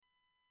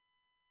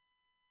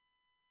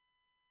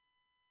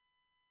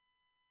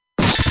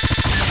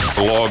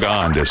log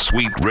on to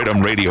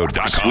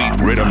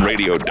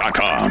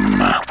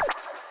sweetrhythmradio.com.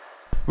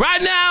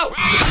 Right now,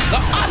 the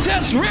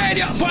hottest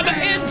radio for the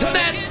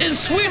internet is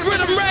Sweet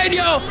Rhythm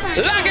Radio.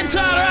 Log it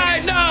on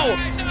right now.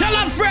 Tell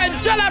a friend.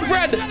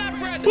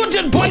 Put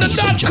it on the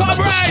 .com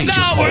right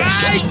now,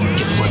 right?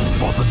 Get ready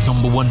for the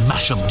number one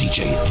mashup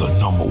DJ. The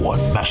number one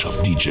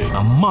mashup DJ.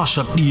 A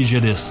mashup DJ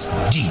this.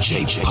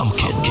 DJ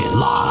Pumpkin Get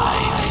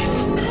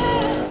Live.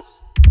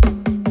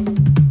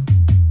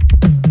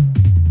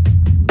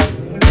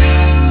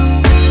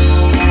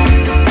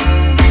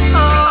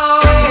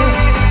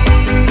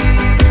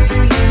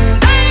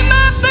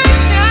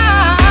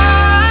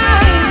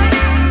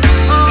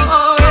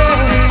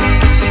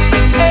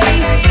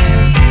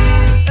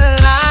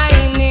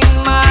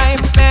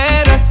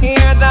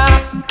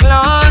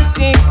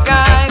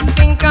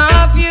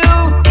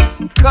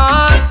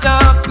 Caught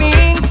up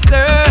in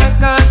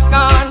circus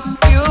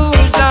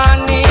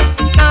confusion is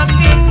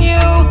nothing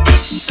new.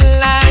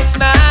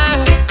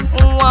 Flashback,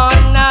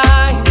 one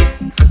night,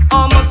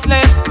 almost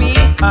left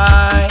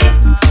behind.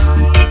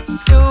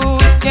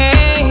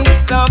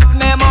 Suitcase of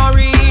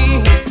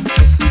memories,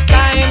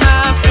 time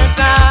after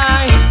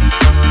time.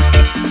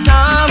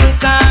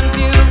 Sometimes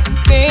you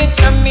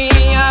picture me,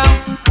 I'm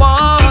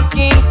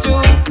walking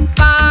too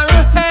far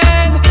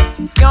ahead.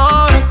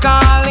 You're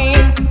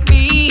calling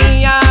me,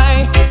 I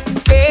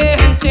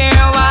can't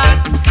hear what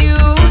you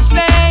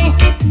say.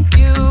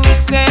 You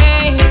say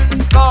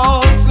go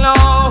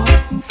slow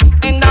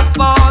and I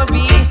fall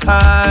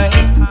behind.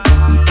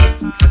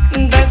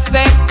 The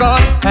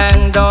second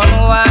hand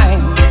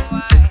unwind.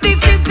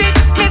 This is it,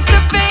 Mr.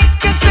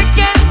 Vegas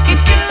again.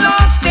 If you're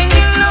lost and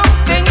you look,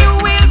 then you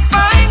will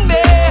find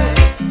me.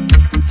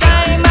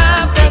 Time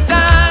after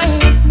time.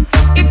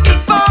 If you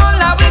fall,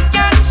 I will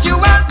catch you,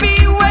 I'll be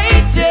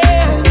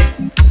waiting.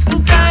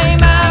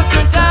 Time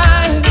after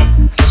time.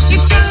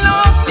 If you're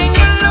lost and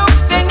you look,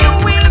 then you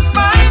will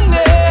find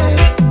me.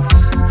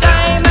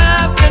 Time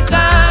after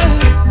time.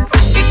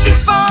 If you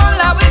fall,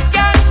 I will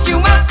catch you,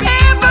 I'll be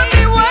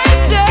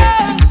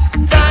waiting.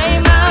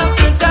 Time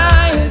after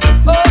time.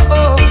 Oh,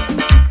 oh.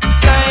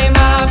 Time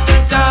after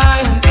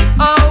time.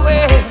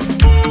 Always.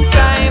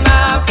 Time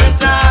after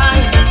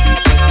time.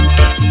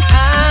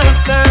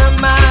 After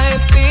my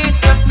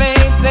picture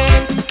fades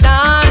and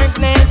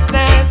darkness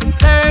has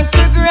turned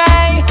to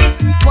gray,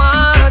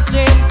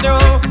 watching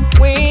through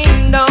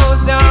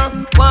windows, you're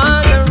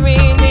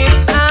wondering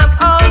if I'm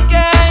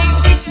okay.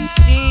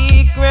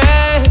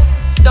 Secrets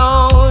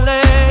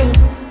stolen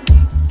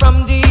from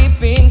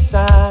deep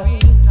inside.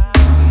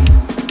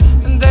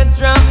 The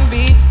drum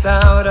beats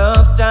out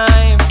of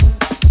time.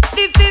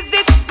 This is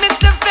it,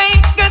 Mr.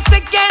 Vegas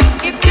again.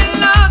 If you're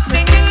lost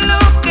and you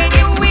look, then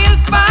you will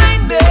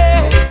find me.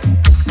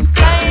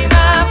 Time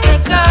after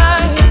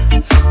time.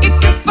 If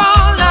you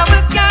fall, I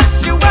will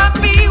catch you, I'll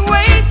be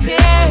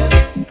waiting.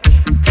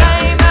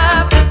 Time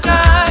after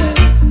time.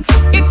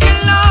 If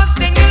you're lost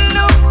and you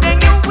look, then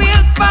you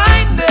will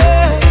find me.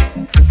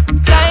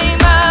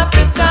 Time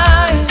after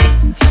time.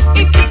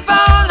 If you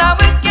fall, I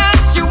will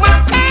catch you,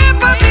 I'll be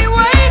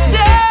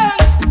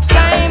waiting.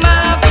 Time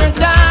after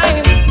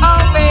time.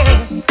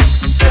 Always.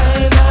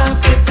 Time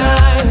after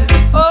time.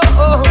 Oh,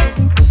 oh.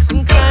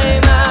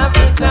 Time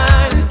after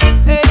time.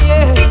 Hey,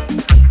 yes.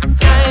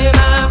 Time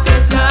after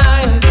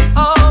time.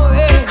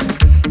 Always.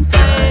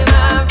 Time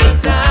after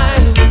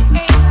time.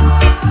 Hey.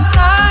 I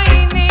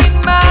need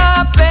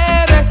my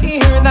better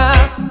hear the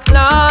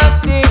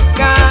logic.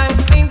 I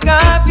think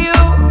of you.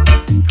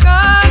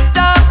 Caught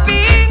up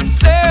in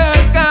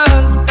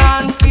circles,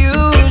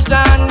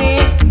 confusion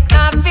is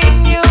nothing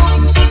new.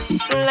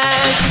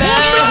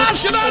 Flashback,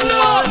 Should I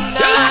know? one The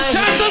night,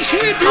 time to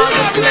Sweet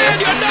Rhythm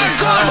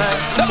Radio.com.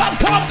 Never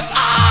pump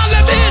all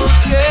the bits.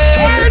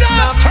 Turn up.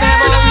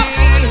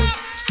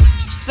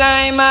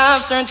 time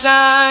after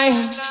time.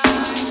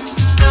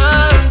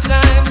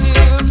 Sometimes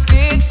you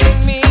picture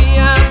me,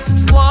 I'm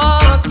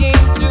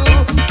walking too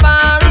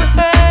far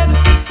ahead.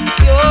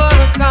 You're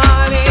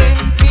calling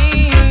me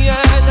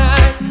and I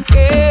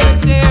can't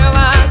hear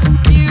what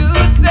you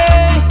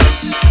say.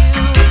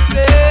 You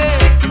say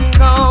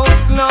go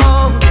slow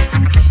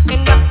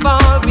and I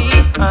fall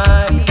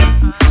behind.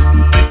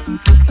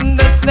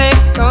 The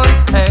second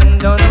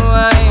hand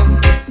unwind.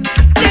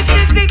 This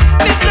is it,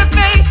 Mr.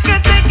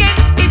 Vegas again.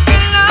 If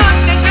you're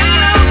lost and you're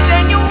lost,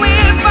 then you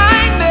will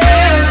find me.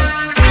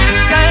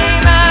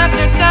 Time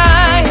after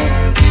time.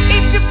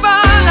 If you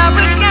fall, I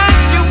will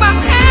catch you. I'll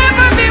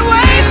ever be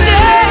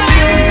waiting.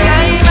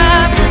 Time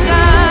after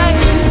time.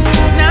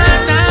 No,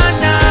 no,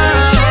 no.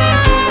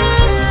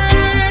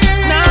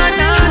 No,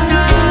 no,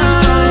 no.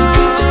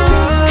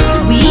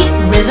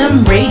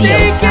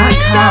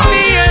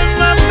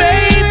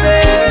 SweetRhythmRadio.com.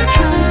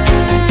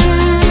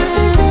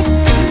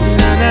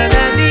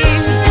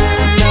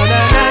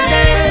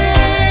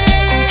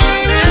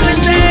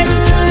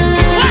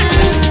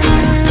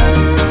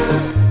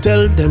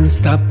 Tell them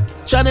stop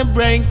trying to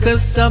break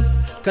us up,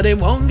 'cause they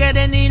won't get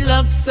any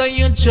luck, so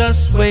you're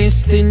just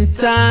wasting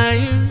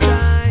time.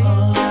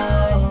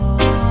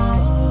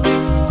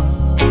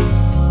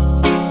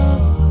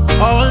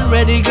 Already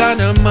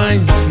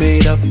minds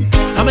made up.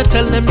 I'ma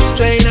tell them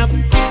straight up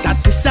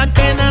that this a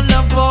kind of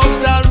love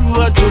out the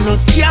road you no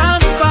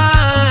can't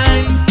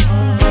find.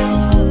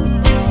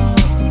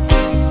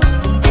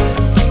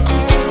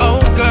 Oh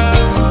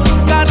girl,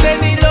 cause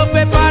any love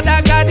me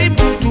father got him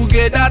put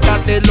together,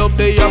 that they love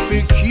they have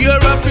to care,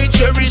 have to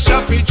cherish,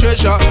 have to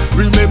treasure.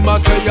 Remember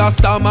say your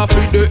star ma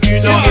fi the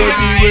inner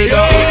every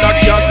weather.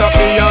 That can't stop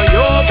me and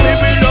your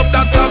baby love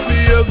that a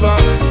forever.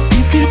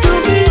 If you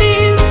don't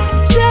believe,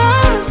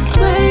 just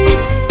wait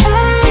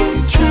and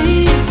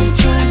see.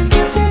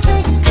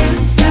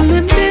 Tell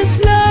them this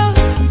love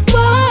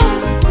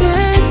was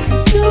meant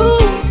to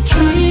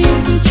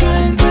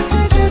try.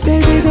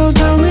 Baby, don't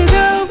throw it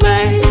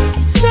away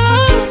so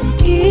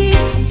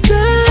easily.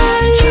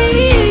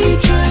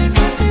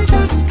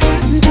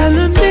 Tell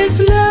them this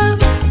love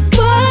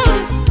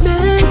was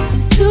meant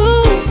to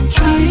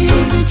try.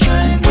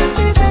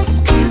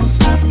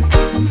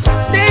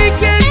 They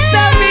can't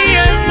stop me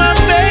and my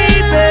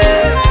baby.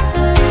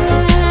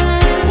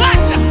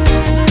 Watch out.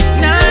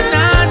 No,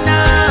 no,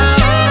 no.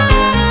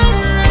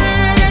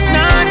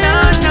 No, no,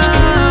 no.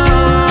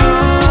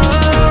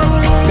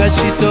 Cause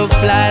she's so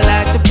fly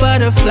like the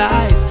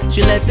butterflies.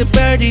 She let the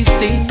birdies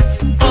sing.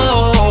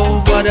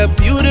 Oh, what a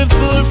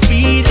beautiful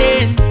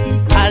feeling.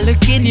 I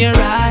look in your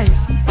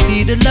eyes,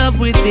 see the love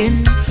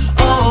within.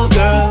 Oh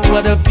girl,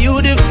 what a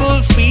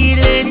beautiful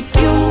feeling.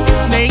 You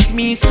make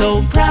me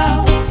so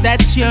proud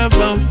that you're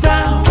around.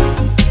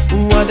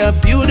 What a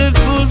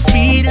beautiful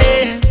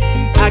feeling.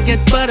 I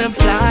get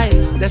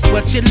butterflies, that's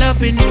what your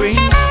loving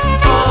brings.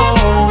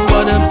 Oh,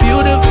 what a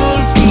beautiful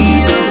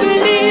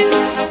feeling.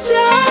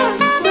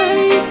 Just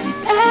wait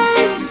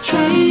and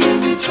see.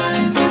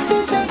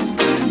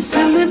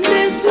 Tell him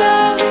this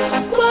love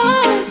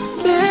was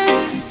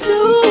meant to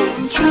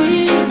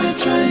try.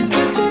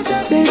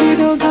 Baby,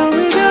 don't throw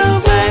it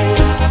away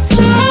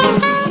so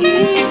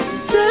easily.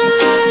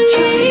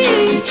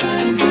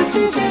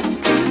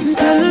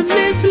 Tell him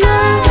this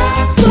love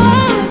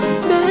was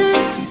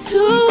meant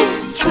to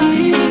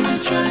try.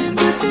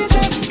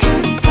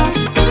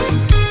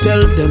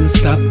 Tell them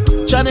stop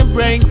trying to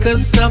break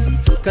us up,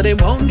 cause they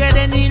won't get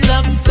any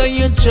luck, so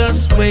you're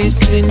just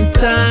wasting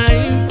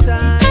time.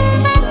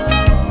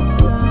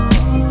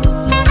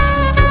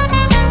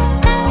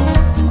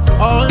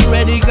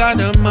 Already got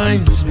our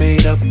minds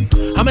made up.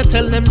 I'ma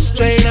tell them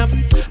straight up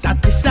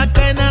that this a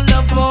kind of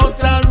love out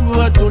the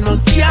road you no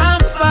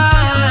can't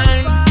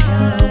find.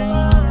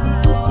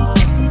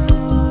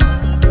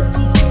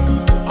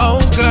 Oh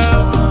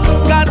girl,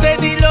 cause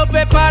any love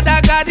me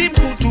father got him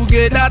put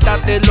together,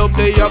 that they love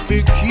they have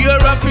to care,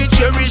 have to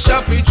cherish,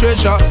 have to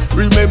treasure.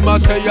 Remember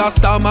say your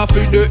star ma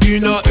fi the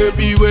inner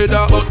every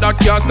weather, but that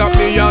can't stop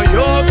me and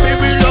your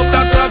baby love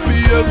that a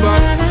forever.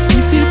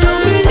 If you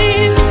don't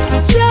believe,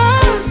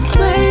 just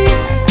wait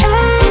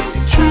and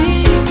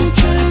see.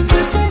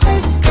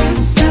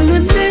 Tell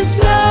them this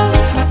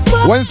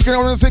love. Once again, I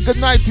want to say good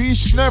night to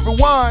each and every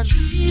one.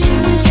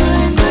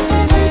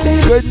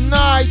 Good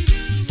night.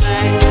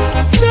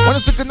 I want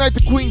to say good night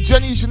to Queen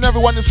Jenny, each and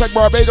every one inside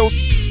Barbados.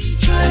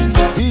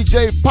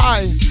 DJ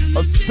Pie,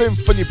 a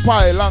Symphony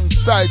Pie,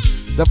 alongside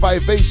the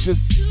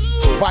vivacious,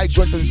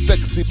 vibrant and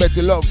sexy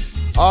Betty Love.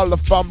 All the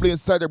family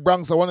inside the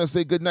Bronx, I want to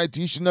say good night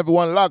to each and every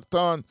one locked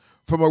on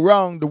from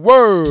around the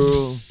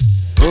world.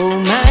 Oh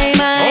my,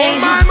 oh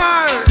my,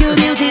 my. Your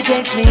beauty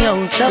takes me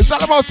on. It's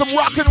all about some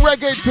rockin'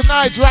 reggae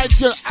tonight, right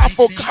here,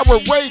 Afro Cover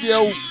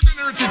Radio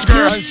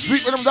and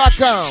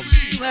SweetRhythm.com.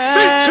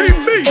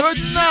 CTV.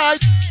 Good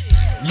night.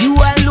 You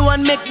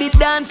alone make me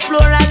dance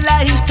floor and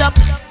light up.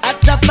 At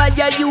the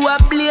fire you are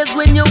blaze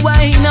when you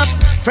wind up.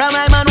 From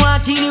my man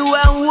walking you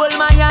and hold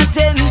my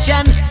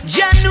attention.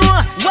 Janu,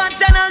 what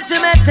an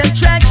ultimate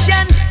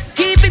attraction.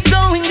 Keep it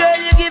going, girl,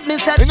 you give me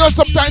such. You know,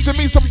 sometimes you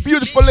meet some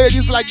beautiful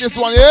ladies like this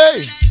one,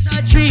 hey. So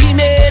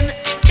dreaming,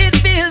 it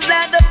feels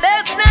like the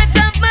best night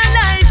of my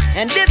life,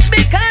 and it's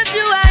because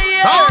you are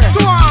here.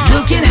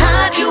 Looking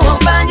hard, you on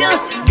fire,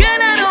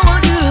 girl, I don't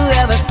want you to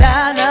ever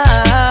stop.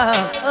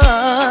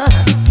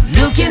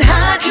 Looking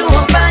hard, you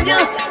on fire,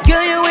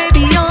 girl, you're way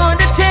beyond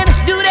the 10.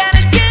 Do that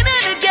again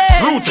and again.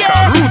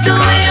 The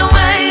way you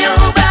wind your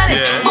body,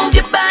 move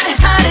your body,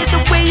 hide it. The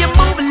way you're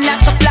moving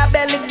like a fly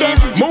belly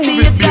dancing, gypsy,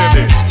 you got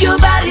it. Your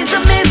body's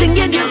amazing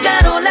and you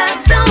got all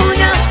that on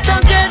ya. So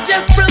girl,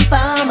 just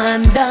perform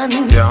and done.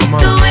 Yeah,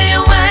 the way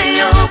you wind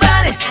your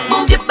body,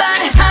 move your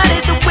body, hide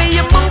it. The way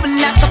you're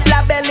moving like a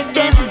fly belly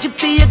dancing,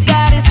 gypsy, you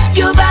got it.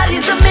 Your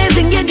body's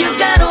amazing and you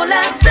got all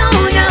that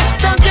on ya.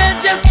 So girl,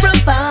 just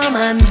perform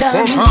and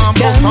done.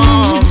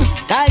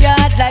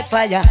 Tired like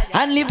fire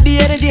and lift the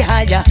energy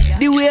higher.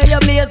 The way you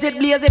blaze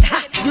it,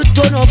 ha, you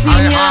turn up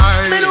in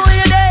ya. Me know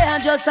you there,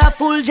 just a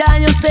full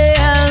giant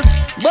yourself.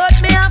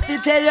 But me have to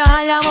tell you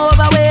I am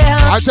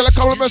overwhelmed. I tell a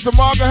compliments to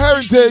Margaret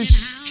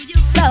Heritage.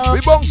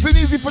 We bouncing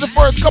easy for the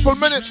first couple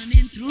minutes.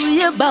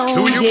 I'm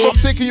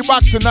taking you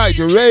back tonight,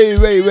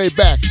 way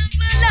back.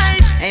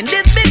 And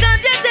it's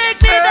because you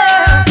take me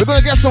there. We're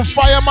gonna get some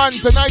fireman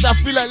tonight. I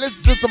feel like let's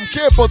do some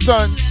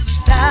Capleton.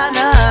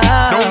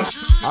 Don't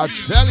I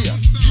tell ya.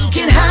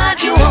 Can hide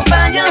you on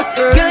fire,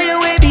 girl, you're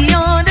way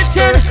beyond the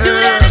 10.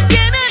 Do that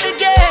again and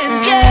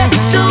again, yeah.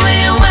 The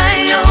way you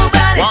wind your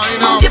body,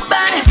 move your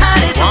body,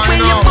 hide it. The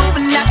way you're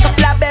moving like a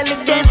fly belly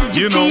dancing,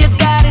 gypsy is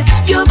goddess.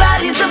 Your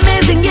body's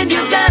amazing and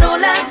you got all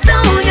eyes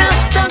on ya.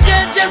 So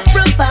girl, just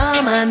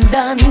perform and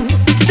done.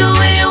 The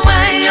way you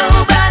wind your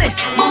body,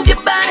 move your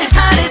body,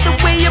 hide it. The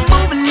way you're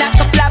moving like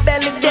a fly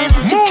belly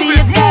dancing,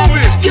 gypsy is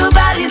goddess. Your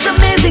body's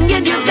amazing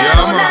and you got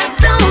all eyes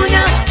on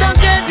ya. So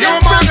girl, just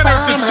perform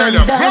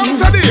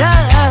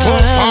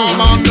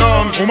and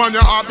done. Woman,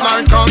 you act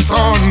like a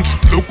son.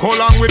 Look how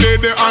long we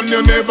did it and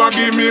you never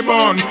give me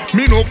bun.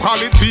 Me no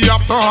quality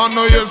after hand,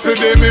 no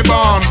yesterday me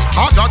born.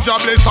 I got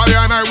job bless I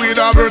and I with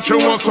a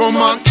virtuous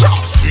woman.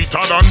 Sweeter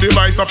than the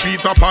vice of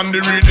Peter Pan,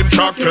 the rhythm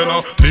track, you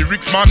know.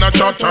 Lyrics man a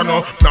chat, you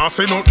know. Now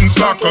say nothing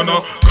slack, you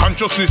know.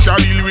 Consciousness you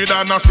deal with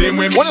and the same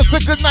way. Wanna say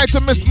good night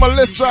to Miss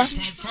Melissa.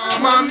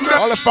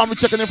 All the family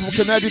checking in from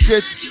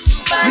Connecticut.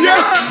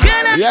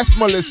 Yeah. Yes,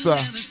 Melissa.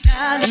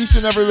 Each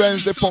and every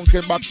Wednesday,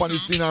 punkin' back on the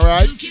scene,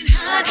 alright?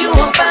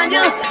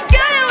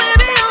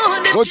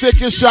 Go take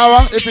your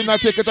shower if you not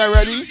take it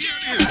already.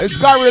 It's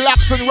got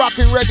relaxing,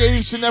 rocking reggae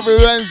each and every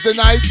Wednesday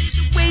night.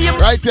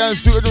 Right here on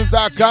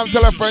SugarNews.com.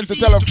 Tell a friend to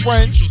tell a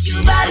friend.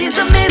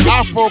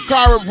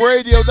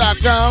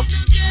 AfroCaribRadio.com.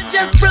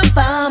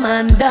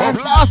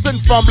 Blasting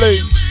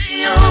family.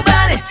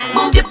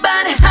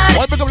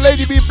 One big up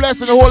Lady B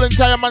Blessed and the whole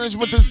entire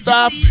management and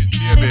staff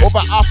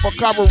over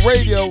Afro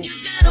Radio.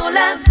 We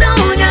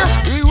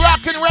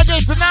rocking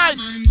reggae tonight.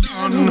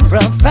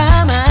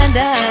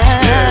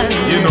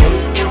 You know.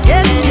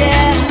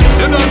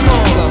 You don't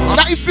know.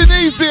 Nice and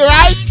easy,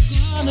 right?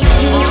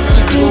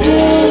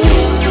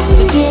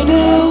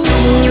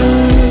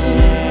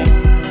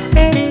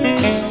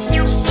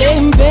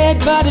 Same bed,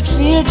 but it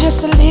feels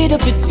just a little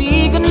bit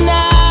bigger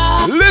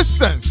now.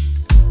 Listen.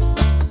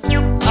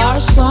 Our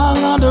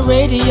song on the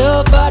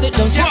radio, but it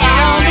don't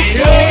sound the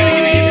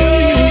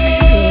same.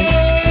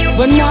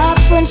 When our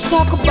friends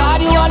talk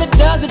about it, all it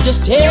does is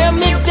just tear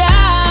me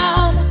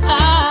down.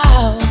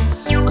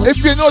 If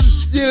you know the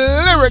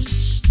lyrics,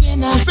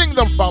 sing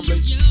them,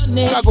 family.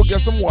 I go get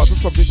some water,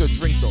 something to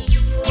drink though.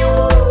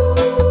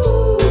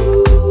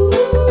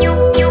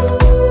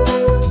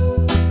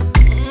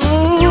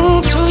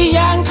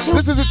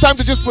 This is the time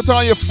to just put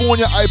on your phone,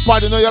 your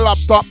iPad, your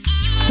laptop,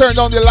 turn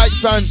down the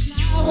lights and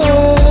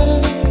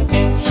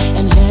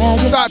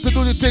start to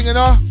do the thing, you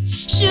know.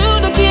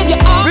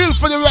 Feel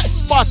for the right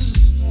spot.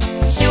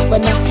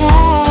 When I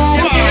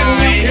had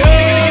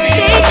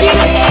take you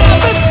to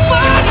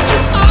everybody,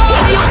 cause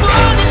all you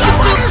wanted to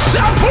do.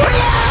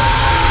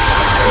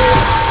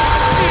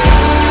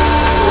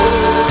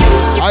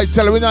 I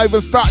tell you, we not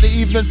even start the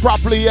evening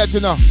properly yet, you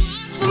know.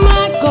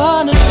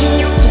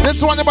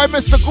 This one by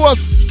Mr.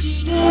 Ghost.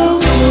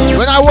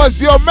 When I was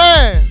your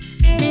man.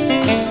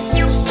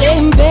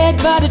 Same bed,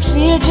 but it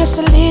feels just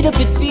a little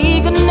bit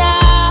bigger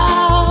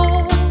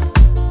now.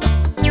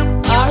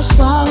 Our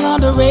song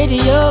on the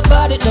radio,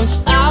 but it don't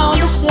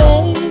sound the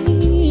same.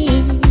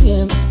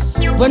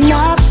 When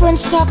our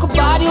friends talk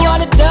about it,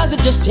 all it does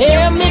is just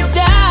tear me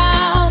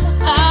down.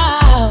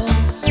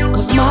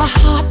 Cause my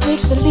heart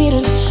breaks a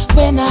little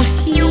when I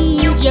hear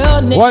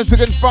your name. Once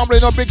again, family,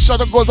 no big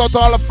shout out goes out to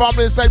all the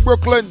family inside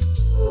Brooklyn.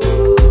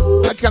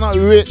 I cannot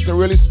wait to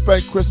really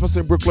spend Christmas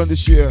in Brooklyn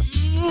this year.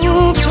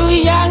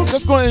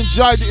 Just gonna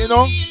enjoy it, you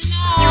know.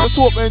 Just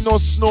hope there ain't no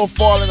snow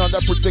falling on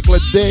that particular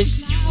day.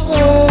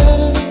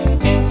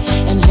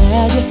 And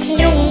held your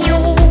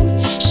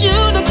hand,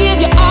 shoulda give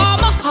you all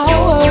my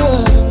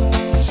heart.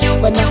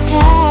 When I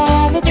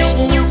had the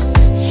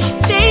chance,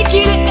 take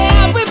you to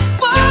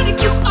everybody,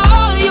 cause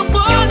all you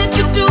wanted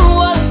to do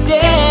was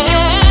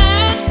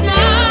dance.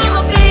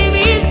 Now my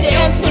baby's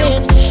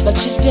dancing, but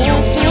she's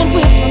dancing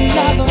with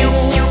another man.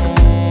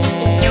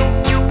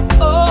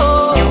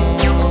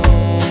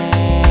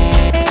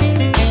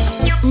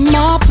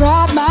 My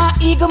pride, my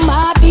ego,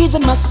 my deeds,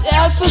 and my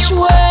selfish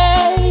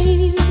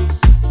ways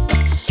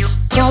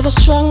cause a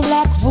strong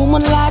black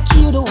woman like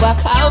you to walk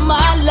out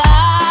my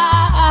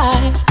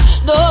life.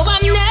 No, I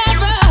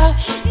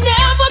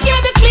never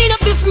get to clean up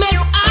this mess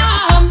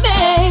I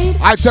made.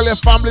 I tell your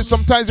family,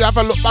 sometimes you have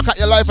to look back at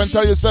your life and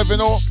tell yourself, you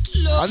know,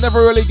 I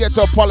never really get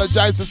to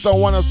apologize to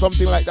someone or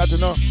something like that, you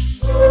know.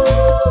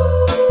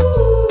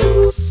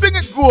 Sing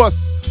it,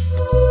 Ghost.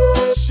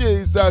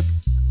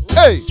 Jesus.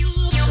 Hey.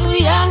 Too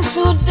young,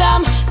 too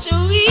dumb to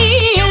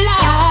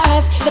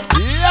realize that.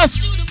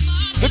 Yes.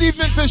 Good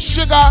evening to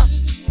Sugar.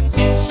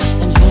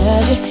 And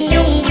held your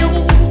hand,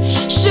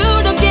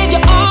 shoulda gave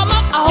you all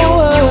my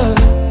hours.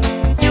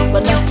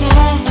 When I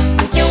had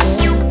the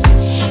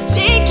chance,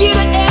 take you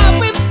to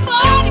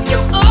everybody,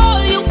 cause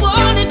all you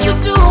wanted to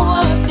do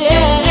was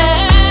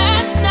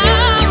dance.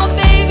 Now my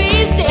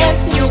baby's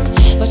dancing,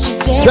 but she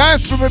dancing.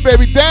 Dance for me,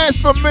 baby, dance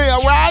for me,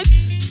 alright?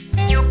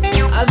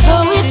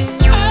 Although it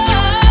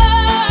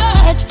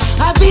hurt,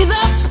 I'll be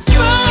the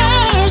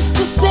first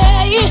to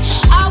say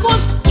I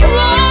was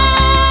wrong.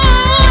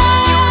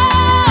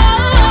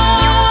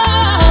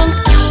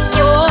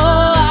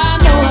 Oh, I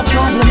know I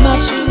probably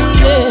much too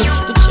late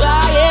to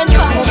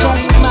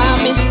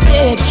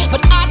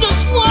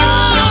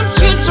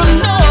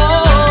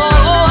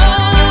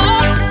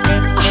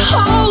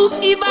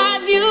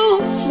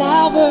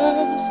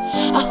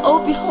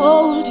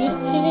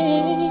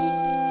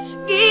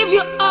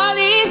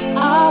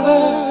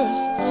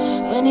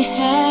when he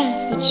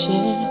has the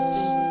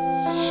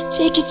chance.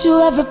 Take you to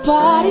every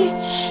party,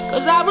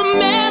 'cause I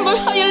remember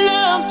how you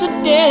loved to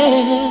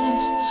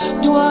dance.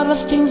 Do all the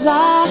things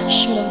I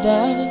should have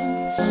done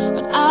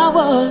when I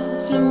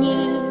was your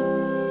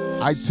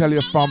man. I tell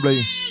your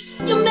family,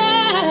 Your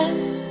man,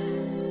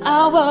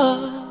 I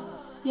was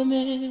your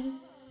man.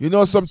 you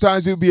know,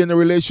 sometimes you'll be in a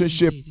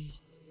relationship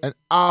and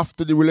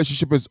after the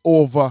relationship is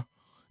over,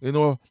 you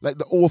know, like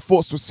the old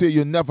folks would say,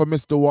 you never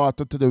miss the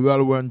water till the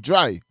well run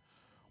dry.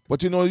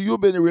 But, you know, you've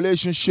been in a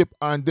relationship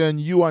and then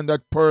you and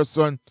that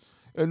person,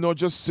 you know,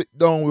 just sit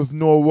down with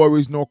no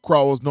worries, no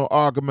quarrels, no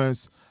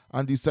arguments,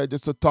 and decide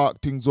just to talk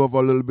things over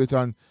a little bit,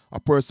 and a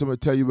person will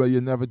tell you, well,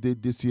 you never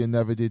did this, you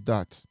never did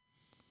that.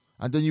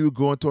 And then you will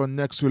go into a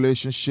next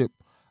relationship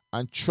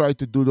and try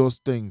to do those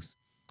things,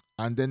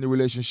 and then the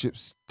relationship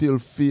still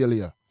fail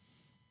you.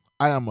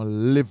 I am a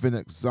living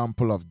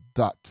example of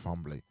that,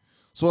 family.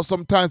 So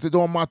sometimes it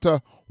don't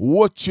matter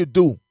what you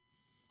do.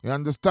 You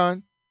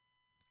understand?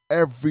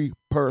 Every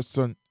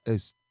person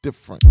is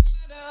different.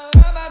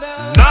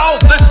 Now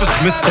this is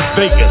Mr.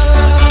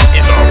 Vegas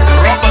in a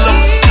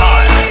Rubberlum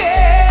style.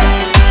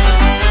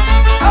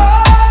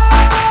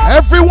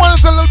 Everyone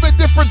is a little bit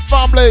different,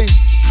 family.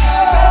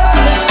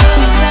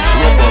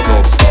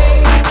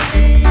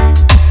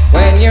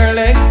 When your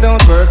legs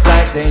don't work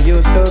like they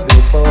used to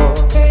before,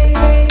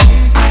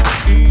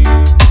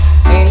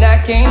 and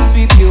I can't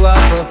sweep you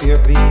off of your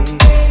feet.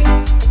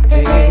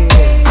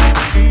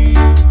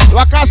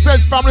 Like I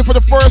said, family, for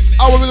the first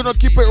hour, we're going to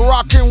keep it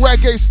rocking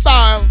reggae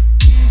style.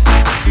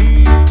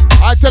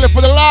 I tell you,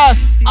 for the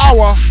last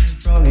hour,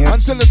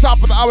 until the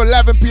top of the hour,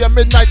 11 p.m.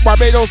 midnight,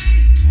 Barbados.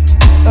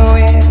 Oh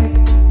yeah,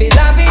 be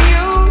loving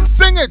you.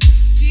 Sing it.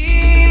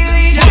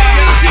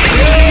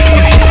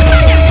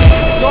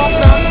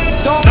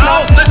 Now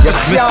this is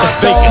Mr.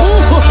 Vegas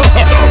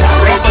in a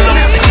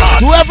Rubberlum style.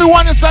 To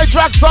everyone inside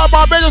Draxar,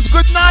 Barbados,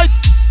 good night.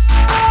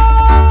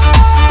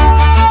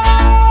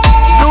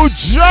 New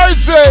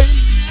Jersey.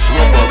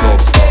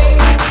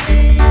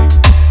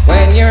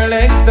 When your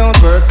legs don't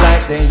work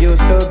like they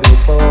used to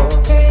before,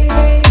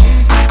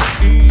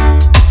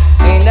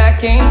 and I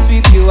can't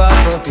sweep you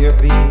off of your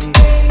feet.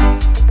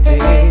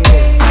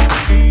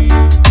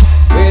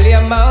 Will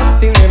your mouth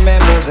still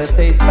remember the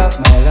taste of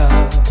my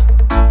love?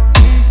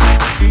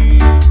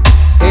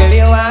 Will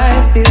your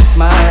eyes still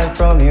smile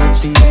from your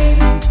cheeks?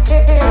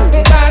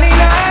 Darling,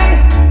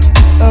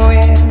 oh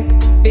yeah,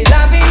 be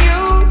loving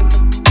you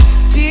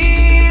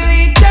till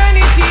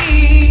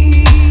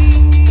eternity.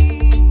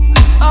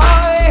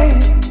 Oh yeah,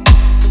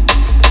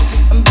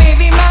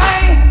 baby, my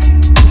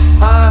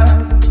heart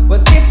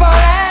was stiff for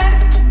less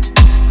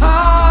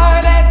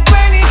hard at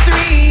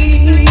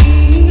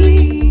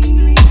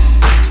 23.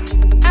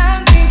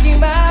 I'm thinking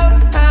about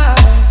how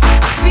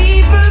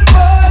people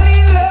fall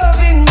in love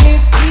in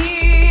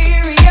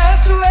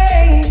mysterious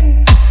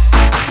ways.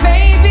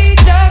 Maybe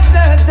just a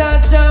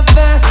touch of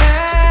the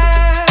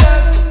hand.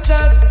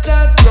 Touch.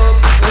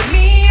 With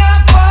me, I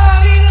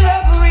fall in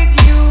love with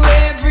you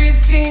every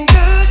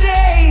single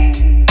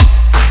day.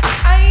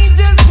 I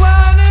just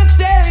wanna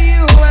tell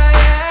you I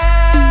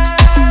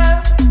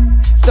am.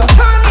 So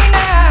honey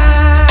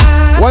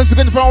now. Once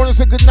again, if I want to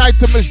say good night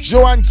to Miss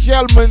Joanne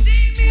Kelman.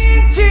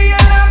 Into your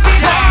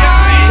loving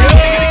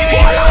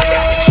eyes.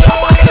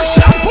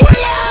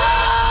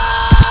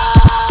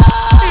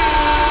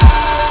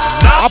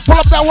 I'll pull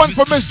up that one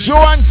for Miss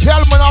Joanne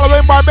Kelman all the way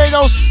in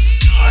Barbados.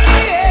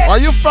 Are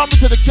you family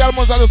to the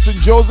Kelmans out of St.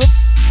 Joseph?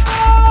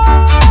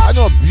 I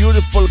know a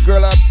beautiful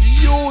girl I went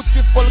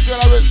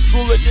to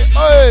school with you.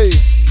 Hey!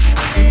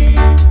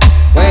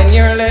 When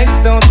your legs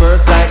don't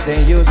work like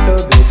they used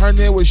to be, Her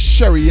name was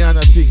Sherry Ann,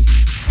 I think.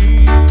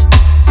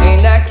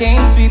 and I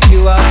can't sweep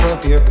you off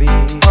of your feet.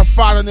 Her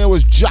father name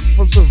was Jack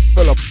from St.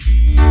 Philip.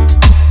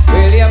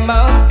 Will your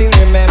mouth still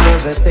remember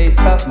the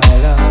taste of my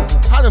love?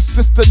 Had a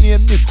sister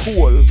named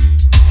Nicole.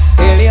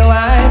 Will your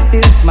eyes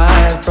still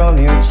smile from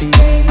your cheeks?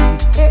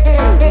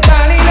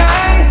 Darling,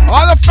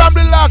 All the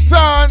family locked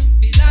on.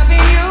 be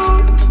loving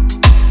you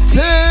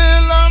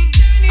Till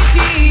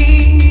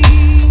eternity.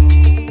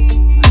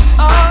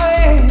 Oh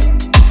yeah,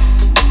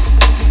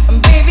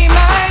 baby,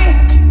 my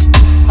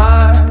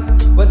heart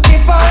was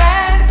stiff for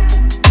less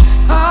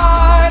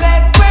hard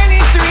at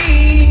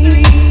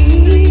 23.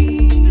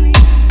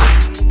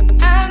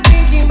 I'm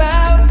thinking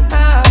about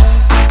how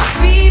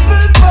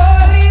people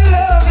fall in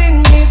love in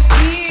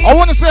mysterious. I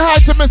want to say hi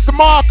to Mr.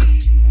 Mark,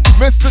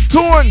 Mr.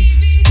 Toon.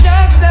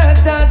 Just a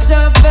touch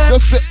of the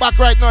Just sit back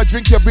right now,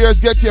 drink your beers,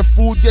 get your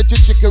food, get your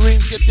chicken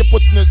wings, get your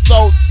put in the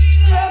sauce,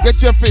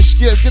 get your fish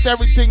scales, get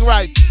everything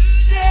right.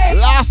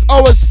 Last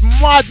hour's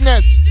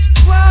madness.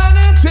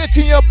 wanna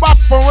Taking you back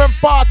from when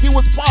party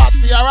was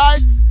party,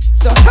 alright?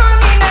 so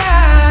honey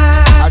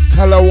now. I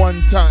tell her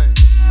one time.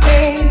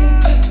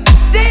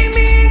 Take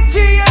me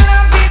into your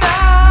loving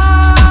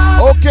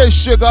arms. Okay,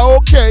 sugar,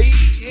 okay.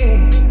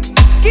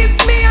 Kiss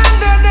me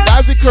under the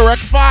That's the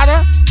correct,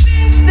 father?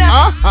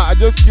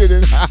 Just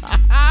kidding.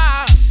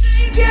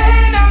 Place your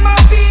head on my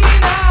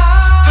beating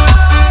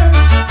heart.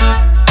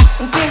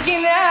 I'm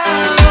thinking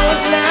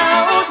out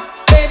loud,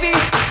 baby.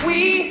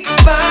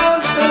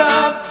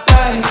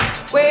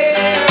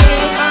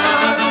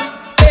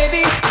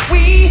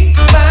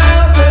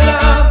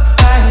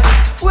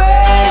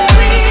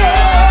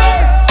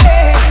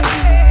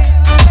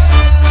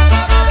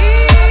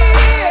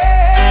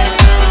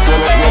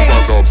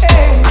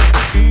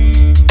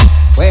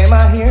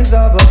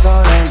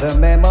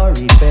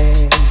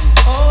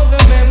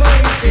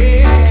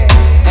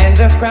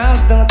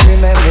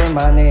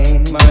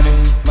 money.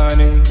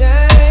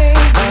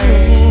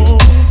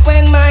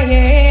 When my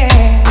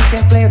hands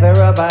can play the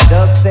rubber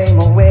dub same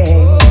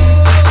way,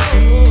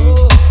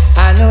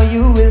 I know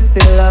you will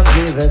still love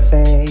me the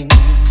same.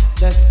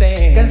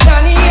 Cause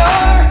honey,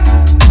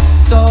 your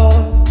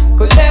soul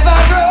could never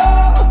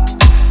grow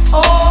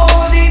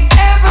old, it's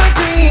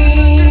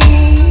evergreen.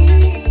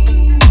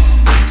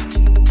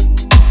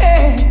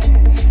 Hey.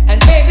 And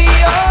baby,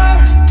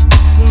 your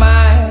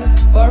smile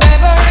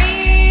forever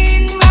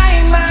in my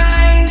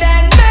mind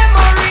and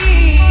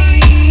memories.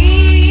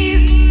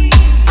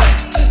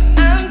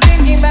 I'm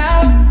thinking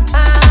about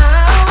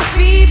how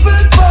people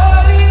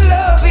fall in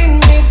love in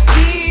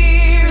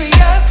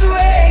mysterious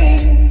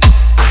ways.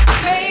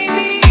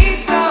 Maybe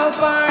it's all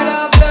part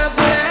of the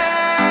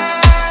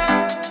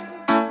plan.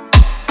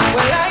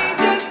 Well, I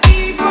just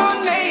keep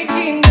on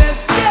making the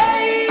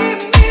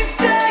same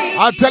mistake.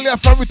 I tell you,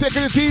 fam, we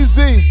taking it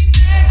easy.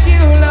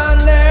 You'll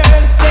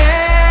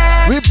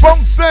understand. We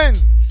bouncing.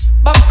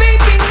 But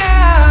baby,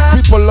 now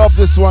People love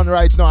this one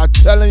right now, I'm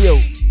telling you.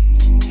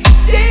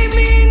 take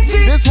me into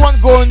This one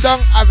going down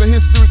as a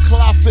history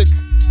classic.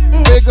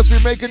 Vegas, we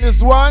making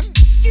this one.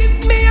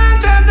 kiss me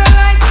under the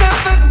lights of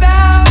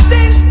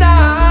 1,000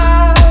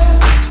 stars.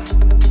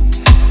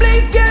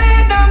 Place your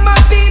head on my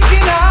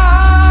beating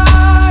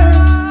heart.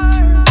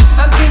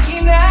 I'm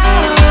thinking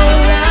out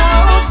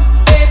loud,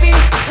 baby,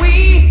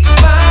 we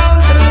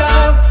found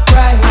love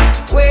right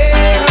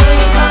where we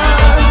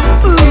are.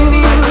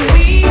 Baby,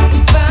 we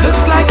found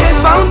Looks like I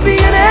found me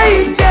an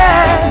angel.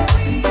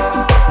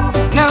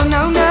 No.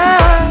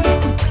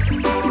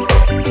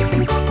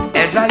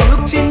 As I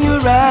looked in your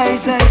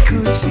eyes, I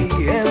could see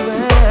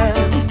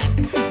heaven,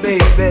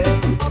 baby,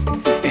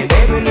 and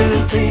every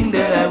little thing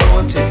that I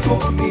wanted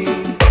for me.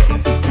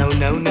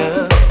 No.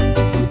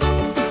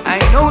 I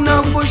know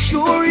now for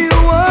sure you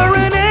are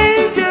an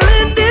angel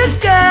in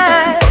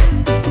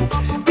disguise.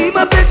 Be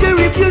my pleasure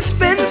if you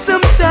spend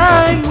some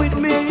time with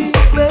me,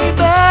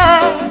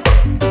 baby.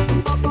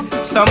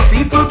 Some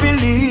people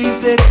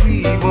believe that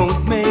we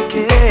won't make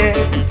it.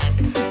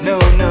 No,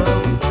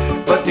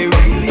 but they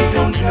really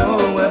don't know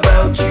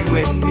about you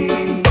and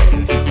me.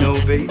 No,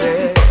 baby.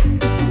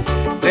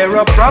 There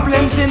are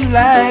problems in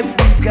life,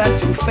 we've got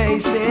to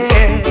face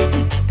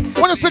it.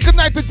 Want to say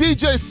goodnight to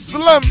DJ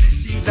Slim.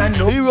 I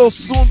know He will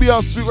soon be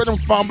on Sweet Rhythm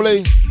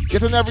family.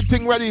 Getting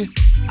everything ready.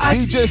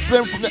 DJ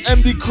Slim from the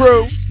MD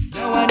crew.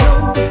 now I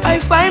know I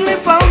finally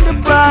found the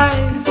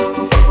prize,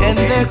 and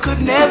there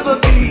could never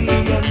be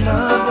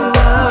another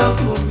love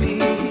for me.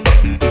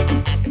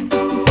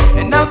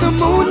 And now the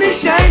moon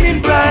is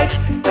shining bright,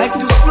 like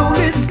to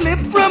slowly slip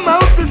from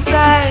out the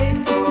sight.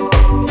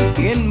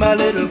 In my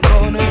little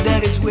corner,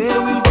 that is where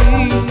we'll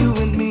be, you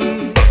and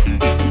me,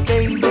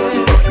 baby.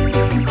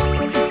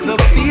 The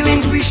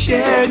feelings we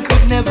shared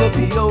could never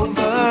be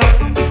over.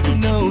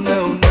 No.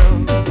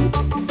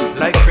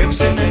 Like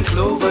crimson and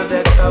clover,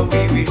 that's how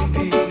we will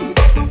be.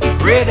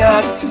 Red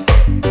hot,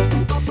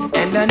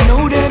 and I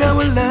know that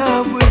our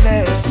love will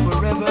last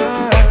forever,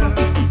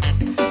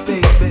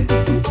 baby.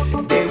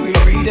 They will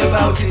read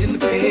about it in the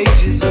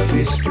pages of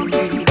history.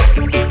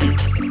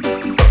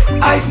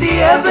 I see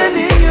heaven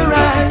in your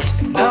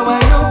eyes. Now I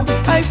know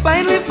I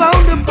finally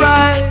found a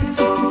prize,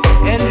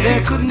 and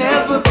there could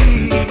never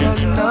be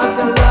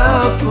another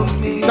love for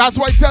me. That's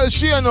why I tell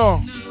she, you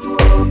know.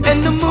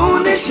 And the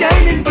moon is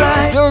shining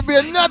bright. There will be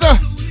another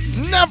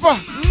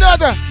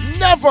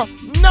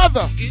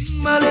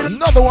My little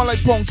another one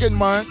like Pumpkin,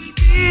 man.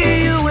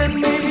 you and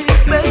me,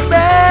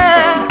 baby.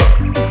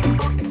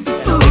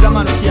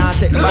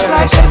 Looks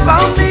like I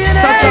found me an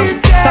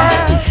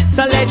angel.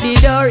 So let the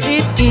door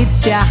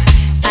hit ya.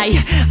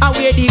 I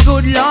wear the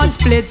good Lord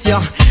splits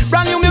ya.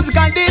 Brand new music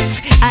on this.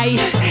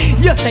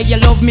 You say you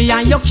love me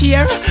and you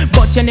care,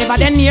 but you never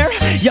then near.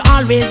 You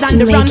always on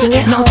the run.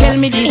 Now tell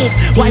me this,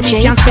 why we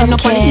can't spend no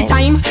quality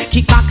time?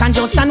 Kick back and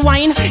just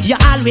unwind. You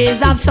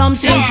always have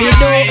something to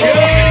do.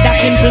 That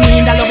simple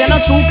mean that love you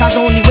not true, cause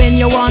only when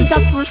you want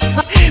to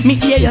me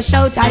hear you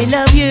shout I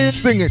love you.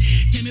 Sing it.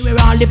 Tell me where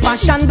all the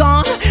passion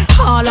gone,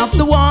 all of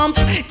the warmth.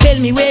 Tell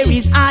me where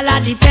is all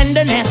of the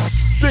tenderness.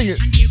 Sing it.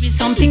 And there is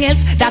something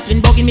else that's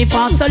been bugging me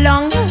for so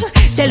long.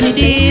 Tell me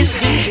this,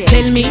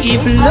 tell me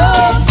if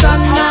love's so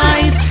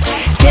nice.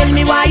 Tell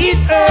me why it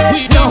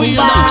hurts so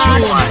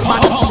bad.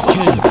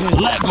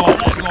 Let go.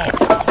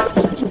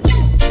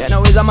 You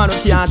know, he's a man who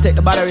can't take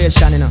the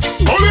botheration, you know.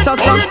 So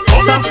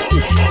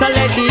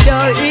let the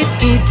door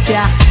hit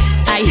ya.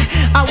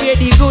 I wear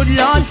the good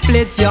Lord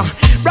splits ya.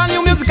 Brand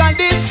new music on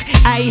this.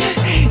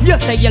 You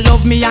say you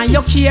love me and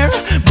you care,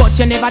 but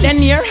you never then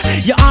near.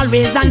 You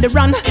always on the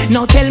run.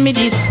 Now tell me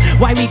this,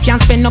 why we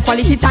can't spend no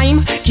quality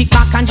time? Kick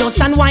back and just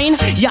unwind.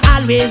 You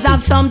always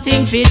have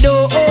something to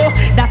do.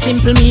 That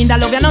simple mean that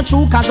love you not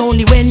true, cause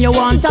only when you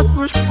want to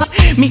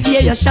me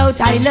hear you shout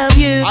I love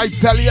you. I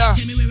tell ya,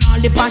 Tell me where all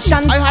the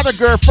passion. I had a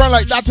girlfriend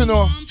like that, you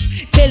know.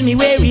 Tell me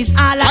where is all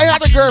I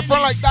had a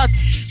girlfriend like that.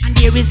 and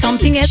there is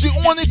something else. She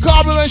only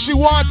called me when she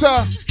want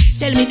her.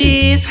 Tell me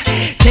this,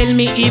 tell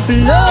me if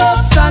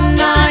love's so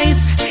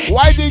nice.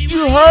 Why did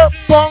you hurt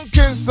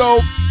Pumpkin so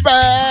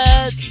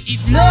bad.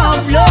 If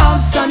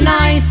love's so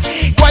nice,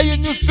 why you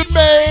used to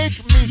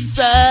make me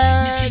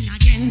sad?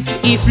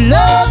 If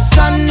love's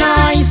so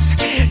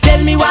nice,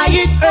 tell me why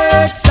it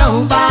hurts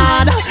so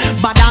bad.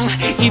 Badang,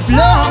 if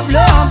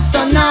love's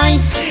so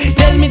nice,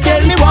 tell me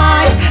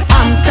why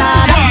I'm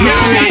sad.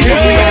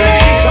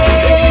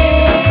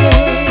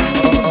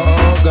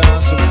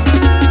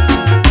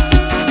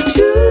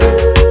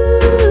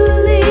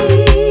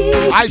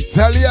 I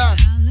tell ya,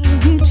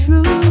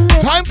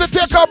 time to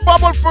take a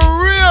bubble for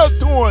real,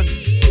 tune.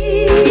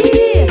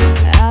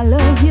 I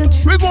love you.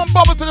 We're gonna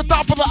bubble to the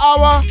top of the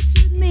hour.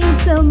 It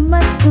means so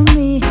much to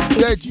me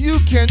that you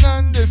can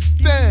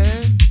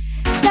understand.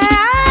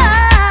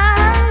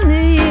 I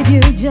need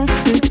you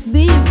just to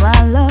be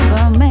my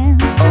lover, man.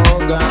 Oh,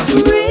 God.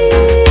 Really,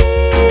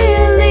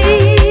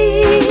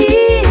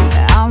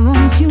 I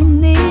want you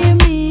near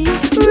me.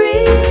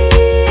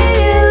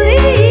 Really,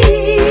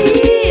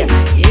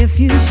 if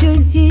you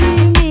should hear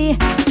me,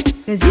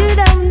 'cause you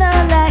don't know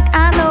like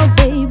I know,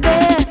 baby.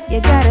 You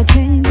gotta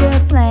change your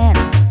plan.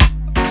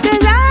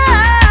 'Cause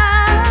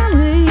I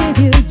need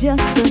you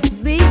just to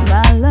be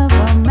my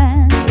lover,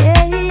 man.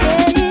 Yeah,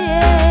 yeah,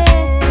 yeah.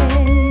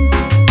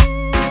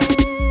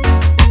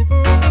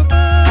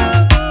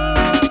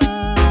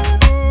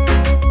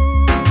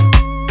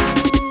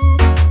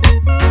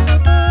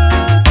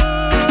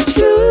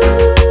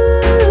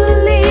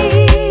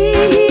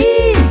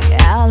 Truly,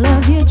 I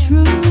love you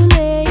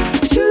truly,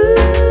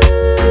 truly.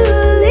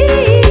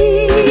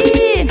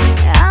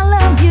 I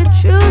love you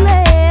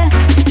truly,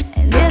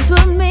 and this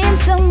would mean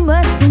so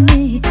much to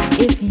me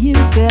if you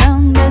could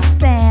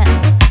understand.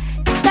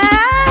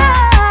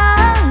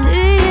 I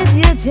need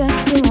you just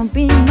to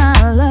be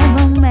my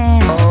lover,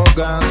 man. Oh,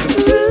 God.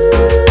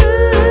 Truly,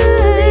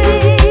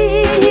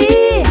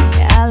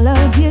 I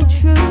love you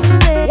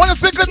truly. Wanna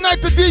say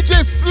goodnight to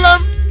DJ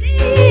Slim?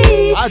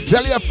 I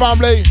tell you,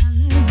 family.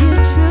 Love you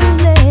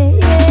truly,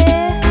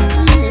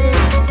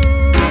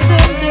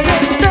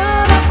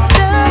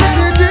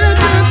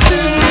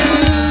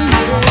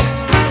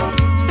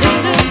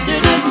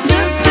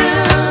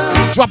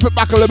 Drop it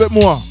back a little bit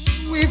more.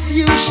 If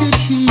you should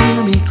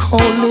hear me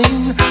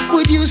calling,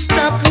 would you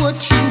stop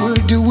what you were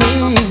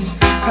doing?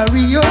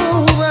 Hurry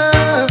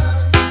over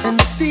and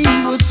see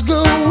what's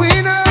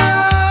going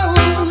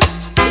on.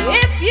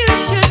 If you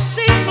should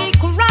see me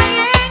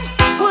crying,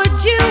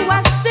 would you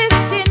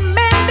assist in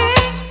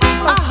mending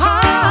a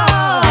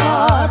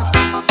heart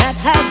that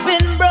has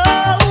been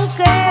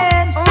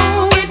broken?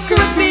 Oh, it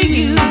could be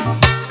you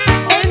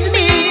and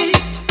me,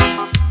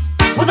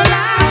 With a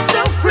life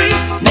so free,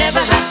 never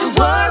have to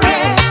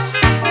worry.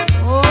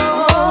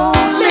 oh,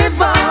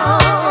 live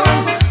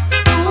on.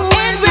 And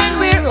when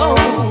we're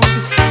old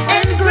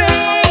and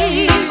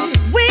gray,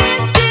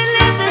 we'll still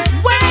live this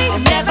way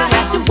and never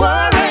have to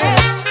worry.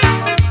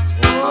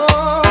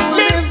 Oh,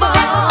 Live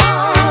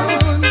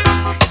on.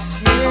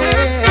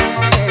 yeah.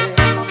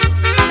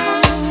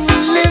 Oh,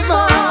 live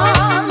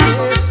on,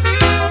 yes.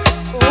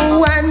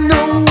 Oh, I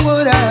know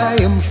what I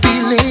am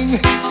feeling.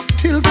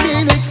 Still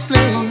can't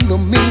explain the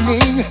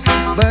meaning,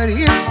 but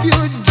it's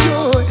pure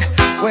joy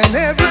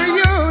whenever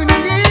you're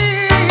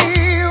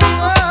near.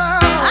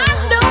 I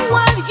know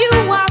what you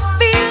are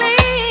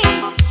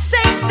feeling.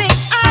 Same thing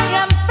I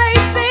am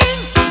facing.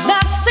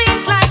 Love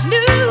seems like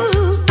new.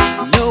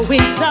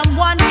 Knowing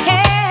someone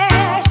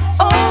cares.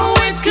 Oh,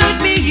 it could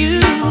be you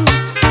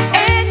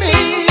and me.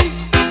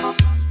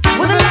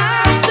 With a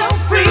life so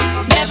free,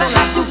 never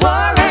have to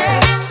worry.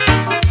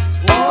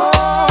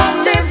 Oh,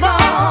 live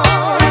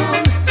on.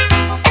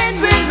 And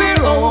when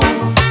we're old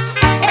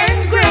and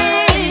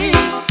gray,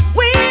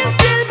 we'll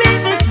still be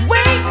this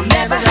way.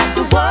 Never have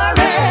to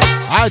worry.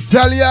 I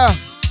tell ya.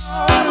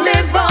 Oh,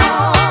 live on.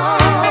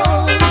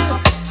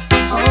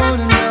 On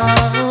and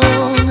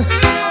on,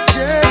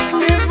 just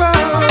live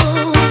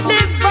on.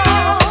 Live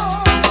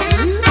on.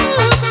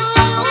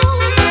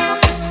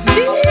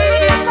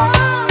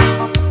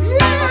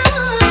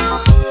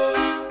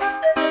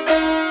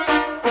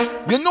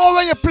 You know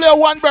when you play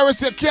one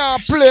Barris, you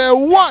can't play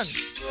one.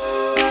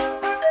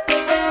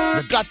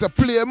 You got to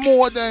play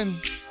more than.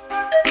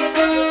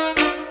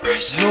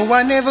 No,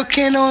 I never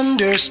can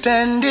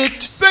understand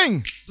it.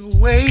 Sing. The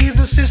way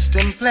the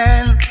system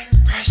planned.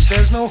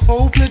 There's no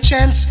hope, no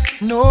chance,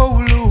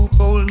 no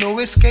loophole, no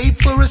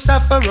escape for a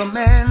sufferer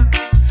man.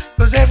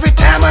 'Cause every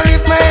time I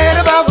lift my head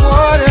above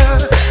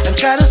water and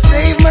try to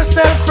save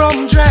myself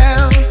from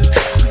drown,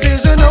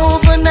 there's an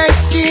overnight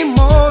scheme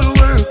all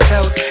worked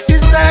out,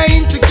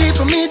 designed to keep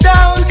me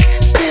down.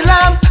 Still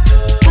I'm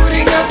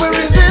putting up a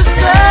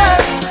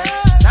resistance.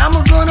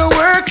 I'm gonna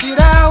work it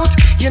out.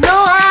 You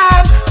know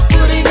I'm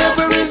putting up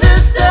a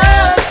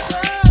resistance.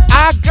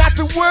 I got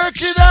to work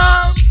it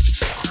out.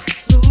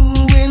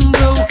 Wind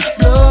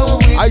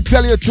blowing. I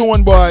tell you,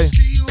 tune boy.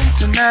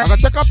 Tonight. I can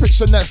take a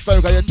picture next time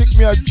because you think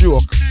me a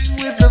joke.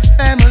 With the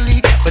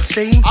family, but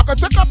staying. I can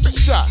take a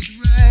picture.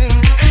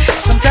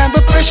 Sometimes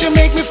the pressure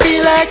make me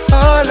feel like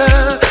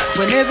holler.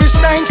 When every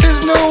sign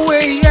says no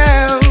way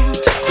out.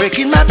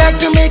 Breaking my back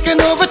to make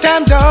an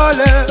overtime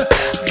dollar.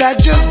 that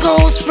just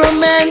goes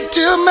from hand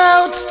to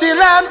mouth. Still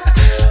I'm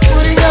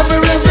putting up a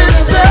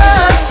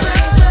resistance.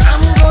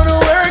 I'm gonna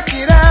work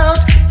it out.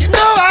 You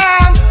know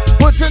I'm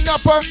putting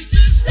up a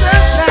resistance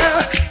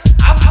now.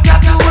 I've got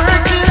to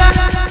work it out.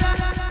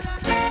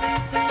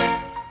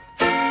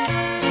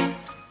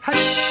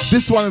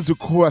 This one is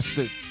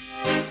requested.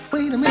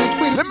 Wait a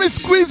minute. Let me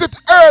squeeze it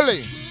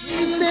early.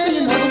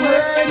 Say another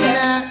word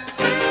now.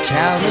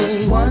 Tell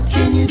me, what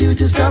can you do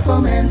to stop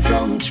a man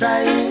from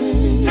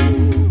trying?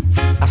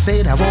 I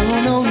said I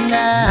wanna know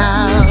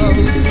now. What can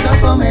you do to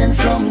stop a man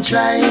from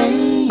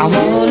trying? I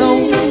wanna know,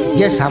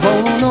 yes I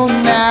wanna know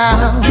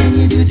now. What can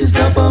you do to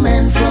stop a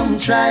man from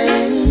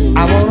trying?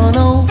 I wanna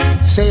know,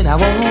 said I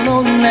wanna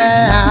know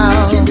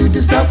now. What can you do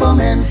to stop a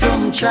man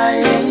from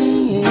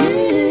trying?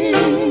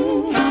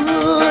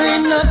 Oh,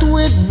 not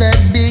with that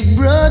big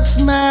broad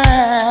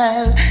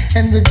smile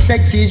and the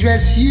sexy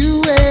dress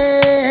you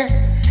wear.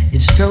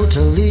 It's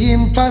totally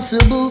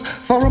impossible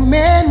for a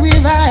man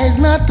with eyes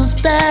not to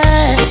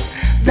stare.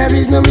 There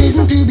is no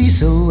reason to be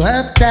so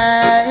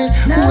uptight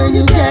when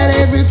you got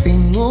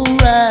everything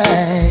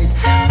alright.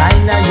 By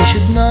now you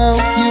should know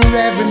you're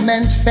every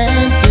man's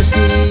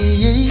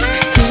fantasy.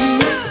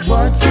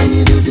 What can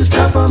you do to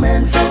stop a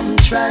man from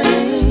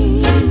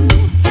trying?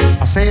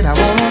 I said I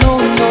wanna know.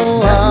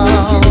 What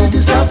can you do to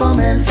stop a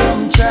man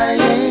from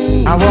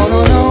trying? I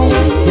wanna know.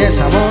 Yes,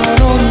 I wanna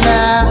know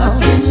now.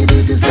 What can you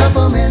do to stop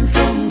a man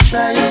from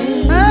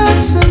trying?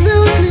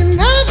 Absolutely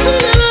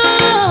nothing at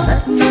all.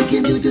 Nothing you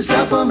can do to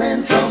stop a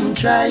man from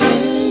trying.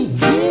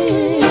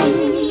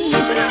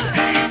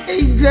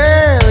 Hey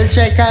girl,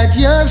 check out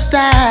your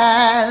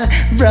style.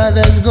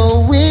 Brothers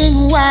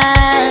going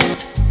wild.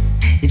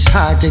 It's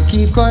hard to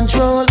keep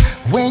control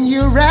when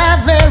you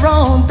have their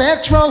own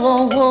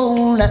petrol.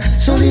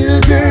 So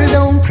little girl,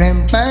 don't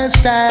cramp my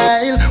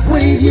style.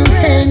 Wave your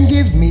hand,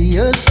 give me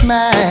a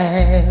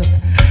smile.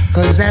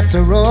 Cause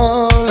after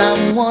all,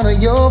 I'm one of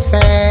your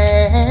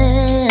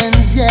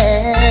fans,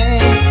 yeah.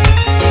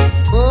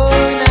 Oh,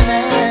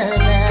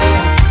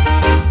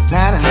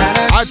 na na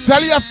na. I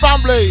tell you,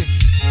 family.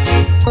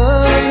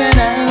 Oh,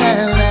 na.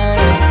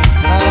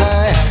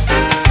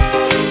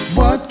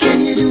 What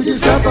can you do to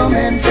stop a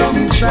man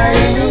from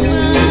trying?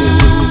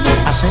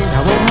 I said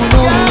I wanna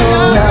know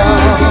now.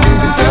 What can you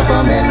do to stop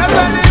a man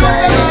from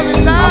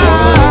trying?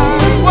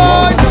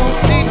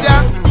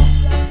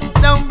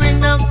 Don't bring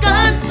no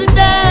guns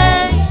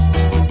today.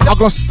 I'm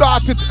gonna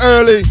start it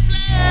early.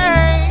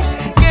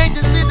 Can't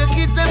you see the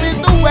kids are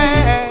in the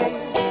way?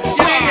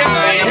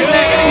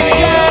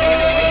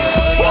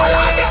 Hold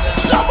on there.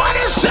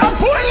 Somebody say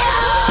pull up.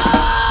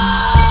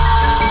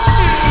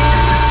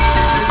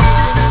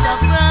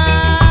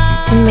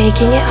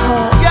 Making it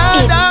hot,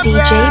 it's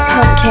DJ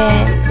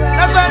Pumpkin.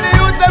 That's why the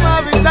youths them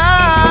have it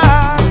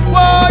hard.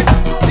 Boy,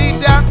 sit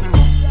down.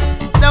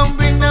 Don't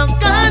bring no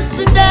guns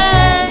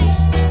today.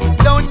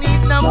 Don't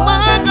need no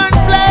more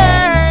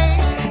gunplay.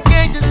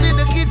 Can't you see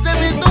the kids them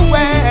in the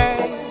way?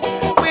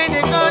 When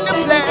they gonna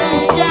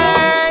play,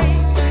 yeah.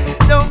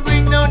 Don't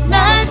bring no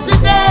knives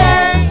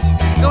today.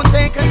 Don't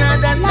take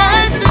another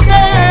life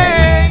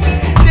today.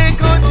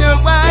 Take out your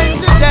wife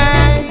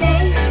today.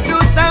 Do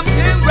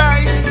something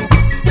right.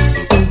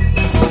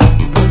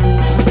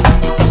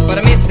 But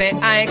I may say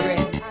I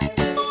agree.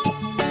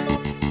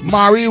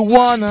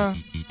 Marijuana.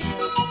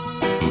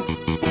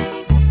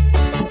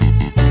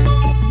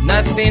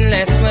 Nothing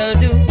less will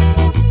do.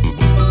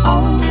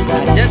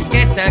 I just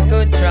get a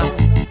good drop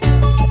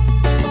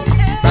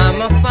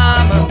from a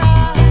farmer.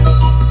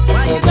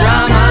 So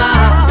drama,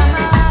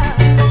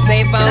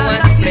 save for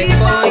one split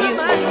for you.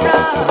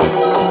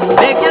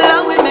 Make you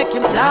love we make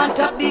him plant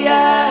up the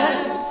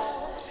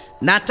herbs.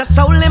 Not a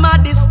soul him a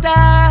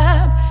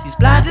disturb. He's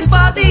planting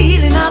for the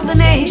healing of the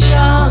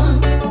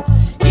nation.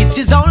 It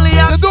is only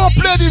a... They don't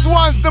play these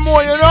ones the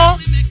more, you know?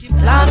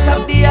 Plant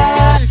up the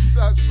herbs.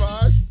 Jesus,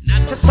 man.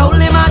 Not a soul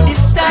him a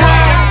disturb.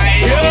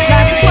 He's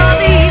planting for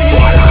the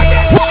healing.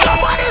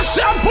 Somebody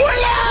say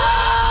pull up.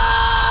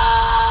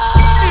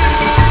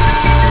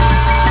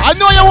 I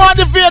know you want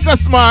the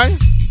Vegas, man.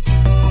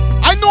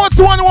 I know which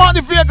one want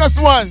the Vegas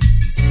one.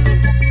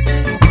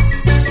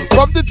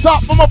 From the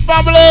top for my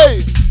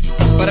family.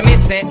 But I may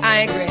say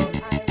I agree.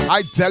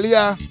 I tell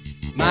ya.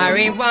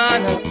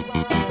 Marijuana.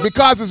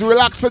 Because it's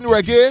relaxing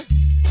reggae.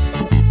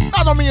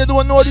 I don't mean you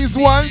don't know these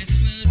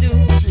ones.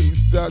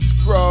 Jesus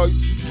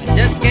Christ. I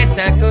just get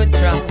a good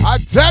drop. I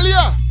tell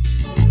ya.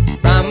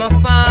 From a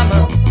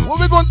farmer. What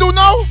we gonna do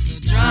now? So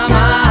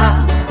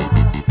drama.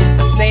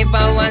 I save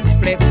for one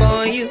split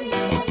for you.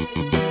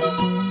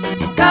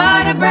 I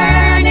gotta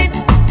burn it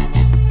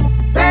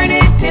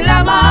till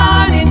the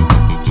morning.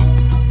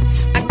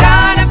 I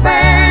gotta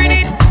burn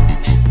it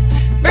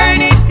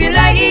till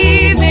the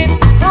evening.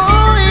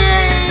 Oh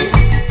yeah,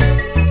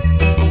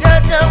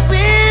 Judge,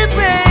 we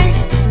pray.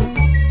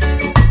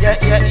 Yeah.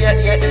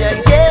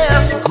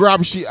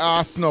 Grab she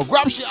ass now.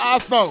 Grab she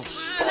ass now.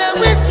 And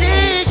we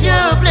seek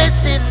your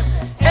blessing.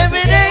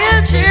 Every day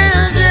our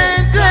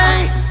children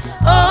cry.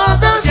 All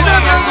those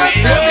some of us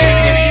are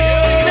missing.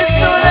 There's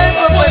no life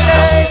for what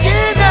I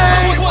can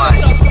die.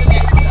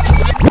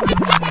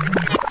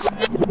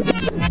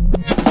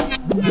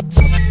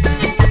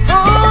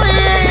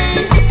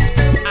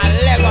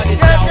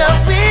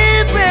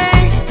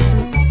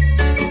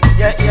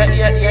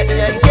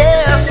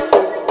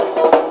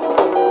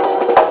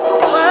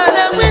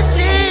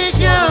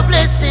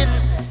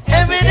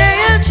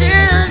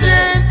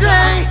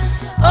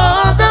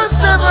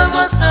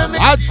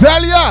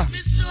 tell ya.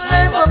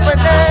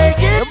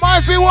 The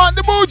Marcy want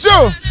the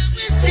Buju.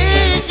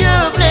 Receive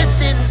your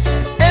blessing.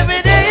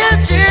 Every day your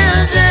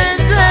children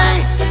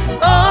cry.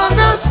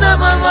 Although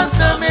some of us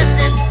are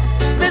missing,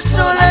 miss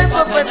no life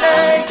up and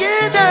I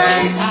get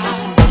die.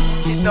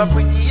 It's not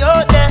pretty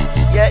out there.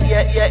 Yeah.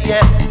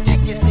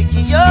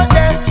 Sticky, out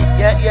there.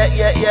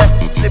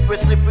 Yeah.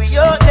 Slippery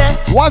out there.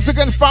 Once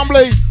again,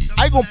 family,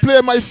 I gonna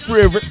play my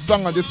favorite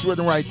song on this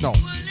rhythm right now.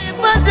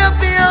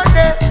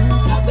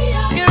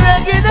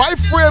 My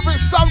favorite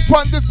song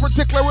on this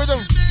particular rhythm.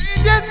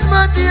 That's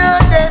what you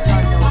out there.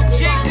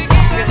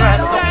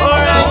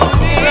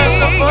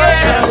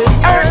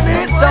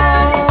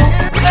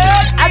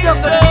 I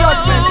just said the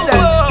judgment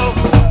said.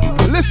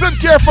 Listen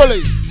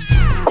carefully.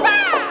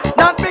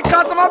 Not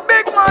because I'm a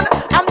big man,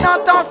 I'm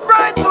not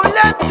afraid to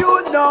let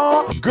you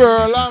know.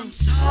 Girl, I'm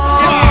sorry.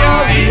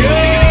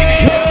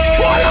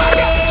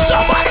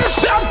 Somebody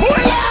say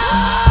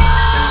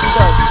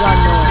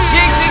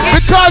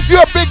because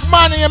you're a big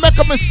man and you make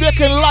a mistake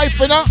in life,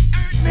 you know.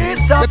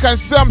 You can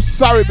say I'm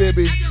sorry,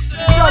 baby.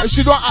 If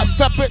you don't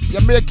accept it,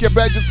 you make your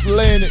bed just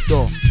lay in it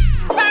though.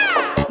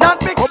 But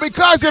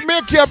because you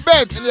make your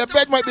bed and your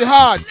bed might be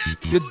hard,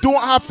 you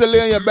don't have to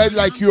lay in your bed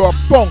like you're a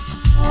punk.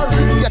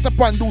 Get up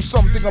and do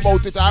something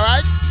about it,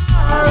 alright?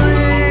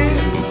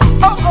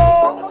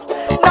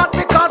 Not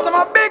because I'm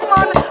a big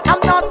man, I'm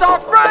not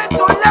afraid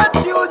to let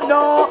you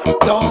know.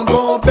 Don't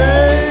go,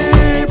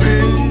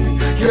 baby,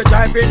 you're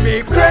driving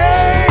me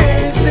crazy.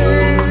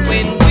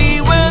 When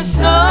we were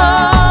so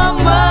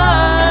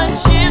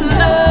much in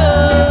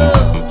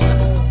love,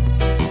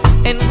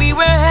 and we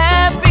were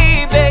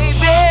happy,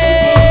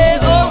 baby,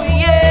 oh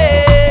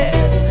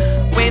yes.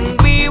 When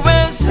we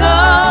were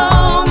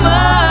so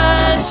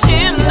much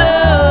in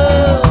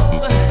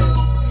love,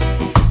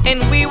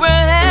 and we were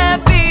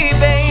happy,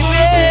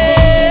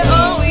 baby,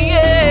 oh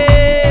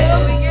yeah.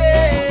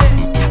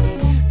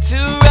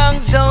 Two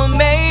wrongs don't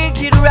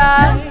make it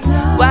right.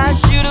 Why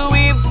should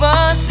we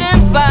fuss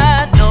and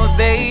fight?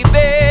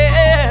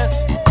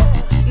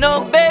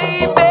 No,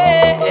 baby,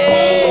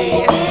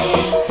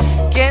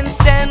 can't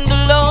stand the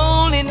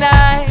lonely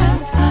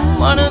nights.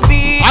 Wanna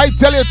be I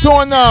tell you,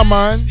 Tone now,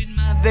 man.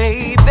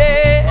 baby.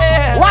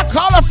 What?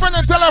 Call a friend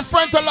and tell a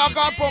friend to log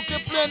up and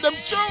keep playing them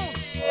tunes.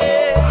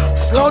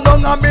 Slow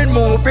down, I've been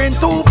moving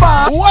too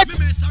fast. What?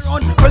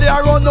 Play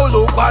around, no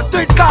look what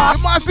it costs.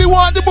 You must see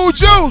want the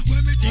Buju.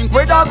 Think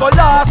we don't go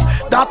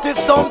last. That is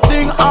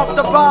something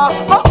after pass.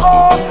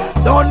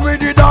 Done with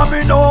the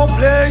domino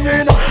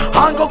playing.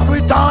 And go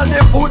quit all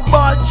the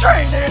football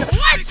training.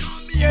 What?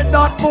 Yeah,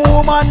 that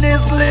woman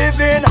is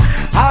living.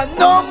 I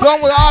know.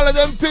 Done with all of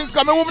them things,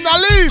 come a woman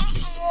and leave.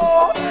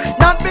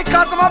 Not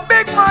because I'm a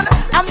big man,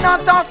 I'm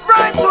not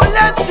afraid to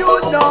let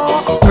you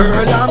know.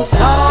 Girl, I'm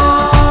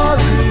sorry.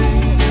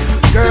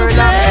 Girl,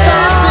 I'm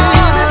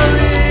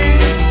sorry.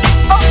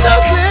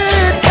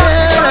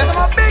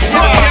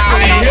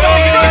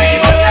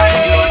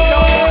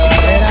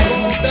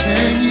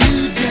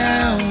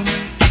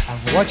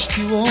 Watched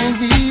you all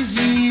these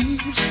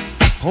years,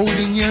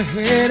 holding your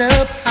head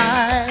up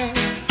high,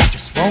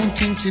 just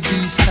wanting to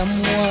be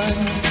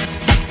someone.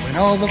 When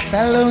all the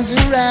fellows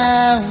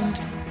around,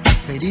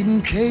 they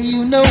didn't pay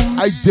you no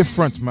mind. I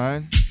different,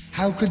 man.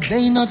 How could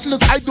they not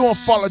look? I don't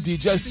follow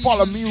DJ, I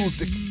follow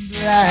music.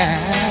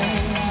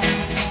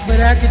 But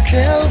I could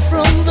tell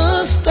from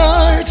the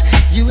start,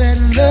 you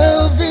had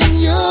love in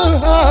your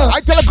heart.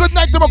 I tell a good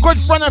night to my good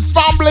friend and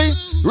family,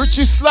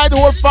 Richie Slide, the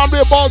whole family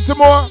of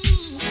Baltimore.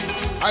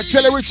 I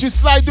tell you, Richie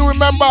Slide, do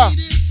remember,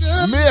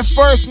 May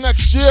 1st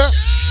next year,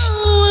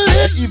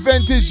 the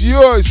event is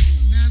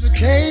yours.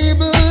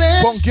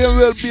 Pumpkin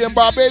will be in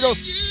Barbados.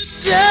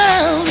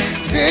 Down,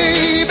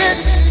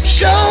 baby,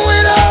 show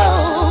it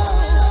all.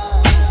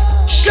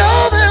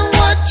 Show them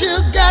what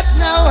you got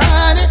now,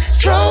 honey.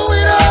 Throw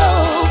it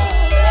all.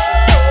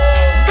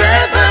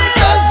 Breathe them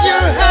 'cause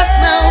you're hot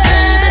now,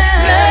 baby.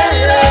 Let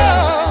it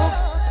all.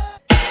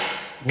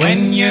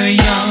 When you're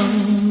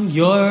young,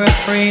 you're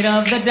afraid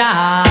of the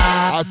dark.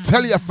 I'll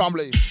tell you,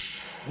 family.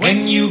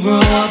 When you grow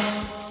up,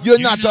 you're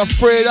not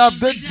afraid of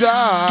the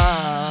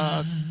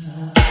dark.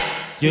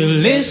 You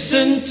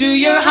listen to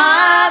your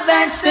heart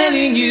that's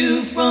telling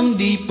you from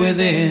deep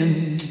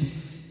within.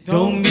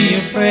 Don't be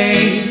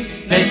afraid,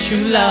 let your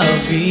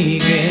love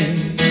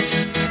begin.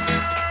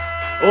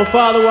 Oh,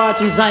 Father,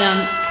 watch in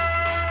Zion.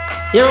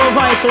 Hear our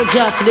voice, oh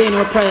God, today in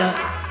our prayer,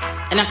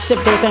 and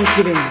accept our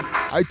thanksgiving.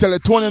 I tell you,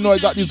 Tony, know I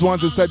got these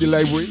ones inside the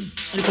library.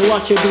 And for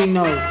what you're doing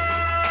now.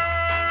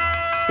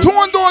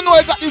 Tony don't know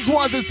I got these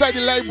ones inside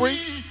the library.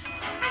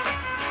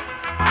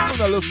 I'm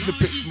not listening to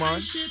picks,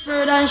 man.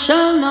 Shepherd, I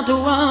shall not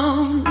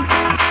want.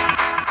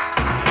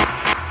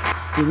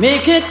 You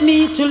make it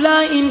me to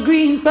lie in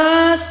green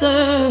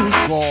pastures.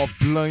 God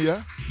bless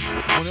you.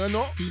 You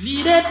know? You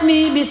leadeth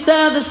me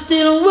beside the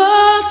still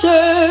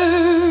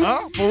water.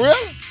 Huh? For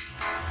real?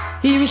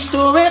 He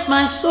restoreth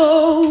my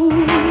soul.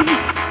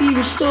 He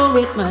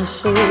restoreth my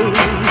soul.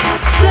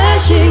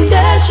 Splashing,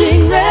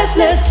 dashing,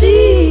 restless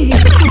sea.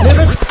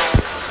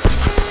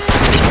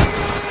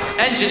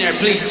 Engineer,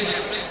 please.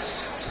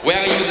 We're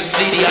going to use a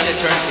CD on the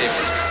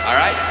turntable.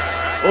 Alright?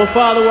 Oh,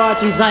 Father,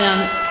 watch in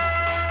Zion.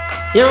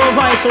 Hear our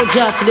voice, oh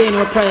God, today in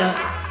our prayer,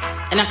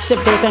 and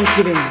accept our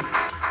thanksgiving.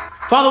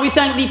 Father, we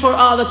thank thee for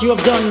all that you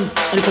have done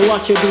and for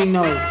what you're doing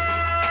now.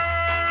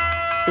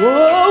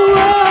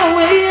 Oh,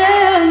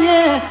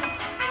 yeah.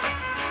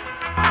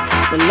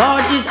 The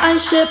Lord is my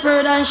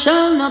shepherd, I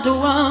shall not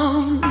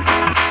want.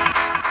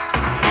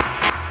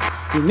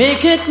 He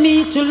maketh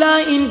me to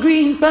lie in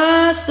green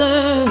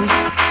pastures.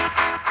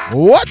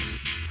 What?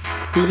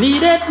 He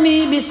leadeth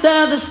me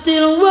beside the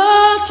still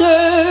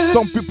waters.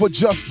 Some people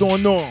just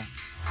don't know.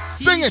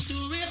 Sing it.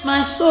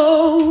 My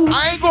soul.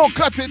 I ain't gonna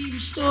cut it.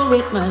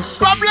 Restore my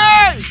soul.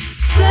 Family!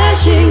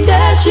 Splashing,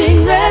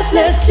 dashing,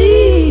 restless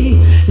sea.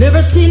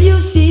 Never still you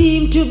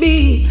seem to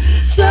be.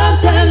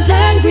 Sometimes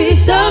angry,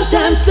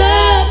 sometimes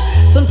sad.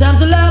 Sometimes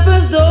you laugh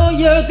as though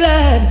you're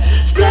glad.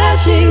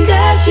 Splashing,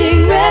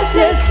 dashing,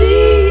 restless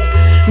sea.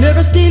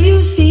 Never still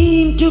you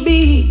seem to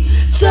be.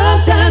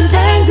 Sometimes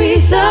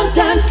angry,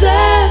 sometimes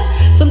sad.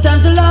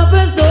 Sometimes you laugh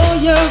as though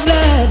you're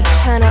glad.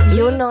 Turn up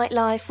your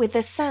nightlife with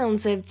the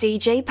sounds of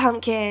DJ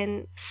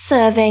Pumpkin.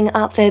 Serving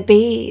up the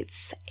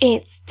beats,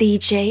 it's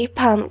DJ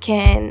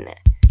Pumpkin.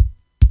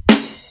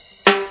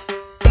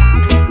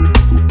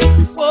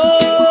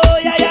 Oh,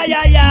 yeah.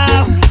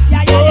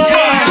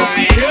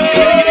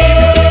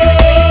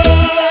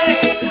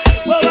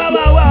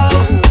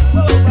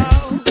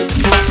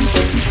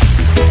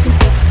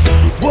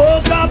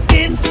 Woke up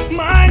this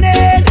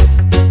morning,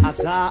 I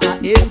saw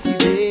an empty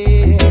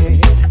bed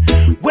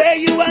where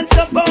you weren't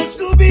supposed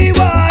to be, boy.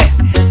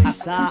 I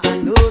saw a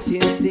note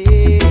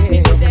instead.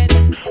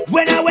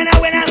 When I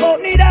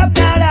open it up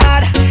now,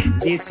 Lord,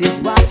 this is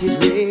what it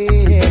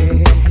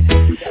read.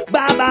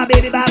 Bye-bye,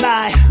 baby,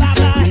 bye-bye.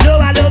 You know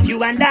I love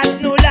you and that's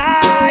no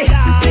lie.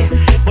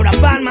 But I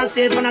find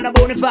myself another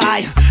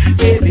bonafide.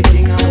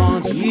 Everything I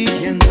want, he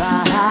can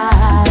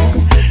buy.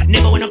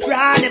 Never wanna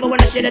cry, never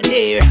wanna shed a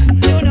tear.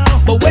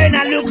 But when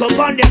I look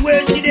upon them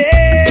words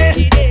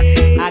today,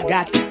 I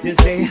got to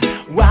say,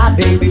 why,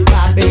 baby,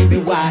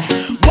 why?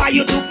 Why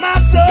you took my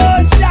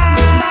sunshine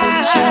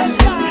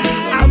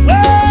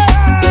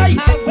away?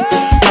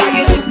 Why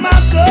you took my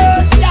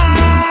sunshine?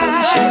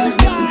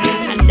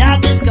 And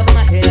darkness cover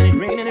my head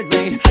and it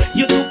rain.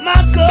 You took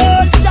my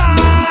sunshine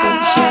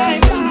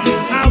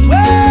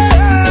away.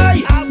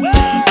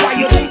 Why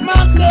you took my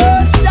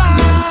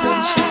sunshine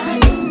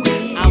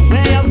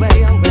away?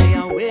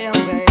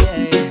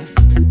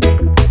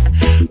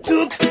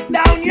 Took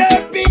down your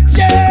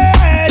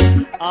pictures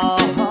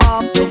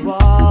off the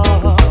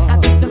wall. I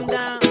took them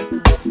down.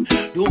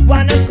 Don't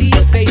wanna see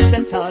your face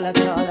at all.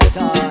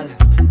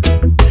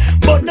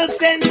 But the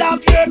scent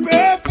of your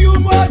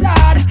perfume, oh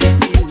Lord,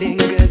 still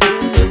lingers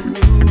in the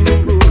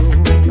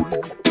room,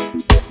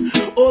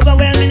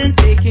 overwhelming and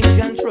taking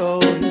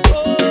control.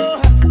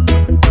 Oh,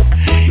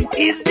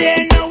 is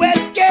there no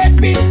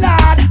escaping,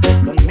 Lord,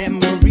 the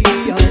memory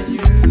of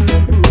you?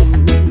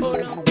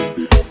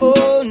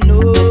 Oh no.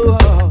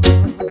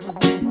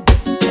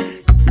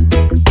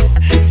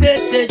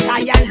 Search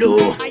high and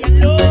low.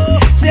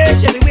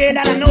 Search everywhere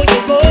that I know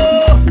you go.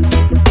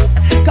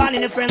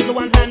 Calling the friends, the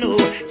ones I know,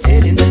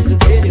 telling them to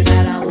tell you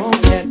that I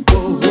won't let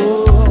go.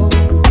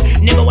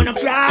 Never wanna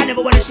cry,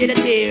 never wanna shed a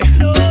tear.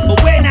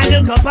 But when I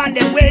look up on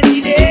them ways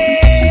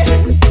today,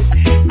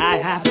 I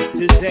have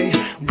to say,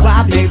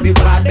 why, baby,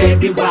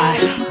 why?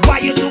 Why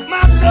you took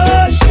my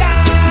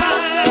sunshine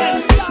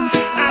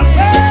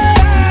away?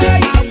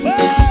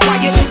 Why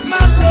you took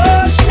my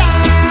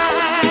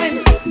sunshine?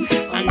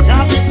 And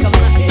darkness cover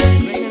my head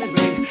and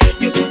rain.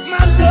 You took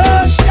my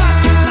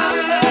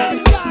sunshine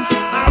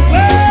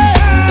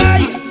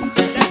away.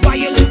 Why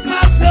you took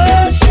my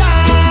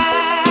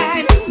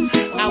sunshine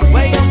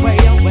away.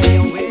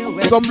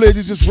 Some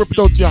ladies just rip it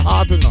out your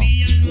heart enough.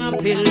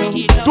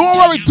 Don't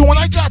worry, Tone,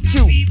 I got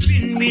you.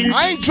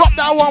 I ain't dropped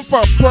that one for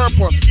a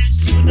purpose.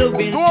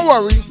 Don't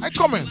worry, I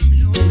come in.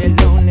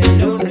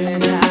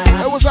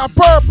 It was a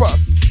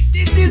purpose.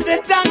 This is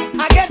the thanks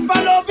I get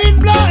for loving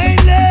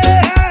blindly.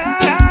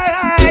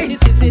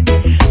 This is it.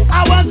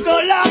 I was so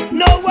lost,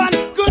 no one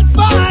could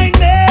find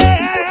me.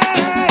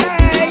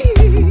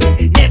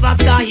 Never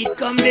saw it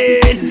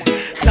coming.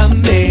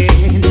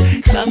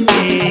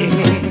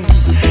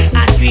 I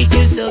treat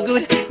you so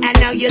good, and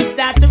now you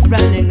start to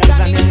running.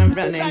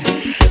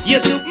 You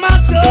took my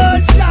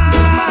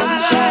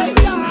sunshine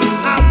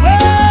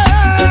away.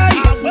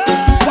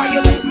 Why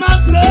you took my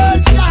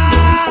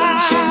sunshine?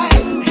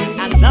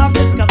 And love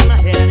just cover my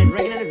head and it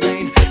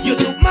rain. You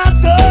took my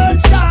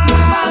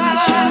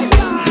sunshine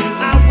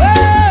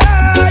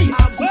away.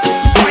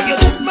 Why you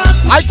took my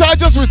sunshine? I thought I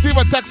just received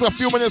a text a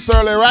few minutes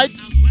earlier, right?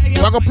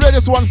 So I'm gonna play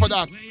this one for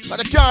that. But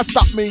they can't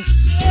stop me.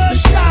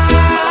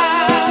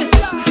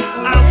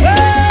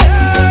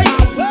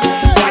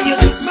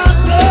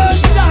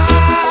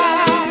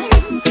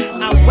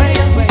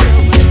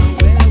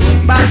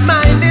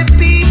 Bad-minded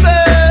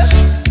people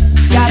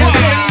gotta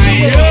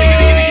change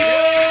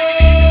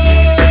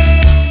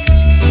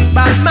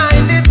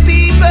Bad-minded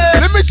people.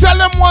 Let me tell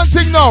them one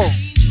thing now.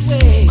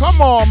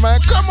 Come on, man,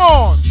 come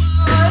on.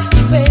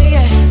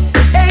 Yes.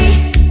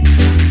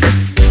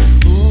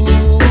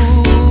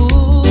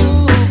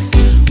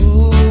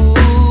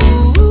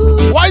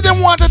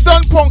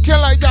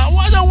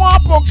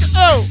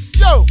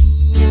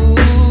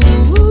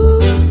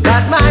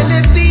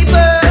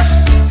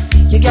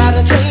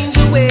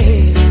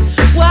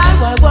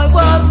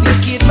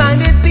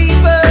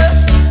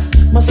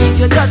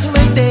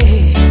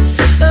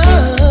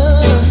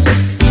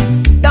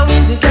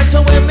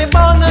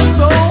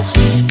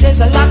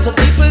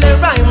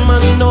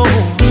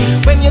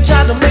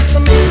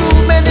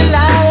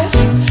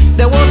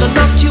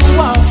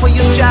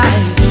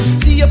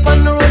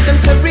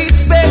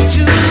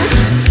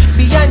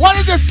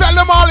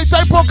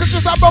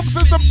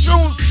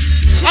 tunes.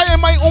 I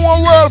am my own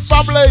world,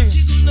 family.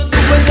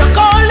 When you're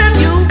calling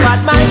you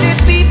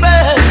bad-minded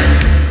people,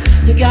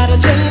 you gotta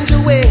change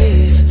your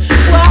ways.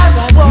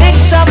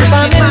 Mix up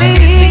family.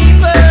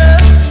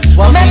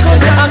 What make you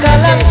a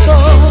galanso?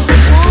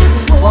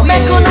 What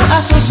make you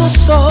a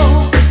so?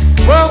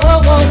 Whoa.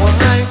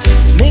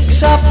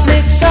 Mix up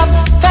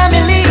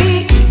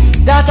family.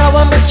 That I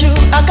want make you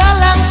a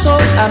galanso.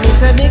 I mean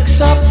say mix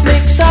up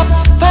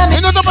family.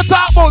 You know never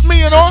talk about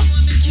me, you know.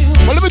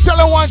 But let me tell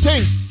you one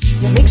thing.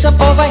 You mix up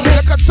over here.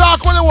 You can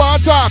talk when you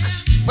want to talk,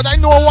 but I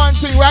know one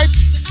thing, right?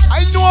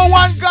 I know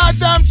one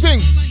goddamn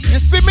thing. You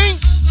see me?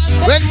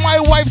 When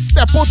my wife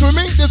step out with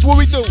me, this is what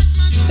we do.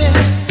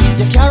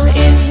 You carry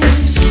in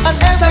news and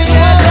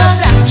everywhere.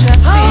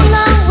 How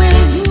long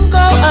will you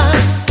go on?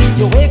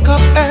 You wake up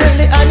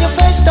early and your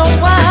face don't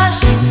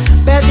wash.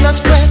 Bed not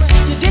spread,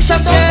 your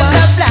dishes don't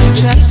wash.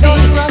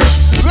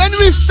 When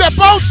we step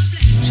out,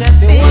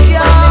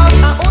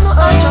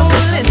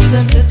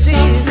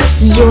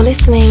 you're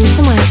listening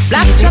to my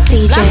favorite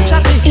DJ.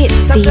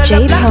 It's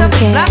DJ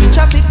Pumpkin. Black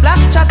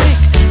traffic.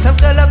 Some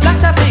girl of black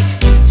traffic.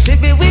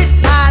 Sippy with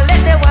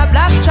Palette, they were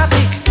black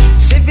traffic.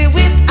 Sippy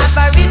with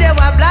Apari, they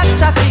were black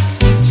traffic.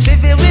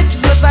 Sippy with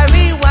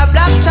Rosary, were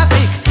black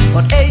traffic.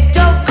 But hey,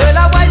 yo, girl,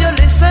 I want you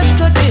listen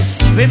to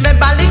this.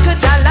 Remember, little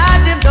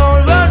Jalad, him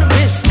don't run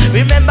risk.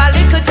 Remember,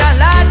 little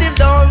Jalad, him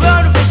don't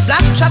run risk.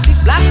 Black traffic.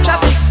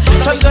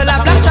 Some girl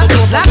are black traffic.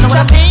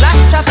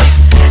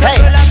 Hey,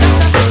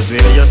 girls,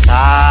 wear your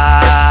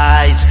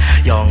size.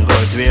 Young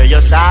girls, wear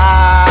your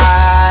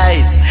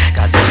size.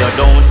 Cause if you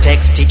don't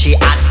take stitchy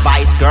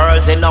advice,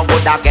 girls, you know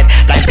good I get.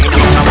 Like, hey,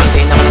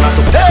 girls,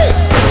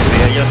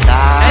 wear your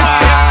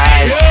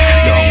size.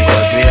 Young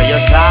girls, wear your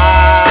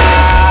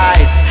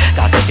size.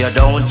 Cause if you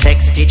don't take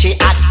stitchy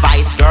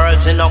advice,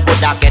 girls, you know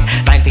good I get.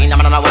 1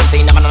 phenomenon,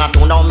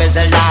 2, now me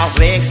say last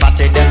week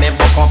Saturday me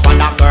book up on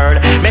a girl.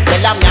 Me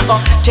tell her me a go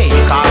take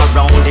her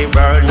around the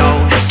world now.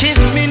 Kiss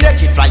me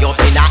naked, fly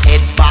up in her head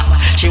back.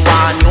 She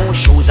want new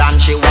shoes and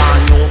she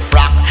want new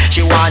frock.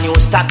 She want new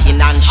stocking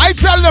and I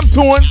tell them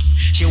Tune.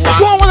 What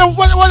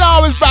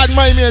always bad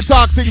mind me and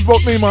talk things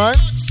about me, man.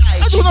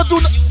 I do not do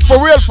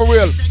for real.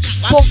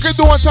 Punky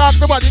don't talk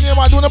about the name,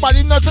 I do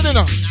nobody nothing, you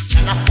know.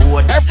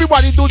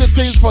 Everybody do the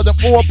things for the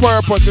whole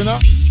purpose, you know.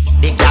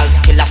 The girl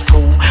still a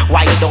screw.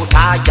 Why don't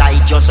I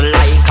just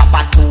like a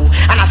patu?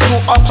 And I screw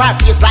up her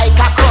face like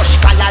a crush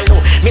callaloo.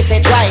 Me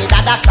say try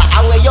that, that's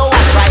how you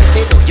want try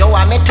to do. You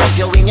want me to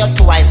you in your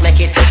two eyes, make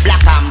it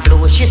black and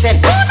blue. She said,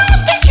 oh no,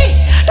 sticky,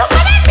 don't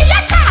come at me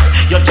like that.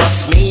 You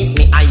just meet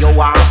me and you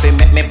want to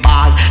make me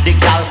ball. The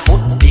girl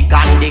foot big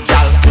and the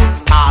girl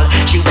foot tall.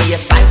 She wear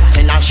size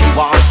 10 and she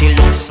want to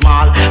look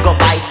small. Go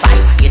buy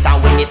size 8 and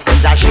when it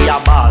squeeze her she a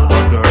ball.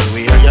 But girl,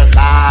 wear your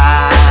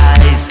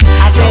size.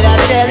 I said I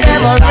tell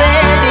them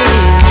already.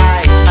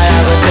 I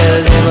will tell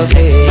them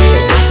again.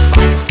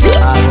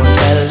 I will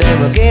tell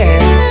them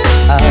again.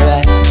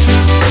 Alright.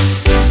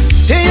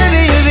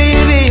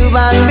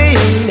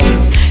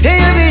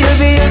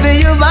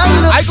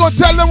 I go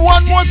tell them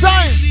one more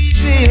time.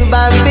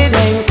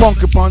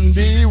 Punky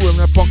Pondy, when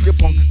the punky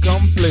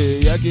come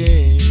play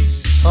again.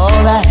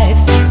 Alright.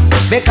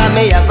 Because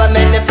me have a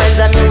many friends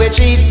and me will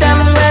treat them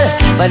well,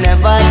 but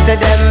never to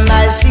them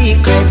my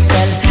secret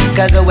tell.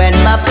 Cause when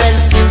my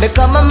friends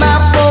become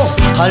my foe,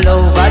 all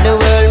over the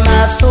world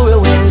my story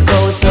will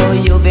go. So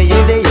you be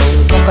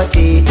young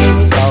cockatoo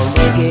come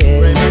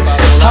again.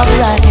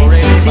 Alright,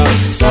 see,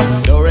 so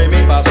do re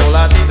mi fa sol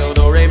la ti do,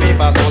 do re mi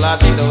fa sol la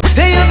ti do.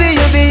 Hey, you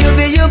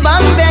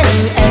bang bang.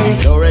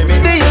 Do re mi,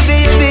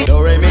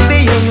 do re mi, be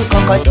young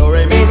cockatoo, do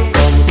re mi,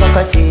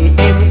 cockatoo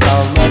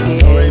come again.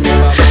 Do re mi fa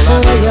sol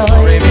la ti do,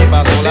 do re mi fa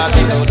sol la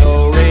ti do,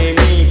 do re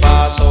mi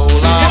fa sol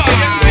la ti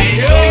do, do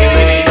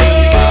re mi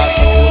fa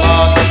sol la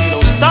ti do.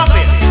 Stop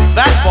it,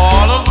 that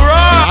ball of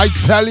rock. I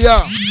tell ya,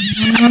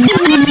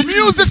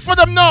 music for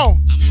them now.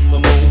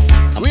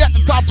 We at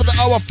the top of the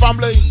hour,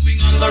 family.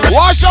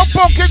 Watch out,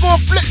 Punky, go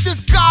flip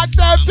this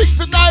goddamn thing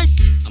tonight.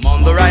 I'm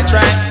on the right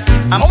track.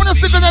 I wanna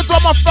sing the to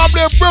my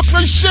family in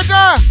Brooklyn,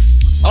 Sugar.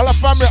 All the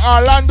family,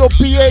 Orlando,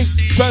 PA,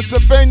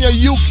 Pennsylvania,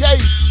 UK,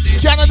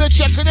 Canada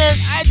checking in.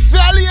 I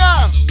tell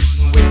ya.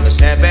 With the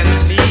 7th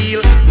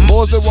seal,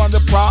 Moses on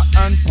the part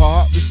and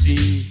part the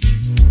sea.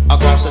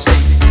 Across the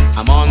sea,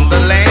 I'm on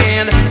the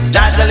land.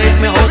 Jaja let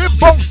me hold. We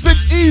bunks it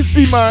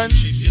easy, man.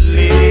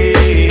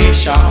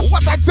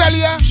 What I tell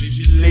ya?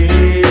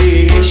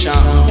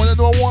 When I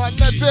don't want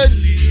nothing.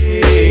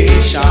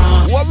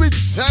 What we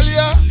tell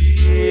ya?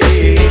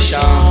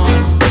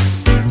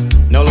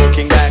 No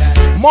looking back.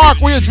 Mark,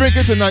 what you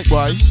drinking tonight,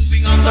 boy?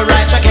 On the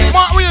right track.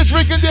 Mark, what you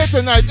drinking there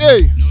tonight, hey?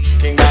 No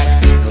looking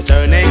back, no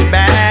turning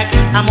back.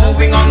 I'm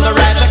moving on the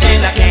right track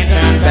and I can't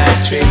turn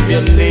back.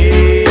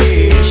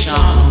 Tribulation,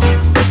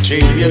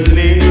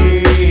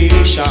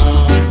 tribulation,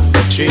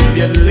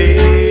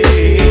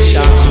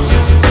 tribulation,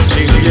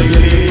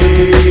 tribulation.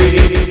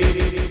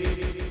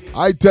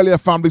 I tell your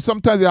family,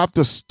 sometimes you have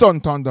to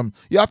stunt on them.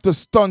 You have to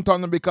stunt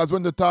on them because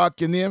when they talk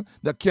your name,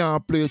 they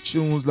can't play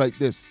tunes like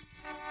this.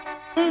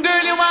 Girl,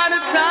 you wanna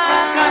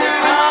talk on the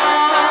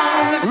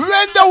town.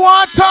 When they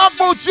want to talk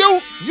about you,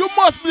 you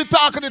must be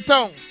talking the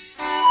town.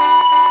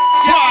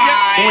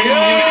 When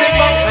you step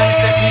out and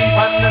step in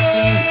on the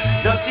scene,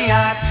 dirty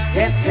heart,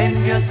 get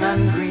envious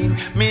and green.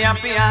 Me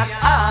happy hearts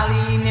all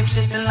in if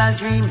she still a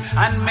dream.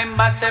 And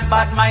members say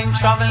bad mind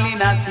traveling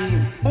a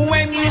team.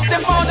 When you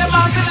step out, them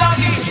have to love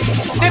it.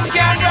 Them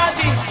can't grudge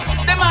it.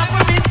 Them have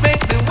to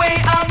respect the way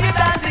I'm you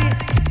does it.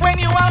 When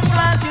you have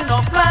plans, you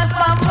know plans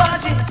from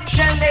budget.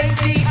 Shell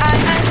ATI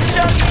and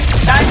Chucky.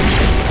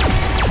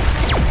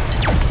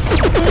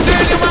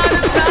 Girl, you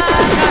wanna talk.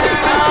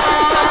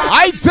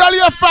 I tell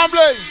your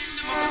family,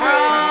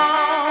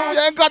 you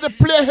ain't got to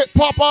play hip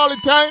hop all the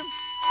time.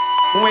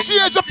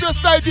 Change up your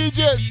style,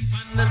 DJ.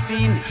 The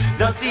scene,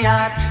 dirty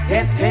heart,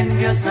 get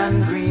envious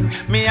and green.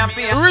 Me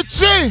happy.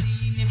 Richie,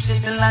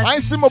 I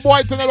see my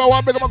boy tonight. I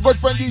want to make my good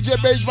friend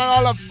DJ Benjamin,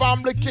 all the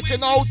family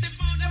kicking out.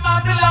 Them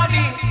have to love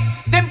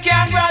it, them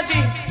can't grudge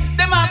it.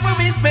 Them have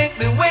to respect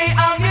the way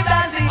I'm you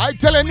does it. I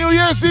tell you, New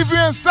Year's Eve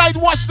you're inside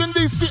Washington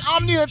DC,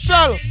 Omni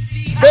Hotel.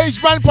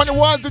 Beige man on the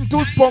ones and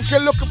twos, punky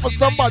looking for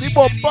somebody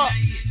bumper.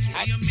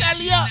 I tell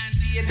ya.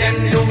 Them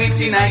do it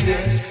in a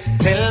years.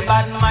 Tell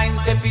bad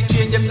minds if you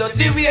change them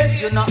dirty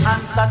ways. You no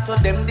answer to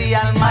them, the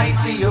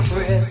Almighty you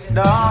praise.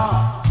 No.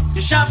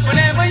 You shop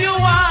whenever you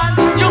want,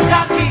 you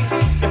cocky.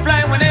 You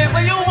fly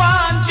whenever you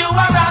want, you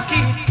are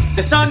rocky.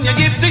 The son you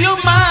give to your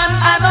man,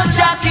 I no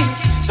jockey.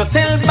 So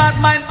tell bad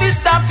mind be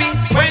stopping.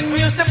 When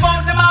you step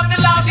out them out the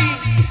lobby,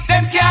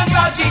 them can't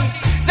grudge it.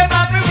 Them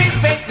have to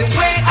respect the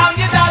way how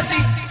you does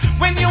it.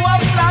 When you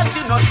have flash,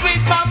 you not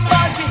sweet from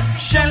budget.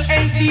 Shell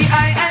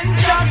ATI and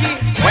Chucky.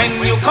 When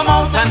you come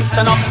out and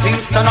stand up,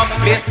 things turn up,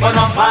 place burn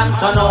up and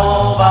turn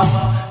over.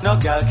 No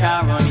girl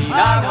can run in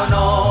or run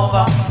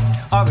over,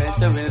 or else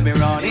they will be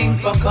running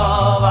for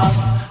cover.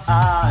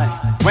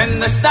 Aye. When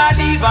the star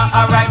diva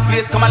arrive,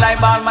 place come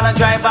alive, all man a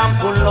drive and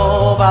pull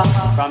over.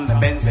 From the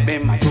Benz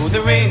Beamer to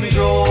the Range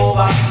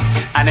Rover,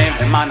 and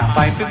every man a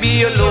fight to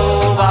be a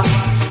lover.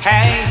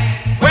 Hey,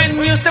 when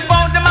you step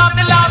out them out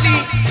the lobby,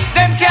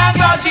 them can't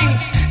grudge it.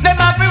 Them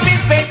have to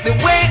respect the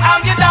way how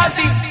you does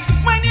it.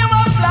 When you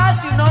have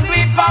flash, you don't do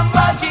it from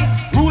budget.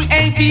 Rule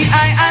ATI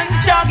and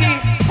Chuggy.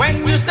 When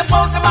you step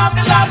out them out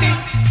the lobby,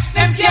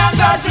 them can't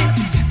grudge it.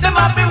 Them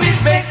have to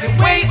respect the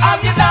way how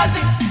you does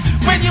it.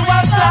 When you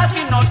have flash,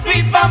 you don't do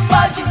it from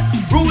budget.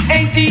 Rule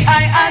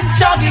ATI and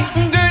Chuggy.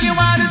 Girl, you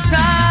wanna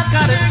talk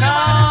out of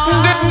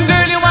town.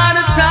 Girl, you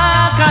wanna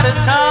talk out of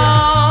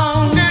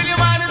town. Girl, you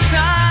wanna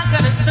talk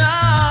out of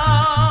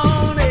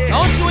town.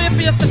 Don't show your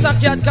face, Mr.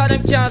 Cat, cause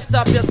them can't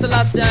stop you till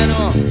I say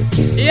no.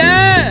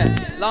 Yeah,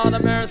 Lord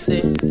of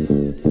mercy.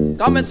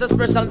 Come it's a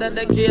special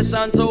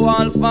dedication to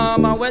all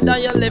farmer, whether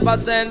you live a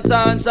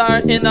sentence or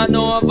in a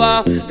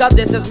Nova. Cause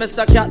this is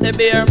Mr. Cat, the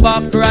beer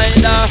back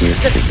rider.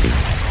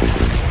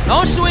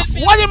 Don't show it.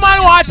 Why the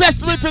man want to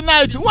test me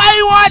tonight? Why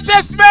you want to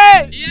test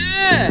me?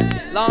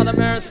 Yeah, Lord of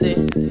mercy.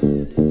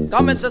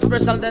 Come it's a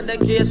special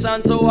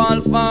dedication to all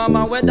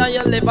farmer, whether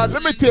you live a.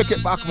 Let me take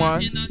it back,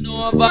 man.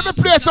 Let me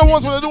play some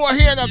ones when they do it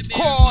here in the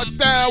court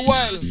there,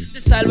 well. The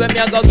style when me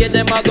I go get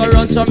them, I go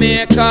run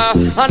Jamaica.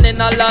 And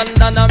in a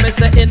London, I me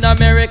say in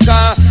America.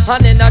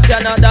 And in a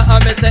Canada,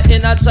 I me say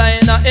in a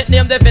China. It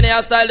name the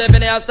Vinaya style,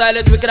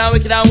 it wicked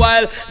and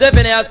wild. The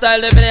Vinaya style,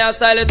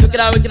 it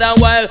wicked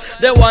and wild.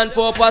 The one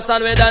purpose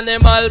and with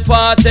animal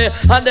party.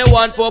 And the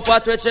one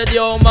purpose which is the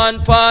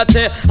human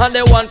party. And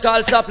the one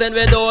called Chaplin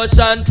with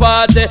ocean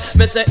party.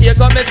 Me say here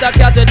come Mr.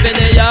 Cat with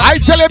Vinaya. I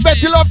tell you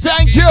Betty Love,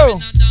 thank you.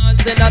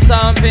 In a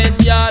tamping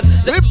yard.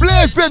 We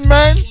blazing,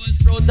 man.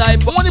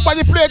 When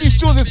anybody play these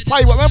tunes, it's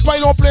pie. But when pie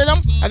don't play them,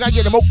 I gotta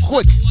get them out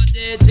quick.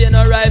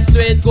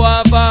 Sweet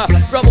guava.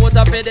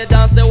 Promoter pay the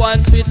dance, the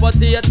one sweet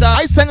potato.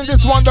 I sending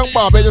this one down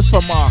Barbados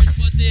for Mark.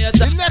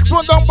 The next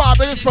one down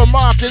Barbados for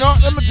Mark, you know.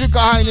 Let me drink a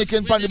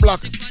Heineken pan the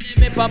block.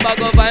 Me papa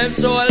go over him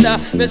shoulder.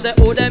 Me say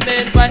who them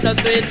in fight no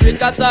sweet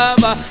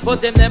cassava.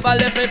 But him never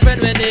left me friend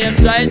when him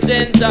try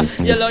ginger.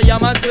 Yellow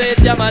yam and sweet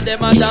yam and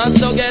them a dance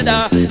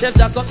together. Them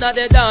jack up now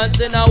they dance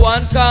in a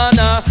one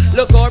corner.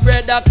 Look how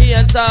bread a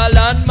cane tall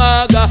and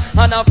maga.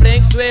 And a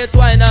flink sweet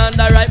wine and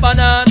a ripe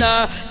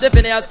banana. The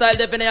Vinaya style,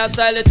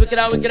 it wicked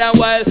and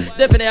wild.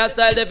 The Vinaya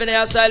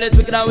style, it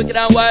wicked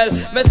and wild.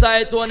 Me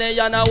side Tony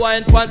and a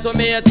wine pan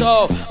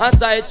tomato. And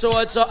side so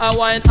a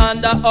wine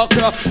and a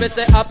okra. Me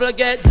say apple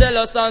get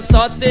jealous and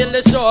start steal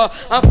the show.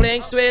 And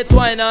flink sweet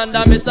wine and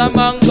a miss a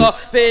mango.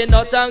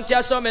 Peanut and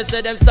cash so me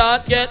say them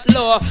start get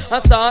low.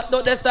 And start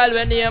do the style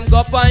when them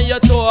go on your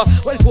toe.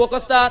 When Coco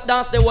start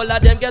dance, the whole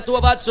of them get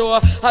over show.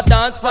 A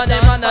dance pan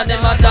him and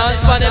them a dance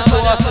pan him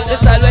too. The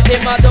style with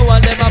him a do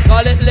and them a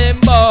call it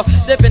limbo.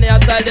 The Vinaya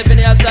style,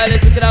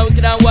 it wicked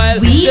and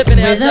wild. The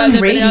Vinaya style,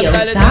 it wicked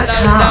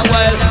and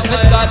wild.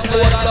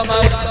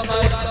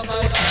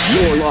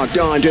 You're locked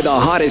on to the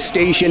hottest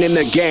station in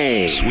the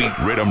game.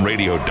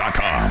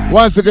 SweetRhythmRadio.com.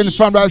 Once again,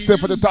 family, I say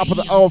for the top of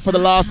the hour, for the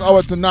last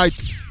hour tonight,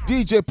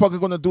 DJ Pug is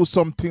going to do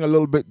something a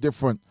little bit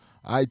different.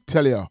 I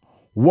tell you,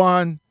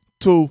 1,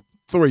 2,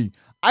 3.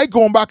 I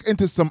going back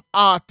into some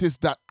artists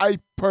that I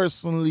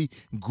personally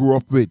grew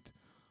up with.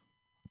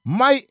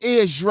 My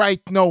age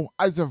right now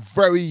as a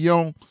very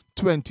young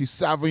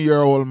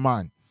 27-year-old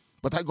man.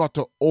 But I got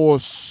the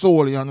old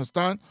soul, you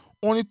understand?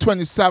 Only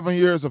 27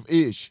 years of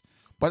age.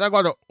 But I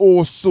got an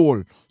old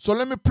soul. So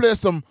let me play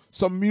some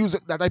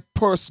music that I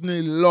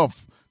personally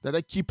love, that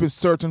I keep in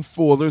certain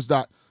folders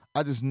that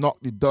I just knock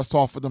the dust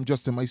off of them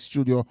just in my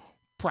studio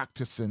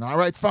practicing. All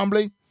right,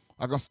 family?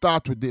 I'm going to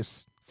start with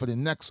this. For the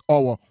next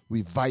hour,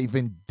 we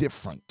vibing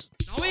different.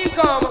 Now we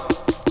come.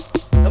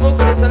 The book of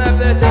this and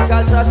everything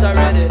called trash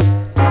already.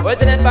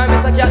 Waiting in by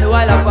Mr. Cat, the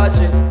wild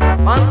Apache.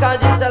 Man called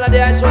Diesel and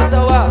the Ice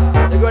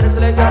Tower. The greatest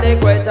selector of the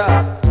equator.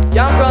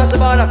 Can't cross the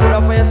border, put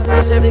up for your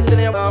spaceship, this in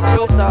your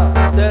showstar.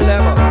 Tell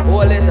them,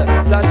 hold it,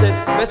 flash it.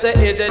 Me say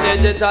easy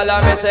digital,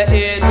 and me say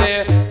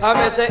easy. And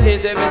me say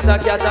easy, Mr.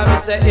 Cat, and me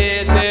say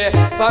easy.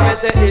 For me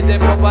say easy,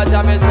 Papa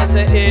Jamis, me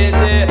say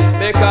easy.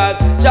 Because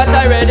trash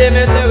already,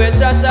 me say we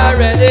trash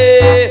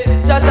already.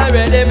 Trash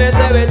already, me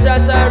say we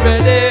trash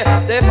already.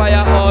 The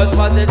firehouse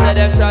passes, say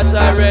them trash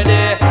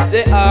already.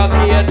 The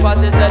arcade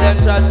passes, say them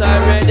trash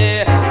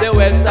already. The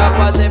Webster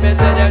passes, me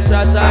say them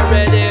trash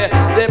already.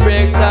 The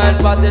Brixton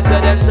passes,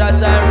 say them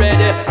trash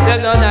already.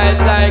 Them no nice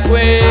like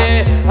we,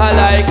 I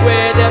like we.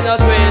 Them no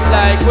sweet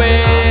like we,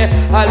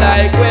 I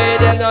like we.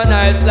 Them no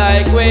nice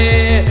like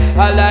we,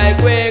 I like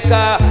we.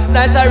 Cause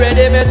nice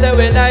already, me say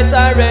we nice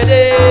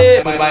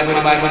already. Goodbye number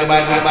 1.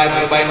 Goodbye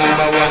number 2.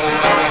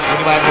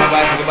 Goodbye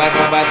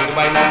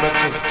number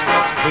 3.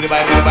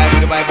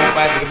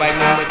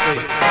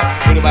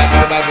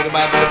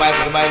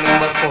 Goodbye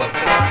number 4.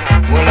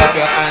 Hold up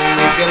your hand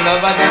if you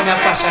love them, your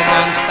fashion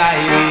and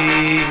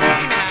styling.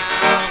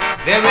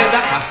 There is a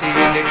posse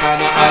in the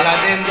corner, all of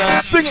them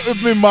just sing it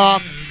with me,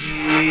 Mark.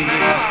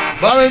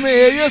 But let me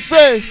hear you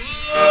say,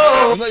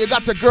 you know you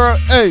got the girl,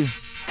 hey,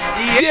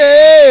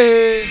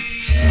 yeah.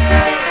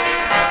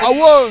 I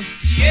will,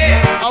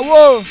 yeah. I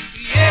will,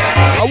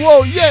 yeah. I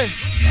will, yeah.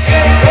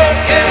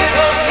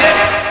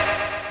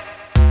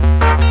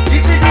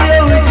 This is the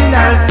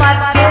original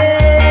party.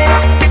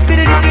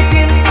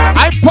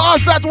 I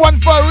paused that one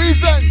for a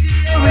reason.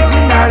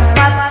 Original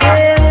party.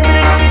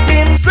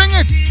 Sing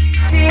it.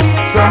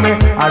 So me,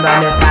 on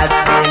me fat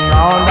thing,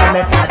 on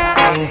me fat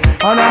thing,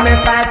 on me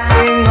fat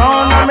thing,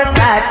 on me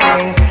fat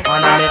thing,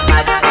 on me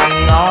fat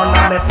thing, on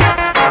me fat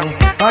thing,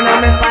 on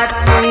me fat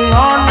thing,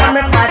 on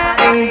me fat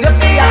thing.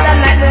 Just the other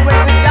night we went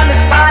to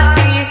Jammy's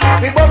party.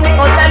 We bought me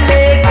out a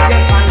lady,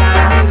 then on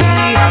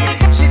me.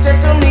 She said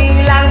to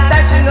me, long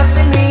time she no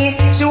see me.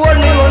 She hold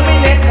me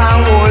neck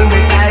and hold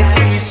me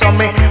tightly. So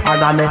me, on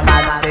me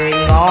fat thing,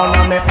 on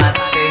me fat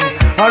thing,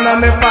 on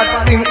me fat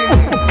thing.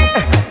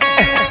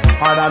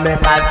 On me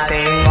fat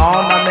thing,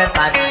 on me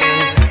fat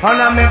thing,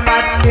 on me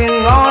fat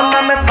thing, on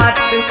me fat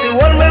thing. She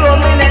hold me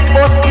round me neck,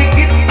 bust the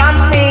kiss from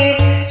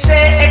me.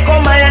 Say, hey,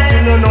 come here,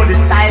 you know the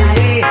style,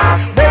 hey.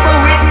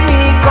 Bubble with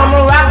me, come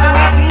rock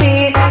with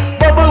me.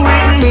 Bubble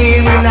with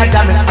me, we not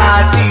Jammy's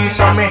party.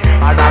 So me,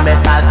 on me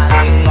fat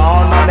thing,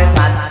 on me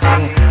fat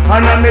thing,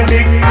 on me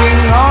big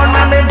thing, on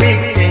me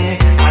big thing,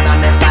 on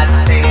me fat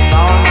thing,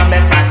 on me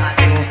fat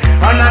thing,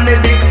 on me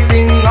big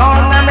thing,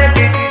 on me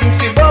big thing.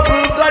 She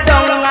bubble go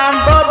down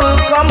and bubble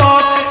come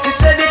up. She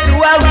said it to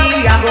her,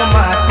 we a go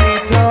mash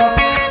it up.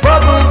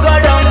 Bubble go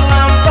down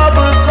and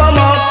bubble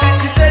come up.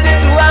 She said it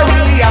to her,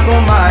 we a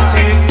go mash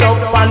it up.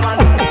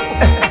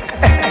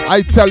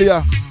 I tell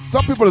ya,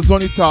 some people is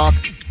only talk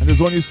and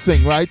there's only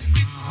sing, right?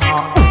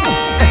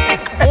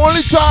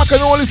 Only talk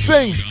and only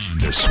sing.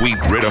 The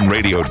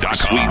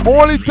SweetRhythmRadio.com.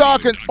 Only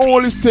talk and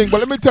only sing. But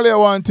let me tell you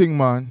one thing,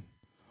 man.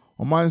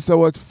 A man said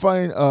what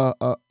fine,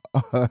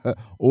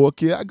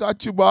 okay, I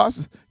got you,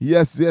 boss.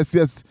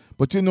 Yes.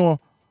 But you know,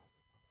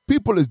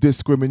 people is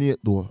discriminate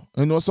though.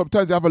 You know,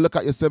 sometimes you have to look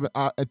at yourself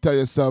and tell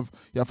yourself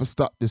you have to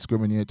stop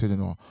discriminating, you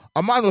know.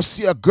 A man will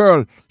see a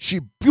girl,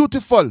 she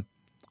beautiful.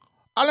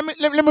 And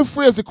let me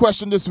phrase the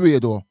question this way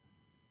though.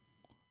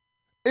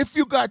 If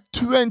you got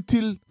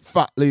 20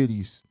 fat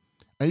ladies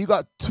and you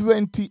got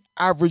 20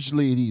 average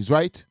ladies,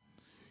 right?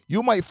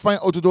 You might find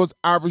out of those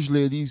average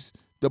ladies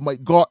that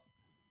might got,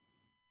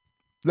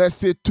 let's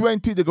say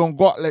 20, they're going to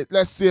got, like,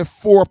 let's say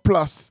 4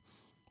 plus.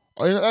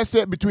 Or you know, let's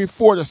say between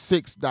 4 to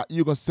 6 that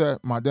you're going to say,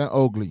 man, they're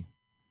ugly.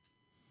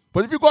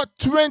 But if you got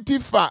 20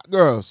 fat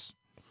girls,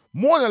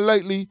 more than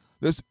likely,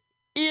 there's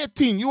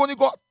 18. You only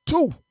got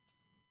 2,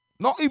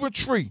 not even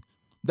 3,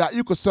 that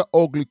you could say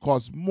ugly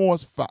because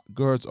most fat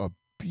girls are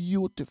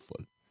beautiful.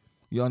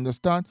 You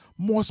understand?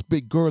 Most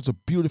big girls are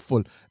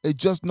beautiful. They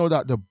just know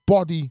that the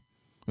body,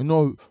 you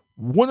know,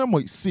 one of them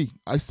might see.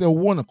 I say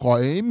one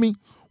because it ain't me.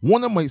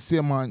 One of them might say,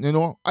 man, you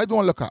know, I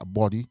don't look at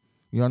body.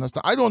 You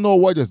understand? I don't know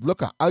what I just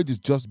look at. I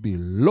just be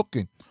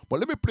looking. But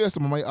let me play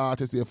some of my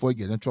artists here before I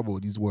get in trouble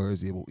with these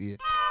words here.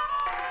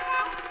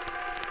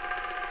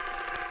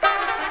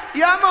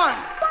 Yeah, man.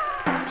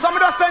 Some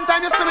of the same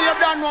time you see me, you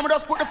done know me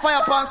just put the fire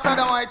upon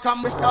Saddam White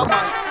and Mr.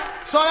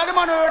 Man. So let the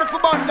man ready for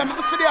bond them. Let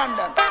me see the hand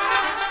them.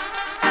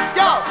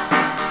 Yo.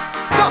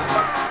 Jump.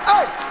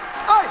 Hey.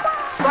 Hey.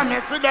 From me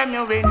see them,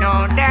 you will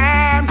know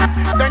them.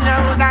 Then you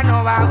would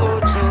know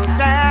who choose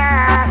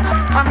them.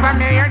 And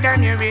from me hear them,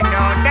 you will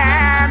know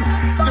them.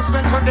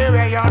 Listen to the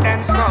way you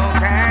them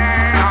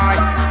spoken.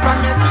 From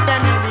me see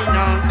them, you will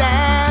know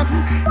them.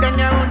 Then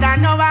you would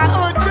know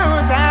who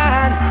choose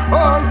them.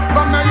 Oh,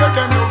 from me hear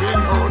them, you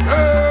will know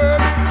them.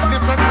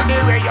 Listen to the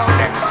way you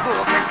them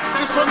spoken.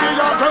 Listen to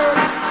your girl.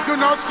 You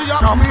know see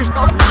how me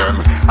stop them.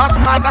 As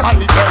my I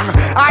them,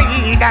 I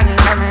eat them.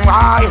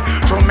 Why?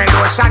 To me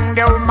lotion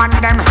the woman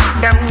them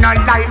not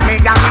like me,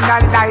 and me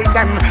not like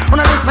them. When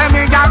I say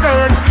me a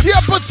girl,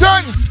 yeah, put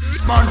on.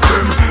 Man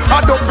them,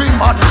 I don't be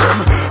man them,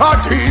 I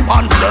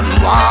demon them.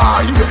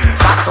 Why?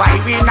 That's why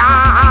we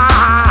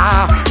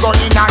now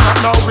going and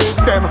not with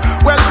them.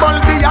 Well,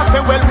 Bulby, I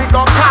say, well, we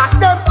go cut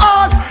them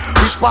all.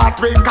 Which part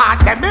we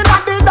cut them in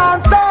at the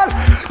dance hall?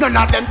 None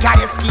of them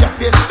can escape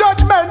this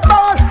judgment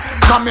ball.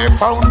 Come me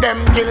found them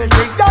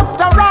guilty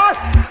after all.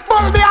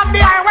 Bulby up the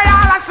eye where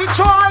all I see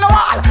through all the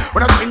wall.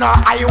 When I see no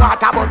high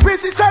water, but we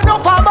see say no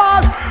for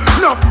ball.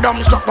 No dumb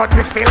shot, but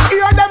we still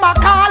hear them a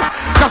call.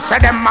 No say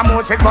them a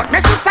Moses, but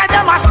me see say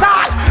them a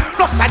Saul.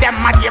 No say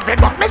them a David,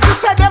 but me see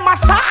say them a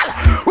Saul.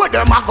 With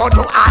them a go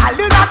to all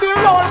in a the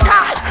roll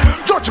call.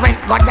 Judgment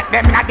go take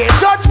them in a the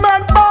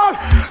judgment ball.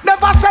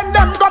 Never send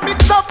them go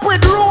mix up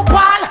with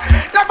RuPaul.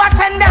 Never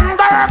send them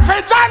go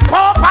for John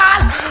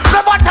Popal.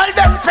 Never tell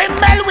them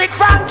female with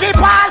Frankie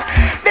Paul.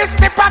 This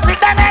the prophet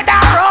them head a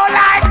roll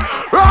like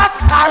Rust.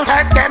 I'll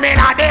take them in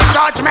a the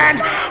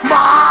judgment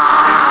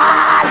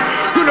ball.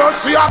 You know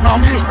see I'm not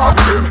him.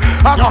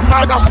 I'm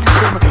not a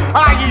him.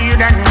 I hear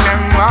them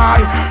why.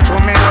 So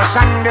me go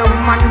send the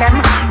woman them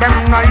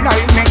not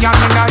like me and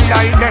me not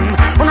like them.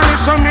 When I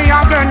listen me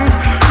again,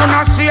 you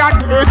know see a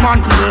dead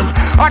man them,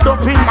 a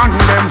dopey man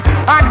them,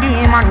 a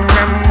demon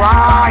them.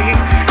 Why?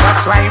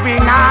 That's why we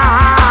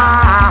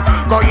now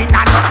going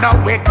and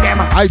not with them.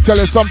 I tell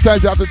you,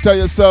 sometimes you have to tell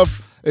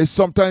yourself,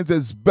 sometimes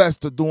it's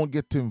best to don't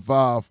get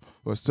involved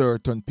with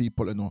certain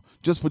people, you know,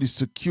 just for the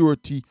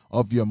security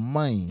of your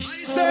mind.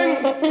 Sing,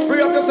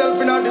 free up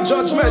yourself in all the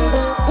judgment.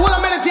 All the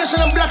meditation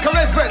and black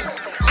reference.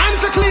 I'm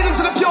so clean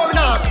into the pure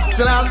now.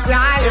 Till I say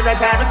every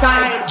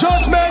time.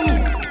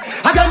 Judgment.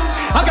 Again.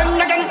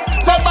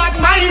 For bad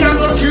mind, I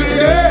go kill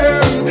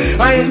them.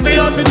 I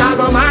envious it, I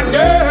go mad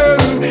them.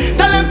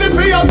 Tell them to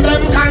free up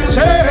them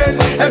conscience.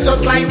 It's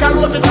just like a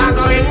rope, it I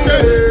go in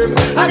them.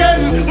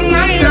 Again,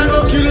 mine, I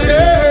go kill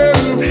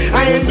them.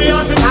 I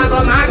envious it, I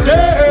go mad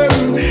them.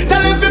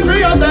 Tell them to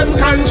free up them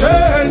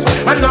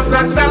conscience. And not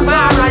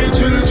Rastafari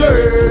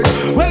children.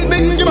 Well,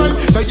 Bingy man,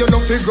 so you know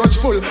feel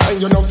grudgeful and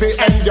you know feel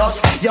envious.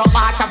 Your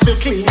heart have to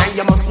clean and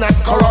you must not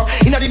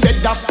corrupt. In the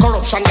bed of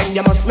corruption, then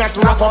you must not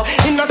wrap up.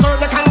 In the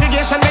certain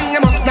congregation, then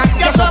you must not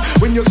guess up.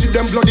 When you see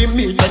them bloody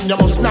meat, then you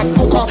must not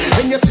cook up.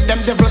 When you see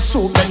them devil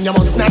soup, then you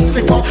must not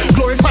sip up.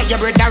 Glorify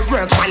your bread that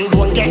works and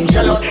don't get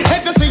jealous.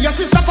 If you see your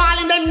sister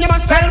falling, then you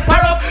must help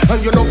her up. And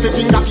you know feel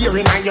finger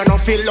fearing and you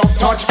know feel love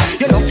touch.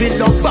 You know feel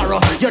love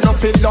borrow, you know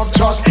feel love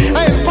trust.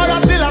 I am for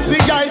a still a see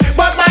guy,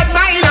 but my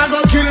mind I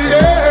go kill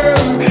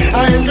them.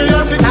 I am for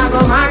your sit I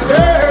go mad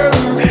them.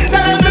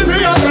 Tell them to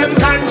free up them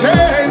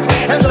conscience.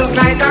 It's just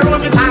like a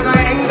rope it I go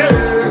end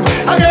them.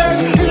 Again,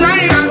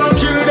 mine I go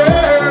kill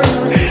them.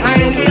 I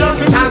am for your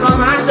sit I go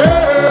mad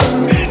them.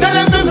 Tell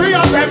them to free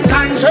up them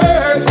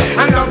conscience.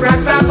 And love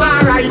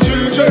Rastafari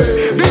children.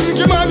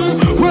 Bingy man,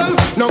 well,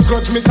 no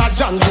grudge Mr.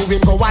 John, you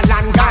him go a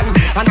land gun.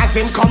 And as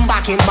him come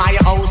back him buy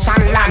a house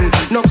and land.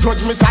 No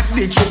grudge Mr.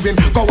 Ditch, you him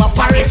go a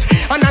Paris.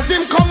 And as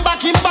him come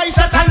back him buy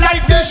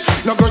satellite dish.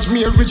 No grudge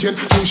me origin,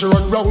 you should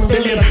run round the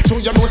lane. So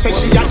you know say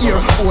she a ear,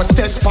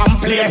 hostess from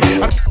plane.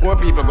 Poor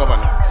people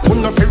governor.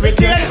 Who no feel it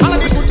here. All of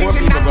the good things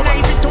in that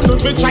life, it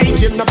don't we try it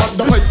here. No but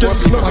the white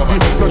girls no have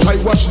it. No try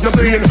wash the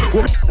brain.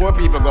 Poor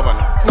people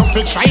governor. No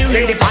fit try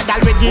ready for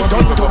that already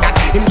done to that.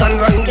 Him done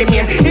run the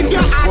main. If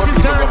your heart is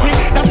dirty,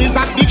 that is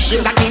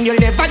addiction. That mean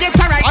you'll never get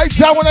a right. I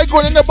tell when I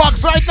go in the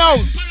box right now.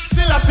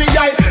 Still I see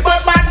I,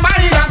 but bad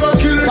mind I go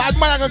kill. Bad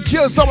mind I go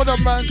kill some of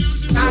them, man.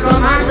 I go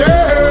mad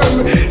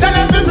them. Tell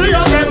them to free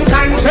up them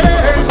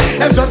conscience.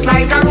 It's just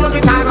like a rope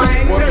it I go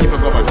end.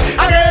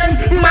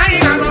 Again,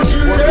 mine I go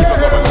kill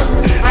them.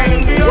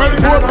 When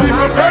poor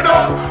people fed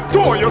up,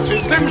 throw your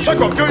system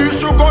shake up. You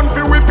issue gun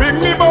for whipping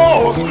me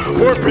boss.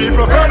 Poor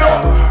people fed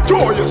up,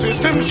 throw your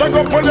system shake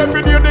up. When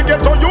every day they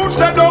get to use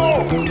them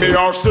now. Me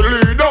ask the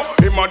leader,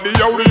 him a the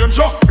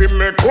arranger. We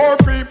make poor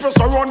people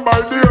surrounded by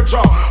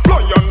danger.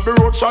 Fly on the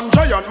roach and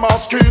giant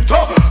mosquito.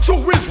 So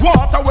which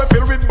water we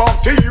fill with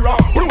bacteria?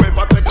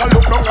 Whoever take a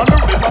look down on the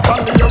river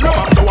and the area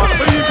back to one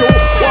see you.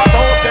 Water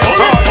house get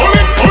tired. Pull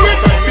it.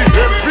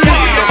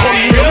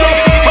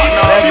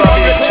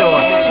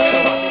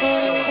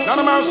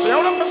 Mercy,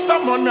 I don't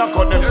stop on me and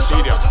cut them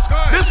studio.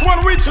 This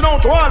one reaching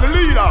out to all the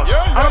leaders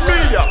and the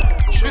media.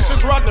 This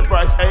is Rodney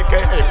Price,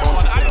 aka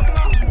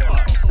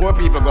Poor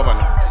People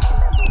Governor.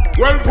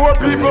 Well, poor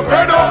people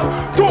fed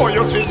up. To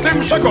your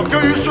system, shake up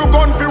your issue,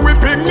 gun for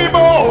whipping me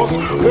boss.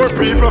 Poor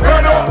people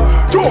fed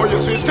up. To your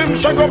system,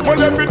 shake up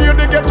all every day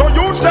they get to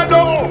use that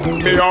up.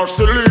 Me ask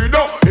the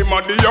leader, him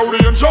and the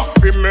audience.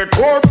 We make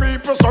poor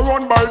people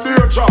surrounded by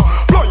danger.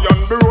 Fly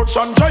and roach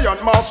and giant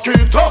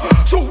mosquito.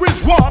 So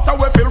which water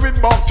we fill with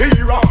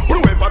bacteria?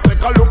 Whoever take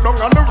a look down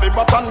on the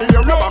river and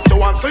near you back to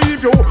and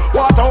save you.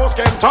 Waterhouse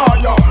can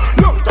tire.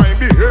 Long time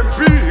the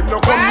MP, him no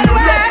come near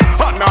you.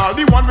 And all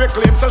the one we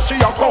claim says she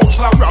a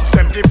counselor, grab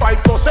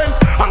 75%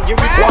 and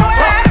give it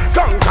water.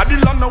 Conquer the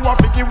land now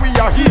we give we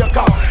a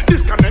haker.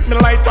 Disconnect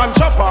me light and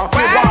chop off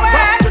me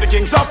water. To the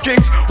kings of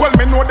kings, well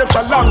me know them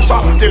shall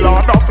answer. The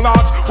Lord of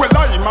lords, well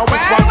I am a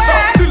sponsor.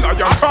 The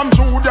lion from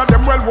Judah,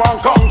 them well one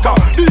conquer.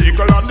 The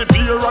eagle and the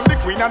deer and the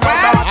queen and all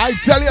that. I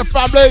tell you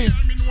family,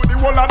 the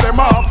whole of them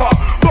offer,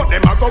 but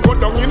them a go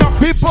down in a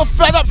people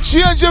fed up,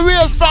 change your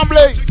real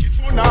family.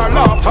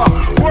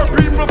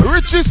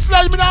 Richie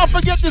Slide, me now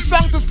forget the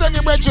song to send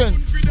you, brethren.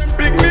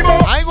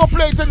 I ain't gonna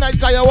play it tonight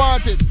cause you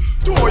want it.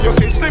 To your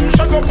system,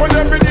 shut up on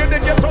every day they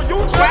get to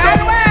you.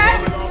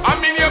 I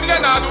mean, you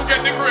don't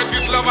get the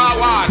greatest love I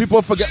want.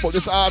 People forget about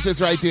this artist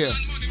right here.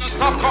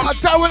 I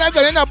tell you when I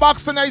get in a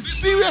box and it's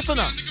serious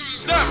enough.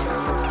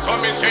 So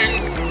me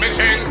sing,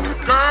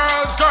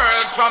 girls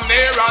from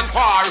near and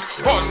far,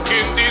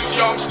 hunting this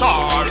young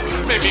star.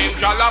 Me mean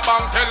Jala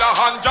Bank teller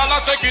and Jala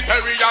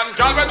secretary and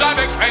Jal with an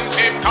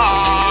expensive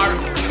car.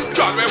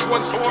 Jal with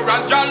one store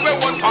and Jal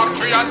with one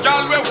factory and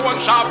Jal with one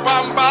shop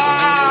and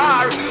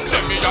bar.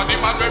 Say me and the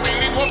man we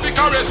really go fi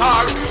caress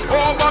her.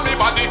 Over me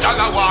body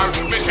Jala war.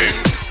 Me sing,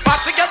 but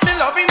she get me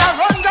love in a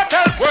run to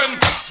tell when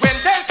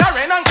they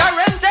Karen and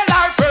Karen tell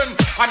her friend.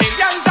 A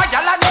millions of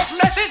Jala not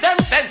message them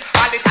send.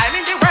 All the time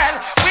in the well,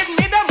 with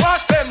me them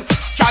wash them.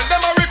 Jal them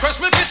a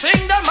request me to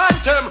sing them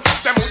anthem.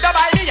 Them woulda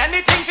buy me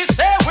anything to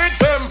stay with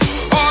them.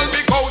 All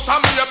because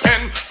I'm me a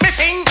pen. Me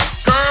sing,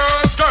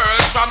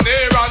 girls from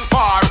near and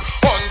far,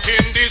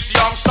 hunting this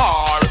young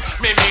star.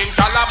 Me mean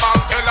Jala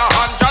Bank teller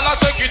and Jala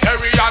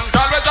secretary and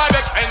Jal with an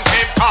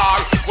expensive car.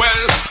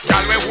 Well,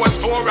 Jal with one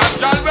store and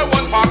Jal with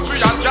one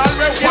factory and Jal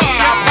with one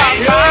shop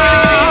and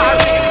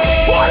bar.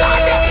 Hold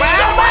on there,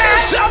 somebody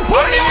shout pull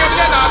it.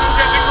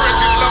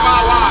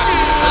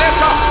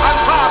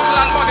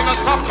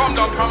 Stop come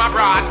down from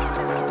abroad.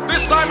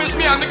 This time it's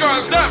me and the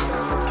girls them.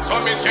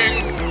 So me sing,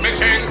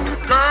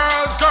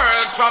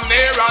 girls from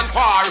near and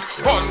far,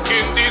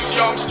 hunting this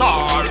young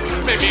star.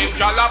 Me mean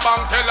Jala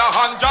Bank teller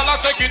and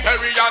Jala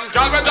secretary and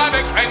Jal with an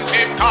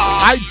expensive car.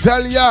 I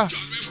tell ya,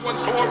 one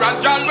store and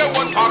Jal with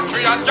one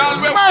factory and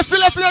Jal with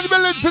merciless in the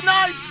building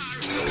tonight.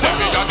 Say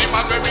me and the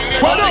man we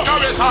really want to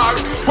caress her.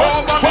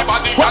 Over me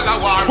body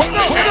Jala war.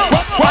 Me sing,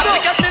 what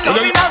she get me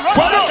love in a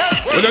run.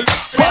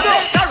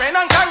 Karen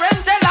and Karen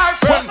tell her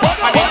friend.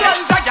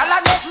 Millions of y'all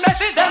not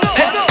message them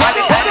send. All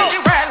the time in the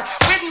well,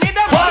 with me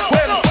them was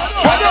well.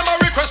 All them a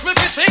request me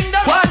to sing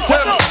them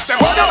anthem. Them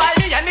wanna buy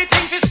me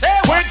anything to stay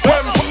with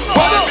them.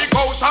 All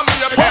because I'm me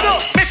a pen.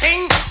 Me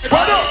sing,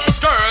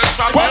 girls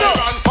from near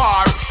and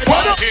far,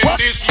 hunting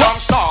this young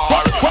star.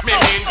 Me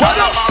mean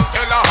Jala Bank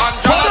teller and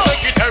Jala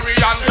secretary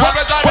and Jal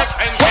with an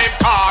expensive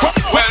car.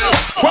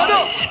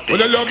 Well,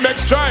 the love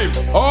next drive.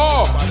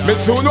 Oh, me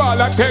soon all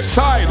a take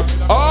side.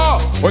 Oh,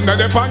 when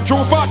they pan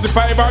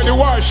 245 on the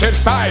worship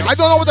side. I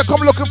don't know what they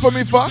come looking for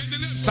me for.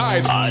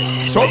 Side.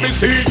 So me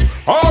see.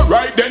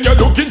 Alright, then you're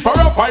looking for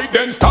a fight.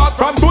 Then start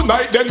from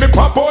tonight. Then me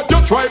pop out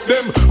your tribe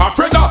them.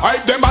 Afraid I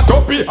hide them. I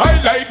don't be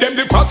highlight them.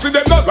 The fussy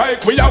them not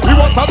like we are. We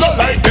was not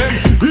like them.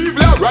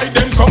 Evil I ride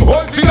them. Come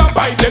hold sin and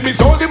bite them. It's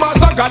only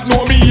master God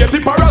know me. Yet the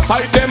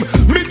parasite them.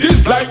 Me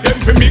dislike them.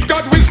 For me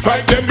God we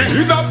strike them. We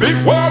in a big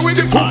war with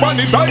the proof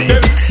and it like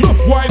them.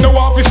 Why no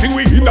office see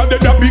we in a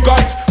them the big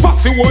guys.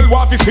 Fussy world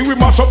office see we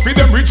mash up for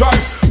them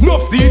rejoice.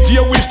 Nuff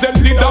DJ wish them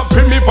did have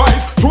for me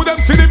vice. Through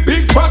them see the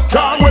big fat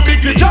car with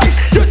big rejoice.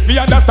 Yet we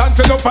understand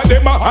say enough of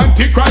them are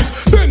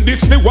antichrist. Then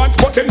this me once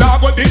but them now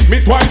go this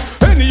me twice.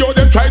 Any of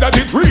them try that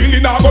it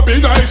really now go be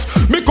nice.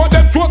 Me cut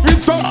them throat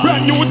with some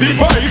brand new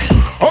device.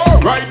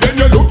 Alright then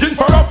you're looking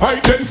for a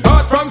fight. Then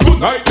start from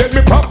tonight. Then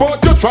me pop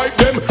out you try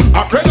them.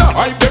 A friend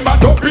I hype them I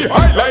don't be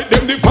highlight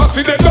them. The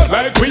fussy them not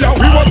like we and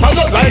we was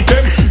not like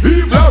them.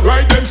 Evil I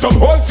ride them. Some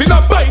holes in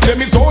a bite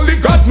them. It's only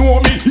God know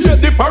me. Here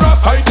the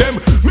parasite them.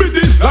 Me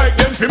dislike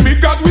them. For me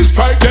God we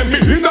strike them. Me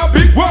in a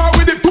big war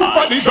with the proof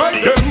and the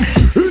right them.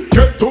 It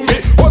get to me.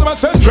 All them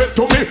send straight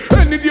to me.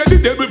 Any day the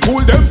devil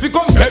fool them. Fi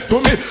come step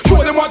to me.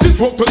 Show them what is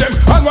work to them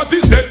and what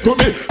is dead to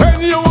me.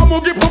 Any of them who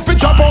give profit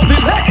chop out the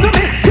head to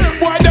me. Them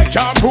boy they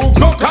can't prove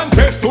no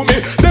contest to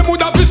me. Them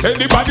would have to send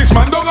the baddest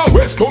man down a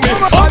west to me.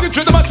 All the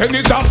truth them a send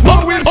is off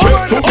no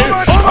interest to me.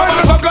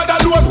 I'm so God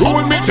alone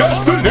rule me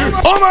destiny.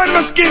 Oh man,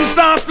 my skin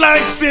soft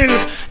like silk.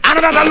 I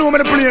know that alone me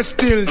the place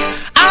still.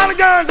 All the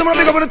girls, I'm gonna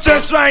pick up on the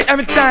chest right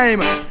every time.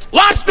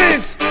 Watch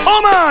this,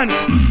 oh man.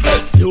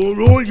 You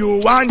roll,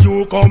 you and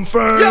you come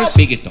first.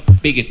 Big it up,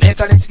 big it up.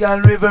 Mechanics girl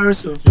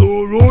reverse.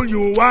 You roll,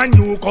 you and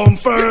you come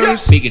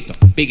first. Big it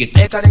up, big it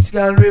up. Mechanics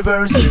girl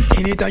reverse.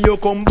 Anytime you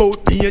come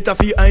bout me, it a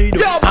fi hide.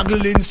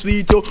 Haggling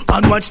sweet,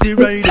 and watch the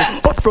ride.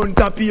 Up front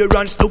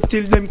appearance, stuck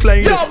till them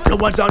Clyde.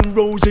 Flowers and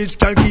roses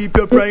can keep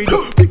your pride.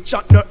 Big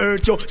chat no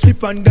hurt you,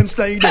 slip on them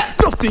slide.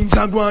 Tough things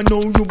are going now,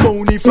 you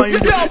bonafide.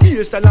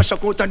 Hairstyle a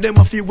shock out and them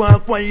a fi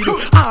walk wide.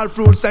 All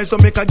fruit size so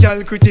make a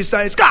girl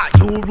criticize. Cause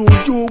you rule,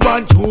 you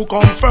want, you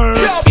come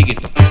first. Big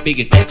it up, big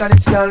it up.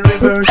 Mechanics girl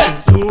reverse.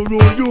 You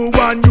rule, you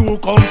want, you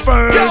come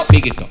first.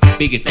 Big it up,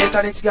 big it up.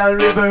 Mechanics girl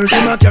reverse.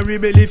 You ma carry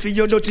belly for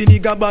your dirty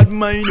nigga bad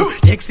mind.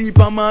 Next sleep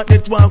a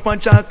market walk one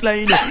chalk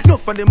line.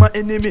 Enough of them a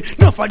enemy,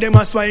 enough of them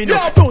a swine.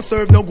 Don't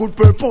serve no good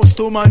purpose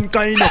to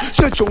mankind.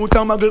 Stretch out a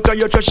muggle cause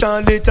you trash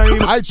all the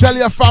time. I tell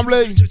you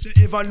family,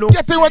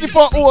 getting ready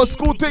for old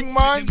school thing,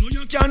 man.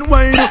 You can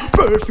wine.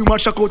 Perfume a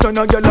shock out and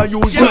a girl a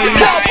use wine.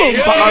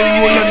 Bumper a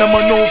roll and a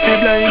man no fi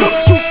blind.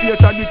 Two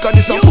face and because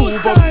this a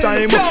move up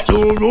time.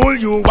 You roll,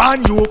 you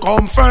and you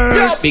come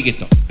first. Big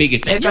it up, big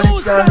it up.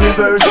 Mechanics girl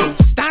reverse.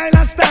 Style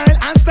and style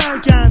and style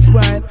can't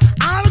spoil.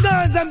 All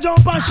girls them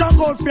jump and shock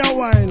out for a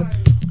while.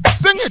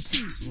 Sing it.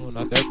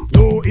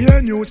 You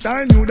hear new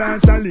style, new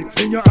dance and lick.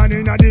 Sing your hand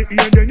in the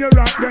ear, then you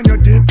rock, then you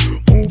dip.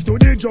 Move to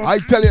the drum. I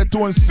tell you,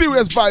 doing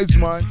serious vibes,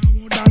 man.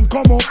 And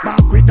come up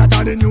back quick, that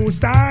are the new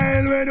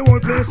style where the whole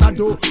place I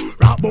do.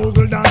 Rap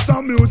bogle dance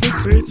and music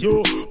fit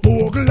you.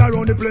 Bogle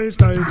around the place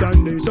night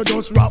and day. So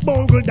just rap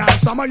bogle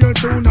dance, some of your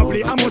tune a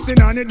play. I must sing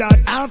on it that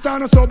after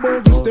no so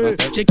bogle stay.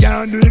 She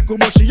can't do it good,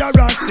 but she a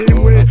rock same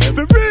way.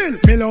 For real,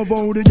 me love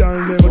how the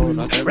girl never do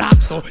it. Rock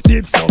so,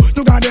 deep so,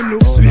 to God them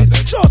look sweet.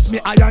 Trust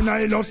me, I and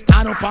I love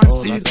stand up and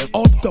sit.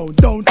 Uptown,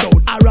 downtown,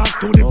 I rock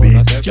to the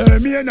beat.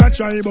 Jeremy and I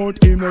try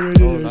about him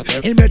already.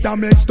 He better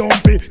make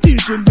stumpy,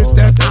 teaching the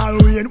step all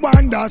way in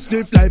one that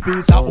stiff like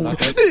piece of wood.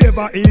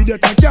 Never idiot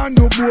and can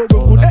do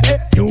bogle good.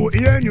 New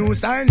ear, new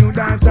style, new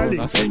dance a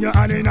lick. When you're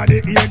on in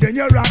the ear, then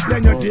you rock,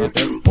 then you dip.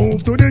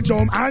 Move to the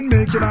drum and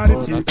make your body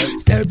tip.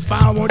 Step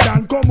forward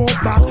and come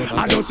up back.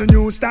 I just a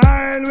new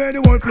style where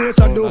the whole place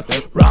I do.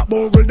 Rock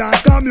bogle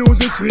dance, cause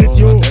music sweet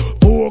you.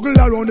 Bogle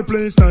around the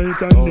place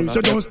night and day.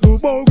 So just do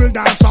bogle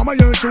dance, some of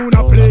your tune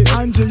a play.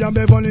 Angie and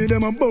Beverly,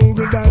 them a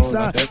bogle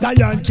dancer.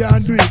 Diane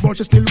can't do it, but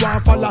she still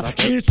want follow.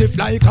 She stiff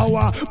like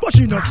our, but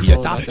she no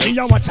cater. She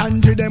a watch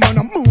Angie, them on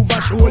a move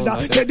a shoulder.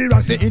 Get the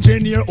rocks, the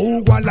engineer,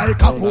 who go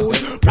like a gold.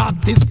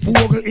 Practice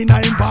bogle in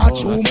a him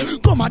bathroom.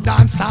 Come a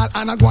dance hall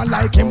and a go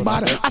like him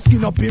bad. I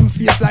skin up him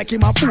face like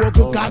him a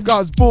bogle god.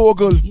 Cause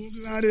bogle.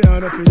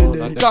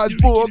 Cause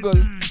bogle.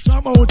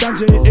 Some out and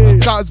J.A.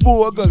 Cause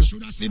bogle.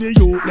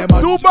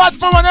 Too bad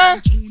for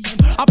money.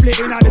 I play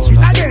in the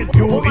street again.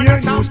 You hear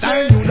new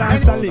style, new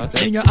dance a lick.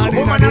 Sing your hand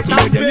in the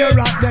ear, then you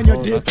rock, then you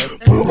dip.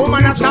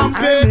 Woman a stamp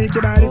and make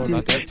your body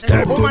tick.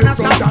 Step to the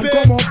front and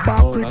come up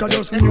back quick.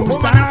 Just new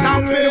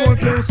style, where the whole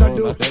place I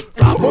do.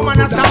 Woman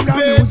a stamp,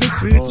 music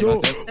sweet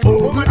yo.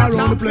 Woman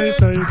around the place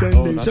night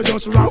and day. So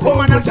just rock,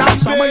 woman a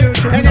stamp.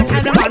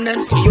 Anytime the man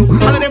them see you,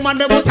 all of them man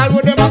them out the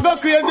road, them a go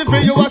crazy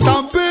for you a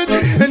stamping.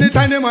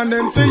 Anytime the man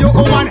them see you,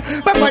 oh man,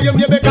 Papa you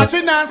me because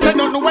she not say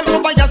nothing. Well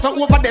over here, so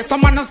over there,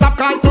 some man a stop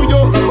call to you.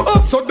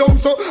 Up so down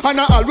so, and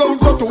all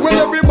round so to where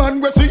every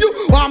man will see you.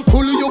 I'm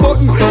pulling your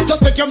button.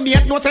 Just make your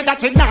mate know say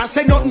that she not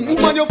say nothing.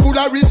 Woman you full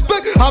of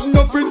respect, have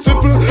no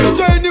principle.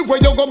 So anywhere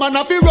you go man,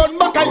 if you run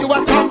back and you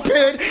a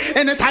stampede.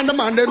 Anytime the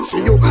man them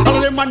see you, all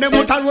of them man them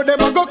out the road, them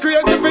a go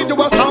crazy for you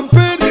a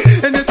stampede.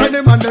 Anytime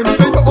the man them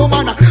see you, oh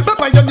man,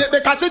 Papa you mate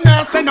because she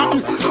not say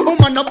nothing. Oh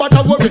man no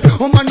bother worry,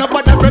 oh man no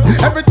bother fret.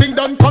 Everything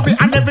done cover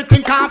and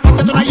everything can't pass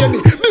it on a yemi.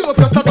 Big up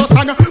your status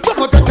and go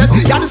for the chest.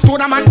 You're the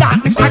stone man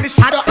darkness and the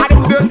shadow of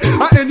them death.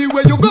 And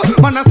anywhere you go,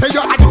 man I say you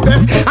are the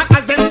best. And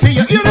as them see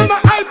you, you know my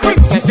high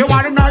princess. You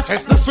are the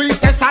nicest, the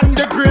sweetest and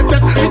the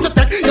greatest. You just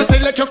take, you say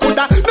like you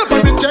coulda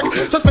never been checked.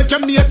 Just make your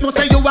mate know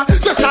say you are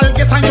special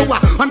guest and you are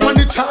on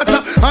the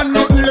charter. And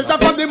nothing less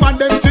from the man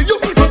them see you.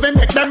 Nothing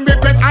make them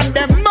request and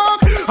them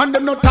mark. And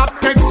them no top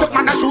text, so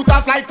man I shoot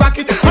off like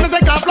rocket. And I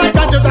take off like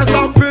a jet a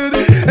stampede.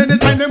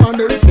 Anytime the man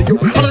them see you,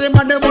 all of them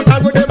man them out the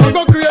road, them a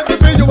go crazy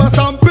for you a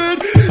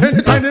stampede.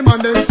 Anytime the man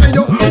them see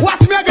you,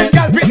 watch me again,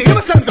 girl, Britney, give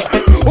me sense.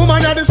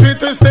 Woman are the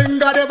sweetest thing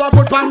God ever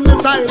put on the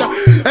side.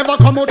 Ever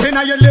come out in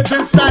a your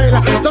latest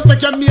style. Just make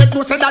your mate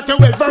know say that you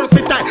well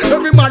versatile.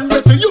 Every man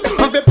will see you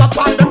have a pop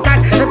on them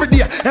kind. Every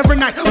day, every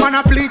night, man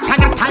a bleach and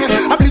a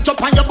tile. A bleach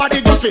up on your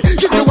body just to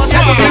give you what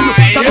I do.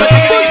 So make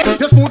a push,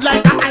 you smooth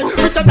like a eye.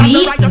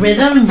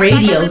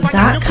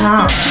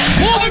 SweetRhythmRadio.com.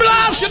 Move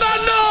blast, you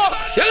don't know.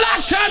 You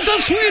like time to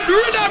Sweet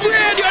Rhythm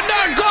Radio,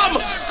 don't come.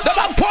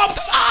 Never pump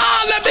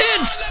all the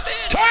beats.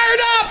 Turn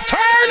up,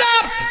 turn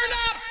up.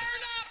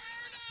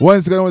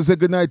 Once again, I want to say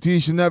good night to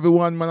each and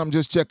everyone, man. I'm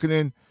just checking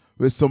in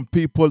with some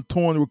people.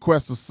 Tone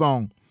request a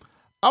song.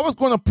 I was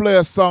going to play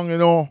a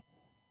song,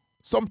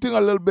 something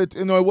a little bit,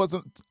 it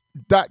wasn't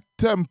that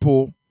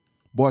tempo,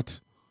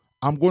 but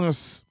I'm going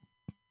to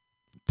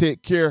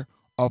take care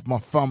of my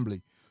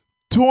family.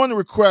 Tone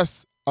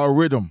requests a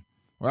rhythm,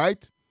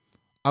 right?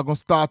 I'm going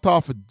to start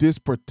off with this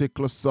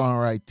particular song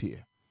right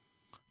here.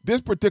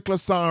 This particular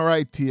song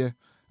right here,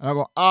 and I'm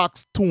going to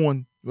ask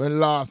Tone when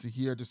last you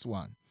hear this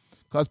one.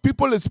 Because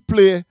people is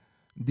play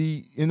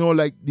the,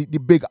 the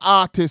big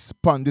artists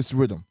upon this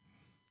rhythm.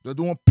 They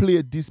don't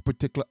play this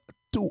particular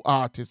two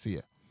artists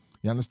here.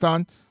 You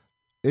understand?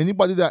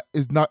 Anybody that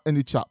is not in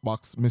the chat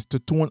box,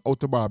 Mr. Tone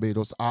out of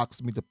Barbados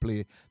asked me to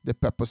play the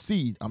Pepper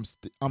Seed. I'm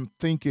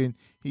thinking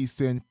he's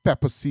saying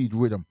Pepper Seed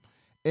rhythm.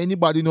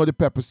 Anybody know the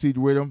Pepper Seed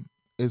rhythm?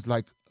 Is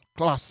like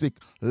classic,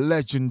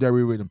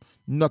 legendary rhythm.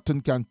 Nothing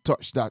can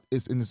touch that.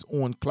 It's in its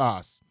own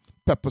class.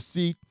 Pepper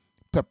Seed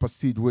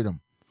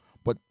rhythm.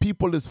 But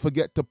people just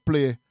forget to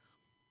play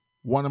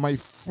one of my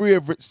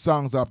favorite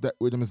songs of that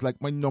rhythm. It's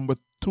like my number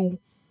 2.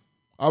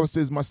 I would say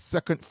it's my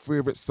second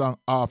favorite song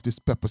of this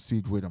Pepper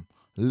Seed rhythm.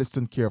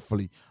 Listen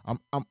carefully.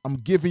 I'm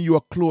giving you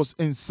a close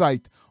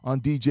insight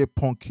on DJ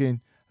Pumpkin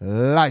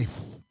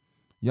life.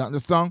 You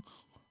understand?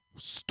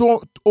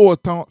 Stone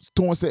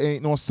say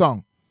ain't no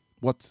song.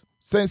 But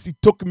since he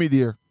took me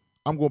there,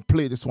 I'm going to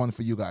play this one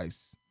for you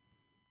guys.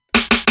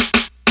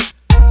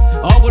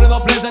 Oh, good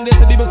enough place and this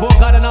to be before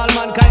God and all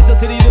mankind to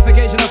see the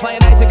unification of fire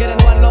night together in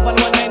one love and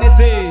one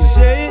unity.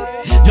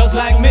 Just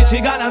like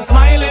Michigan and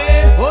Smiley.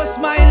 Oh,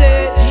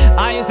 Smiley.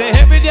 I say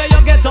every day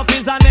you get up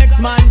is a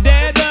next man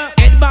dead.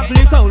 Head back,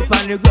 look out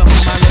on the ground.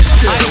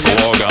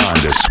 Log on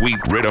to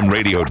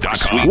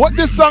sweetrhythmradio.com. What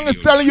this song is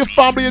telling you,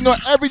 family,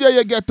 every day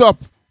you get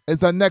up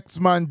is a next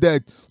man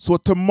dead. So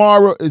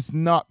tomorrow is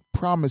not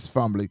promised,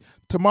 family.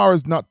 Tomorrow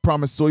is not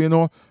promised. So,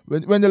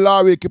 when the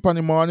Lord wake up in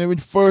the morning, when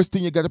first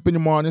thing you get up in the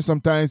morning,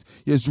 sometimes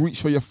you just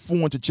reach for your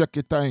phone to check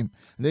your time.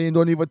 And then you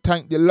don't even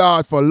thank the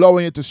Lord for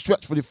allowing you to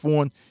stretch for the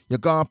phone. You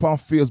go up on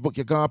Facebook,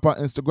 you go up on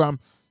Instagram.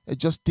 It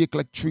just take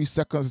like 3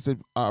 seconds and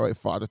say, all right,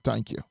 Father,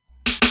 thank you.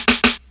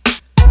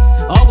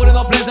 Oh, good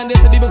enough place and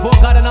this to be before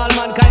God and all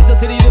mankind to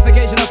see the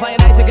unification of fire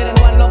night together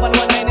in one love and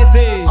one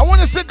unity. I want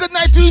to say good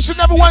night to each and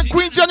every one.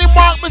 Queen Jenny,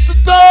 Mark, Mr.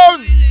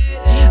 Tone.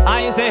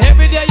 I say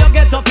every day you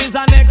get up is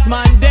a next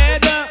man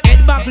dead.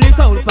 Head back, look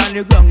out on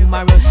the ground,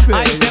 my respect.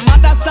 I say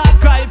mother start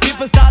cry,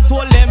 people start to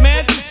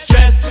limit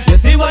stress. You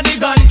see what the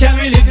gun can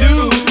really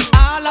do.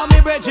 All of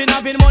me brethren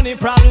having money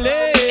problem.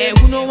 Hey,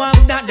 who know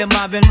I'm that them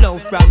having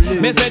love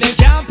problem. Me say they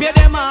can't pay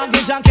them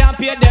mortgage and can't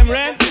pay them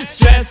rent.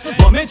 Stress,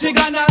 but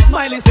Michigan and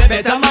Smiley say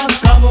better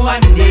must come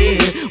one day.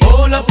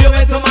 Hold up your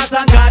way to mass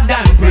and God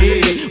and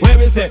pray. When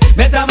we say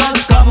better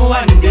must come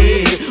one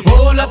day.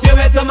 Hold up your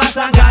way to mass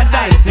and God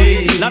and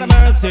say. Lord of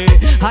mercy.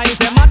 I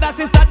say mother,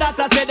 sister,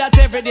 daughter say that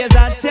every day's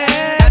a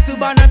test. That's who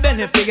born a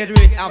benefit get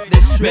rid of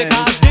the stress.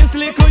 Because this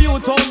little you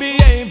told me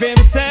behave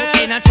himself.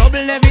 In a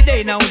trouble every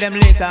day now them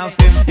lick off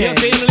him. You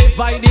see him live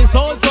by this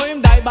old, so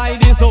him die by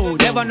this old.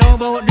 Never know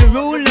about the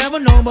rule, never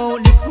know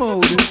about the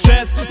code.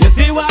 Stress, you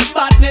see what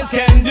badness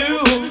can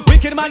do.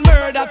 Wicked man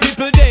murder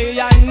people day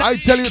and night. I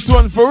tell you to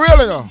one for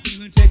real,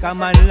 Take a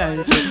man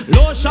life.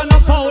 Lotion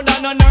of powder,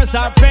 no nurse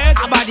or pet.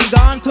 A body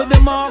gone to the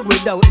morgue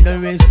without the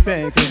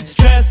respect.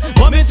 Stress,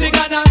 but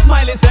Michigan and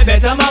Smiley say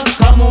better must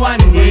come one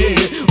day.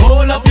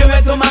 Hold up your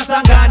way to mass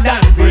and God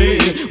and pray.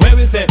 When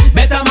we say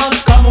better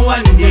must come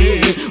one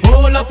day.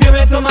 Hold up your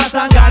way to mass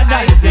and God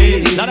and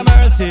say. Lord of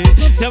mercy.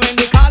 So when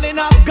the calling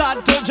of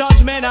God to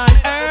judgment on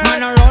earth,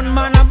 man a run,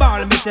 man a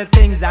ball, me say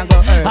things a go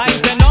earth. I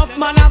say enough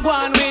man a go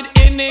on with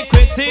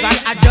iniquity. God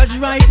a judge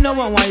right now,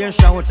 and why you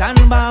shout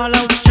and ball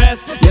out.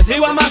 Stress, you see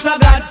what Master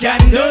God can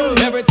do.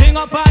 Everything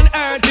upon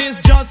earth is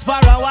just for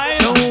a while.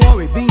 Don't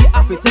worry, be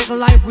happy, take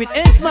life with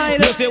a smile.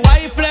 You see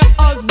wife left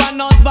husband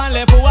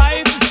left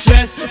wife.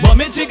 Stress, but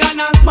Michigan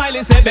and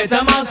Smiley say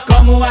better must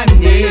come one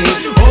day.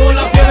 Hold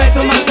up your way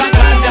to Master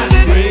God and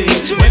pray.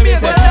 When we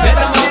say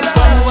better must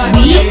come one day.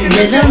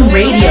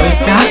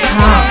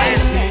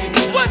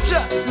 SweetRhythmRadio.com. Watch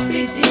out.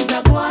 Things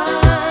are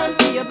one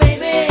for your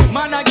baby.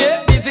 Man, I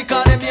get busy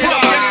calling me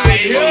on the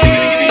radio.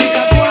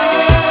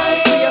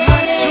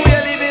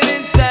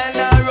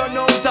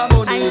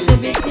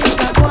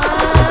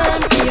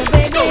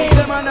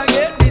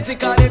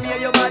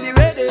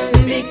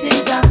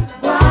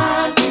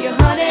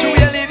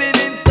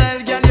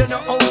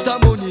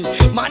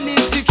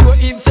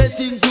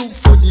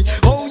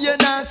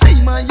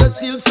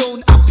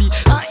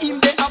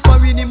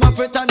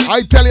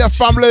 I tell you,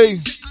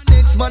 family.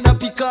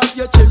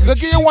 Look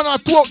here, you wanna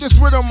talk this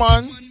rhythm,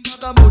 man.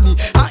 Money,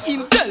 I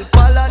him tell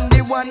Paul and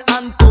the one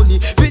Anthony.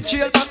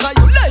 Vitriol back of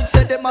you like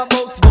say them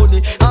about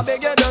money. I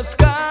beg you just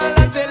call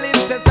and tell him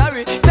say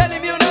sorry. Tell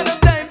him you don't have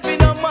time for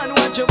no man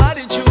watch your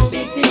body chew.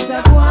 Big things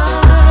are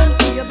one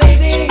for your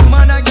baby.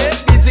 Man I get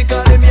busy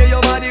calling me your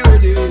body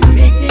ready.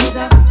 Big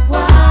things are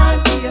one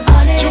for your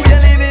honey. True you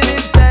living in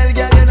style,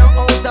 girl you know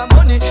out of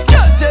money.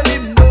 Girl tell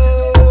him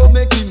no,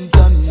 make him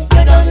done.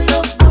 You don't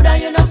look good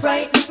and you're not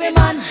frightened for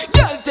man.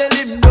 Girl tell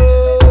him no,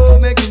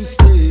 make him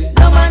stay.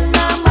 No man,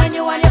 no man,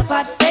 you want your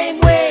fat same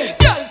way.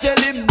 Girl tell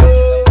him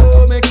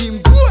no, make him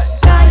go.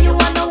 Cause you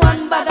want no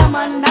one bag a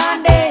man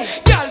dandy.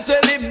 Girl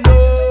tell him no,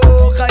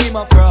 cause him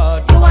a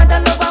fraud. You want a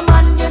lover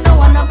man, you know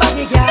want a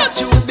baggy girl. Not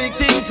you big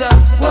things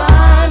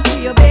One for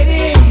your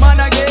baby. Man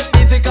I get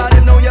busy cause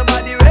you know your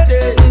body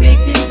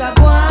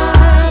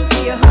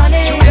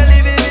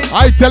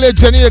tell you,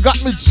 Jenny, you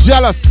got me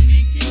jealous.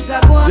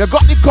 You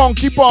got the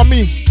conky on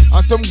me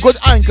and some good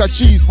anchor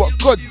cheese, but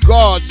good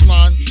God,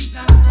 man.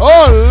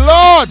 Oh,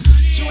 Lord.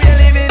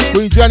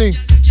 Queen Jenny,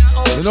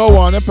 you know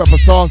one of pepper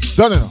sauce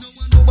done, you know.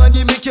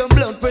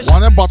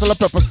 One bottle of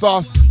pepper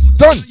sauce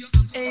done.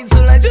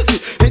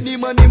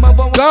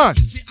 Done.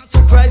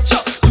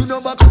 You know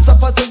about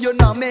Christopher, so you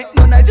not make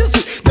no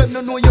nice. Them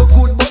no know you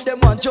good, but them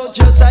want judge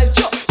your size.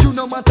 You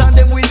know matter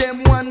them with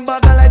them one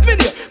bag of light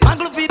video. Man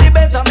go feed the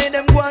better, make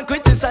them go and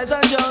criticize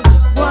and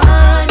just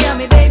one, yeah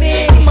me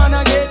baby. Man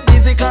I get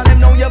busy, call them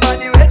know your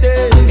body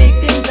ready. Big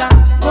things are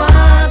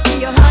one for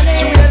your honey.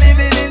 You are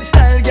living in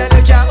style, girl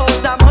you can't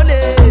hold the money.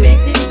 Big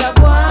things are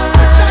one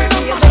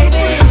for your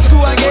baby.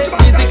 School I get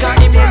busy, call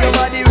them know your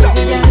body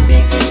ready.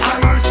 Big things are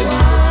one.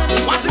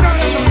 What you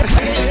gonna do?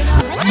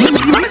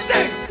 Let me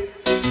say.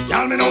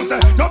 Y'all me know say,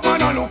 no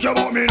man a look you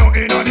but me no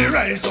inna the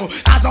race. So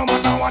as no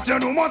matter what you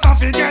do, must have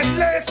to get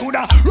less.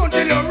 Coulda run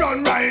till you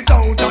run right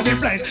out of the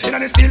place. Inna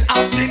the still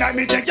out the night,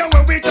 me take you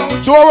where we don't.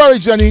 Don't worry,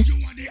 Jenny.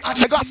 I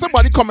got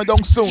somebody coming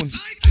down soon.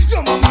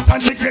 Your mama can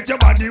secret your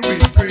body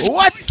with grace.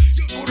 What?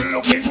 You could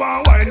look in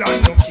one while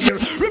and look here.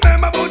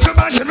 Remember about your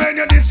man when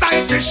you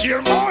decide to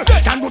share more.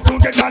 Can go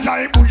together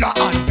like Bulla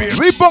and Bear.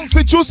 We bounce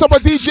the juice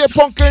about DJ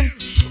Punkin.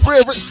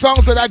 Favorite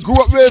songs that I grew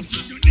up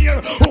with.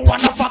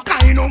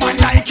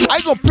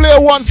 I gonna play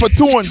one for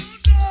Tune.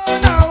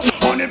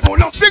 Sing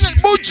it,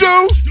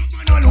 Buju.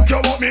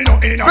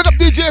 Pick up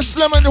DJ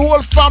Slim and the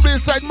whole family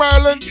inside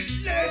Maryland.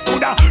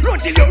 Run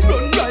till you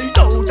run right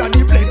out of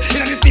the place.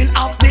 And it's still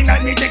happening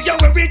and me take you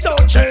where we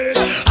touch it.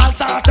 I'll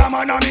start a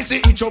man and me see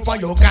each up on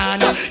your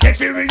corner.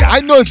 I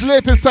know it's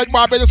late inside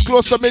Barbados,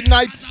 close to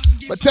midnight.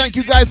 But thank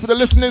you guys for the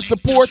listening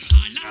support.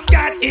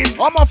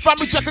 All my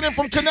family checking in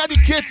from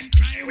Connecticut.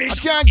 I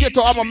can't get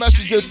to all my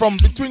messages from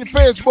between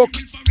Facebook,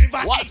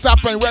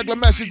 WhatsApp, and regular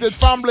messages.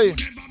 Family,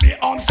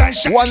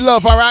 one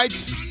love, all right?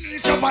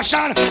 All my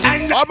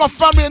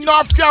family in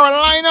North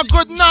Carolina,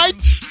 good night.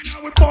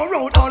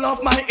 All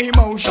of my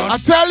emotions. I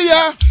tell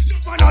ya,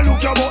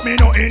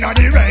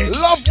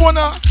 love one.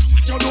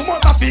 You do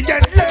must have to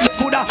get less.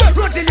 Coulda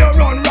run till you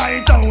run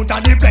right out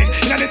of the place.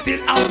 And it's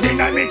still out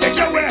there and me take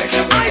you away.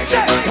 I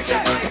say.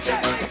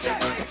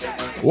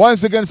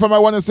 Once again, I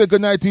want to say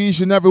good night to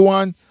each and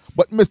everyone.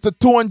 But Mr.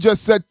 Tone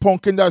just said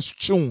Punkin, that's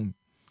tune.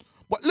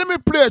 But let me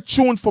play a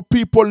tune for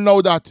people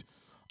now that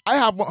I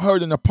haven't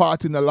heard in a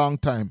party in a long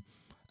time.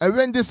 And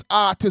when this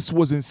artist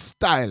was in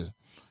style,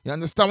 you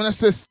understand when I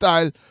say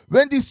style,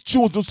 when these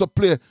tunes used to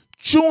play,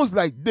 tunes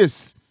like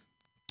this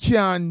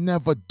can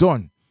never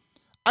done.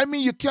 I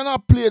mean, you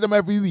cannot play them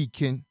every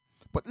weekend.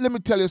 But let me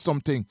tell you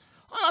something.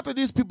 A lot of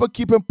these people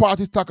keeping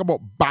parties talk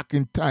about back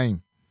in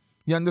time.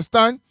 You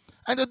understand?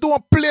 And they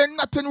don't play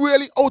nothing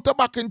really out of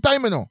back in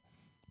time, you know.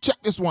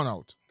 Check this one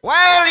out.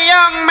 Well,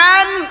 young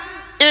man,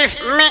 if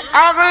me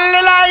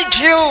ugly like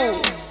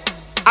you,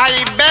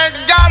 I beg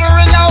God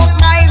ring out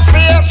my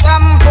face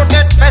and put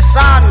it face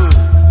on.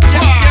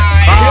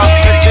 Cause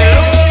pretty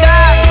looks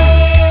done,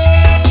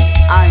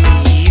 and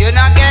you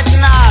not get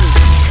none.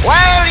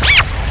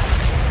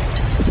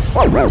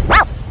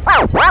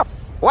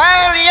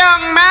 Well,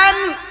 young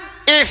man,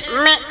 if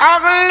me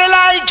ugly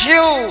like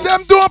you,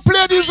 them don't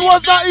play these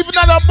ones not even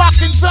at a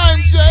back in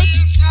time, Jay.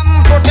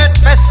 Put it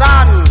face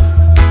on.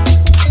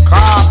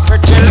 Cause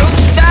pretty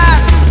looks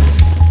done,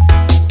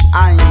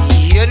 and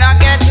you not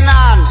get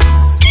none.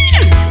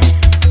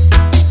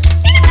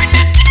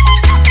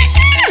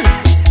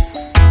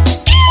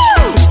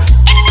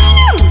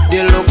 The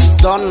looks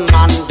done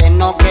and they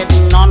no get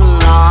none.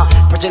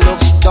 Pretty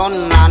looks done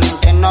and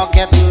they no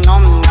get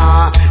none.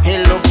 He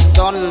looks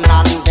done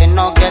and they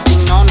no get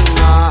none.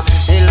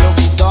 He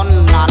looks done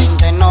and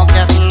they no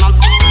get none.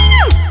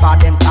 For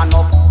them turn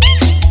up,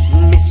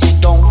 me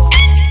sit down,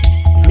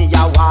 me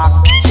a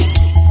walk.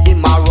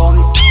 Him a run,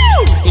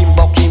 him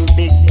buck him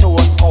big toe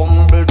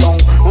tumble down.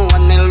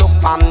 When me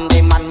look on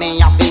the man,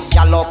 me a big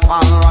gallop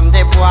and run.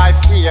 The boy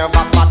fear,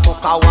 but I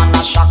took a one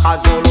a Shaka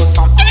Zulu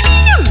song.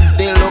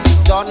 They look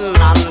done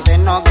and they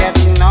no get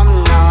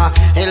none.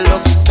 He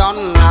looks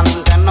done and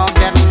they no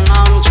get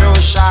none. True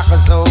Shaka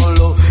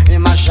Zulu,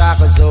 him a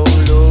Shaka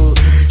Zulu.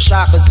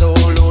 Shaka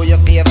Zulu, you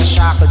favorite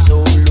Shaka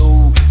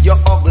Zulu. You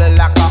ugly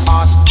like a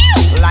horse,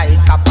 like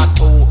a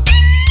pato.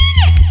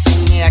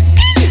 Snake,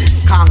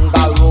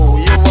 kangaroo.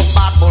 You a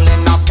bad bull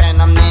in a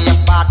pen and me a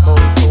bad bull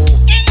too.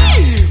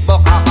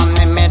 Buck off on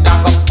me, me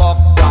da go buck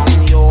down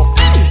yo.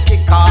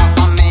 Kick off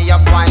on me, you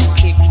go and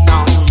kick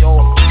down yo.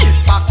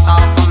 Box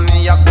off on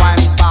me, you go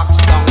and box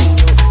down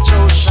yo.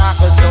 True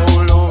Shaka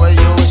Zulu,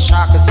 you a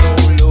Shaka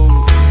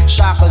Zulu.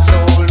 Shaka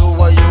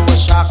Zulu, you a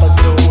Shaka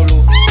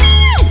Zulu.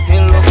 He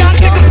looks down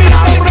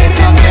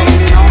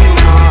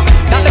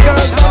and the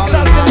girls are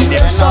just in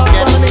their shorts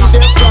underneath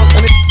their front.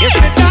 Yes,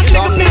 they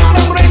can't make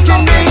some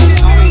breaking news.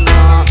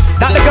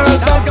 That the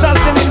girls are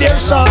just in their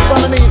shorts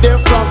underneath their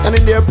front and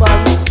in their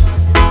pants.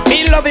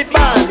 Me love it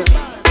bad,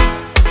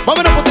 but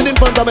me not put it in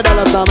front of me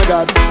dollars now, my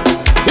God.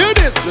 Hear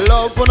this,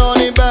 love put on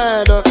the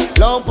bed,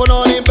 love put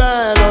on the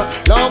bed,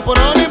 love put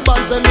on the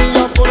pants and me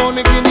up put on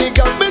the guinea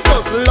cat. Me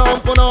just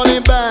love put on the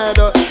bed,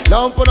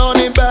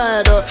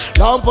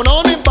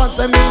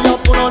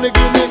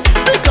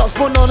 just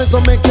put on it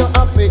to make you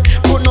happy.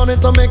 Put on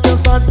it to make you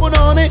sad. Put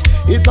on it.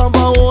 It have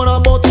a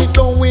own but it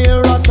don't wear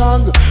a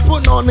tag.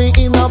 Put on it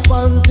in a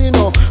panty,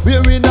 no.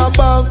 We're in a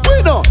bag,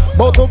 we know.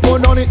 But to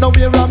put on it, no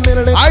wear a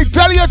middle. I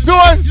tell you,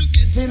 Tone.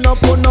 Getting up,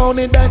 put on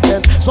it, that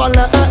can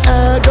swallow a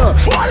egg.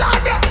 Hold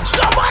on there.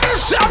 Somebody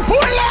say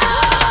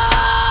bullet.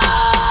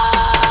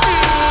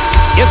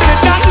 You see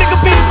that little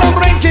piece of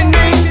breaking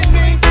news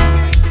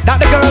that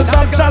the girls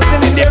have just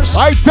in their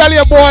I tell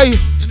you, boy,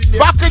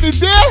 back in the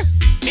day,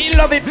 me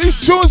love it.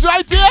 These tunes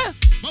right here,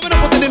 I'm gonna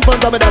put it in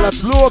front of me, dollar.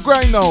 Slow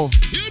grind now.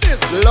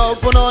 Love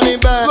put on it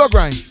back. Slow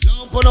grind.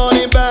 Love put on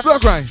it back. Slow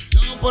grind.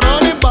 Put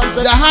on it back.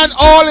 Your hand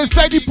all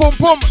inside the pum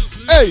pum.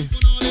 Hey,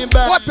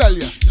 what tell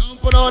you?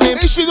 Put on it.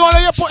 If she don't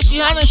let you put she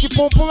hand and she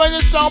pum pum when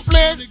you start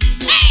playing.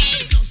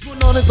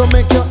 Put on it to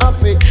make you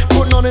happy.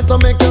 Put on it to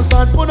make you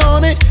sad. Put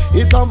on it.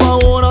 It have a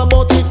own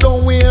but it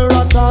don't wear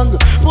a tag.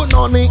 Put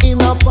on it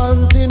in a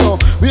panty, no.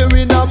 We're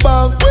in a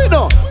bag, we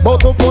know.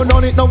 But to put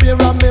on it, no wear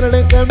a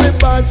military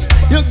badge.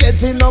 You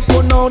getting up,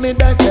 put on it,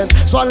 that can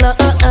swallow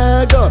a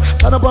egg.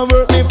 Stand up and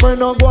work me for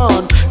no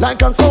one.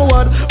 Like a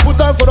coward.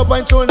 Put on for the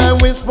point shoulder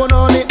and wings. Put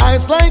on the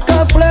ice like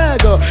a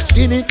flag.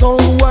 Skin it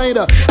out wide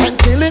and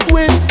kill it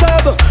with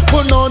stab.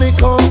 Put on it,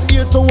 come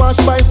here to wash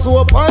by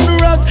soap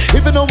and rag.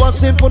 If you know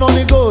what's in, put on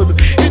it good.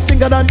 It think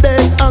than dead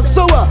and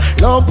so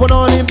lamp put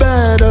on in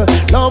bed.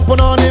 Lamp put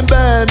on in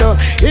bed.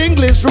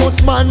 English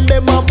roots man,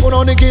 them a put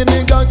on the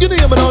guinea gang. You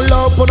know me now,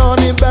 lamp put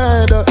on in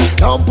bed.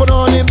 Lamp put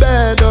on in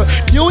bed.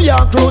 New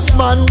York roots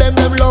man, them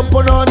lamp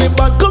put on in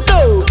bed. Come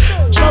now,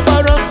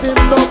 Shabba Ranks him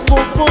no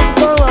pum pum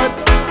coward.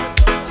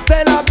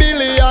 Stella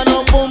Billy and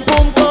no pum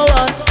pum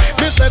coward.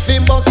 Me say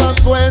him bust and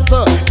sweat,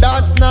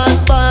 that's not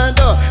bad.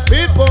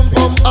 Beat pum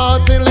pum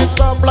out till it's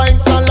up like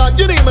salad.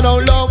 You know me now,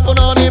 lamp put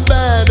on in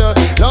bed.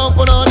 Lamp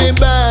put on in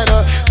bed.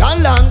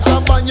 Can long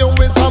champagne you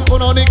with some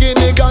put on the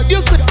guinea gang.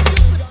 You see,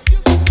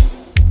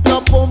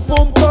 no pum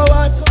pum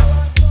coward.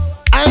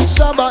 I'm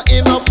Shabba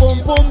in a pum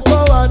pum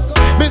coward.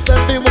 Me say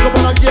him look up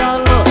on a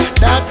girl,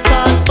 that's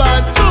not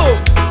bad too.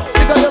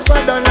 Sick of your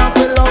son and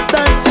say love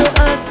that you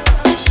have.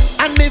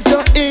 And if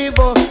you're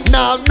evil,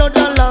 now no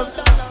dollars.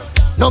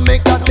 No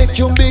make that make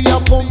you be a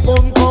pum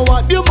pum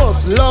coward. You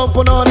must love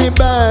put on in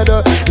bed.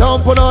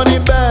 Love put on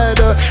in bed.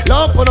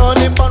 Love put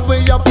on in bed. Where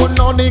you put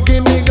on the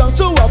guinea gang.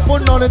 So I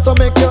put on it to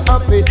make you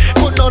happy.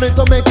 Put on it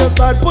to make you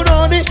sad. Put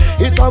on it,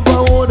 it have a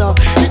owner.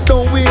 It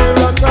don't wear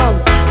a tag.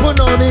 Put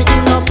on it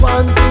in a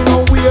panty.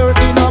 No wear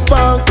in a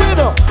bag.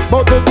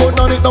 But to put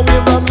on it, no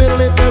wear a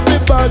military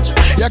badge.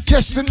 You're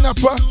catching up,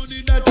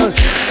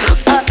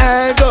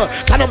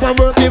 stand up and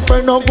work me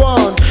for no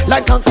one.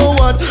 Like a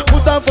coward.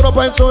 Put on for the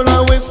point so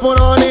I wings. Put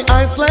on the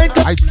ice like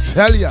I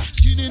tell ya.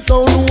 Skin it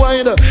out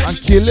wide and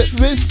kill it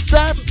with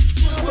step.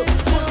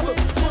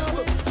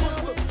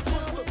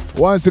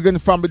 Once again,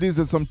 family, these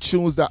are some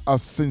tunes that are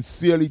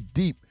sincerely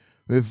deep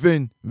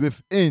within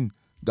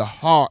the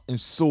heart and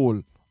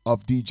soul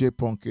of DJ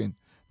Punkin.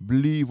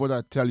 Believe what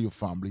I tell you,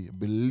 family.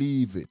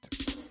 Believe it.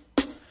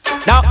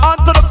 Now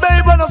onto the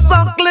baby and the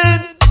song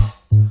clean.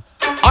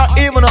 Or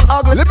even an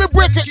ugly. Let me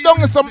break it down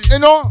in some,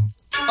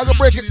 I'm gonna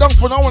break it down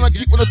for now. I wanna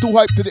keep it too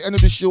hype to the end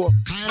of the show.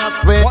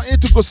 I want you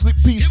to go sleep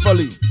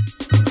peacefully.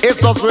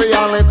 It's just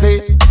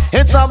reality.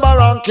 It's a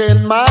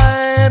ranking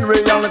mind.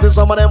 Reality,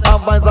 some of them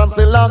have eyes and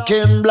still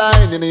looking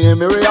blind. You hear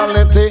me?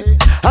 Reality.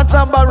 It's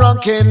a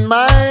ranking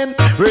mind.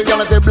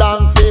 Reality,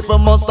 blank people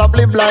must have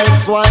been blind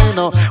swine.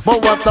 But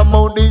what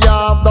about the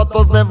arm that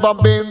has never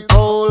been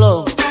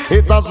told?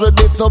 It has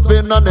ready to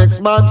be the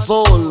next man's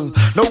soul.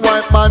 The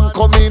white man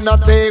come in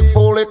and take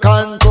fully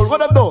control.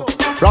 What about?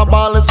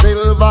 Rabal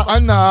silver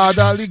and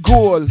Adali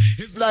gold.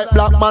 It's like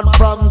black man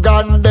from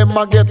Gun, them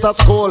a get a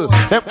skull.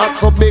 Them act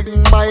so big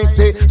and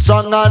mighty,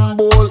 strong and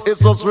bold.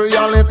 It's just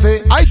reality.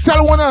 I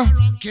tell one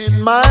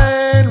in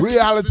mind.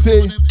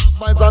 Reality.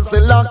 And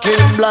still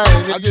looking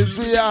blind. It is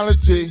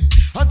reality.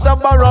 And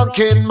some are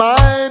rocking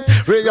mind.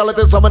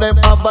 Reality, some of them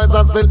have eyes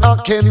and still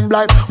looking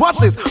blind. What's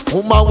this?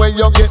 Woman, when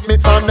you get me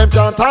from them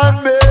can't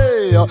hand me.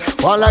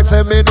 One like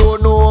say me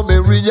don't know me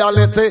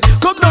reality.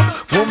 Come now.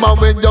 Woman,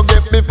 when you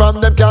get me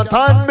from them can't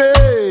hand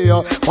me.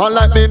 One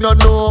like me no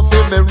know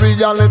for me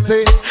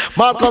reality.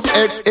 Malcolm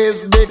X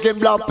is making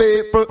black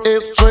people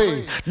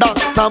history.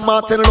 Dr.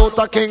 Martin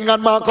Luther King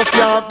and Marcus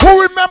Garvey.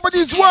 Who remember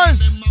these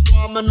words?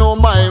 Me know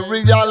my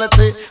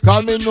reality.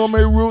 Call me know my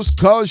roots,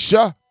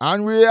 culture,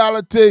 and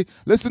reality.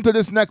 Listen to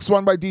this next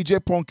one by DJ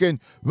Punkin.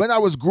 When I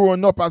was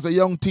growing up as a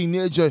young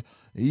teenager,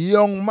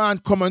 young man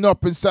coming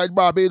up inside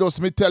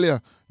Barbados, me tell you,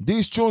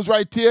 these tunes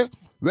right here,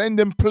 when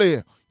them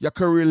play, you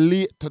can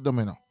relate to them,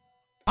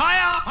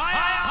 Higher,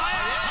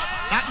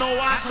 that no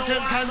water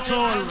can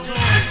control.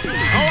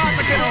 No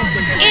water can hold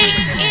this.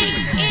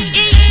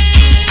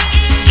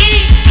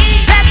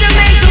 Set the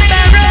make a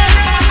barrel.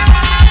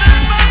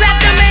 Set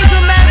the make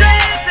a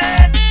barrel.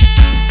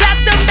 Set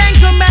the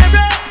make a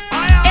barrel.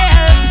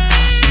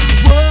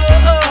 Whoa,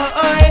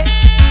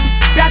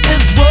 that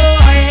is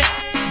boy.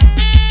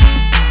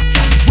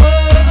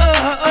 Whoa,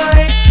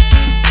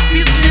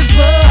 this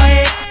boy.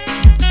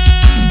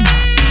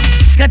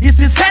 That this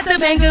is set the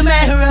make a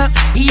barrel.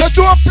 You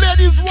don't play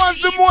these ones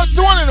the most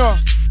one, you know.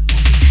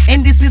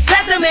 And this is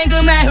at the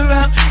Mango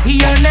Mahara.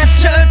 You're not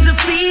sure to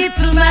see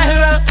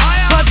tomorrow.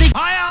 For the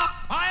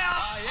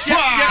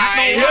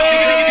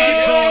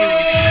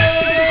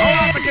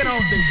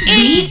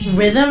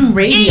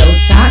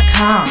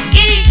SweetRhythmRadio.com.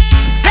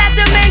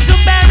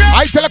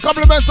 I tell a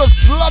compliments of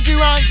Sluggy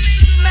Ranks.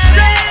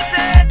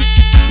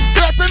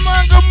 Certain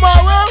Mango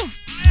Mahara.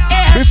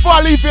 Before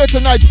I leave here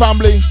tonight,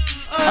 family,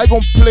 I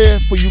gonna play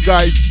for you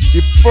guys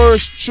the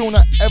first tune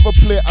I ever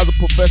play as a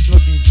professional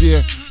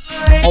DJ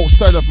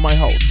outside of my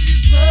house.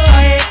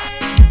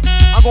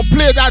 I'm gonna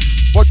play that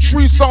for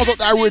 3 songs of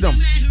that rhythm.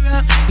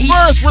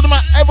 First rhythm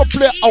I ever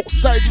play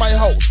outside my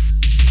house.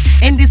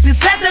 And this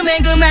is at the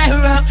Mango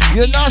Mahara.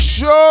 You're not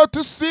sure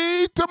to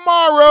see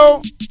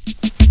tomorrow.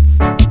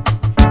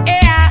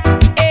 Yeah,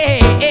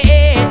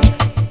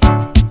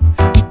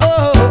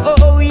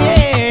 oh,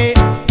 yeah.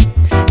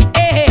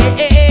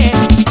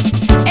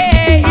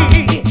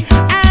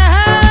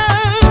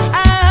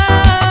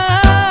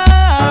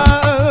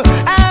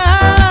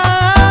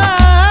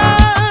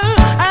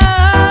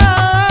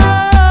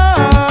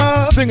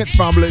 Sing it,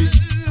 family.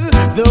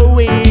 The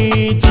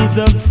wages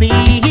of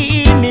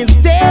sin is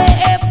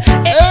death.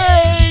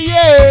 Hey,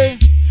 yeah.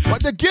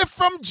 But the gift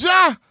from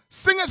Jah,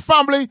 sing it,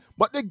 family.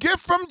 But the gift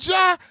from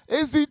Jah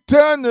is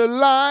eternal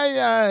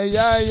life.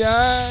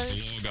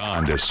 Log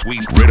on to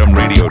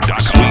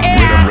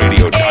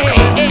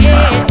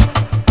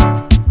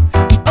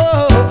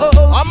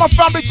sweetrhythmradio.com. All my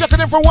family checking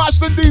in from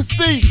Washington,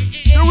 D.C.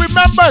 You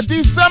remember,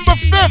 December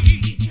 5th.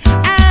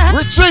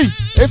 Richie,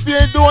 if you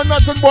ain't doing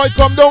nothing, boy,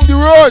 come down the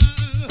road.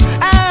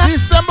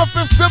 December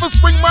 5th, Silver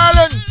Spring,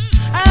 Maryland.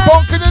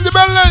 Bunking in the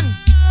building.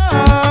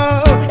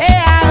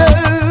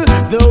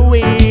 The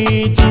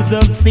wages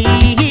of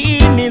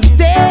sin is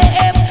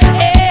death.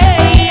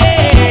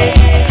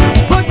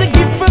 But the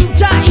gift from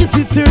Jah is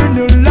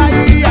eternal life.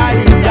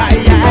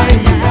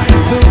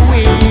 The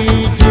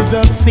wages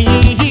of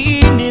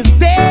sin is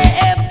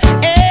death.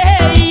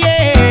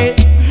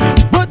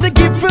 But the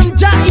gift from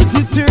Jah is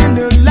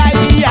eternal life.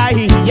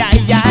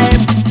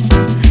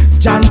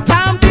 John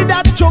Tam did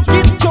that choke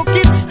it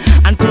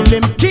until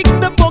him kick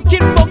the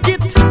bucket.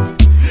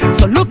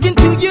 So look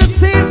into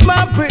yourself,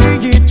 my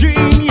pretty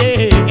dream,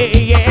 yeah.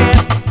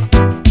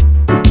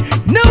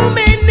 No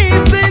man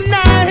is an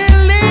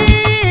island,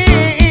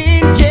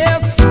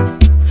 yes.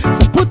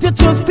 So put your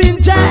trust in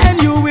Jah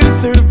and you will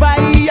survive.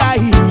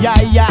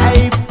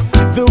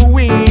 The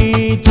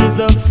wages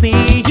of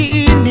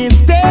sin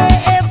is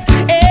death,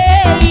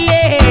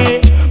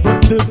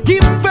 but the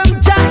gift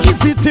from Jah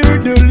is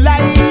eternal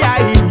life.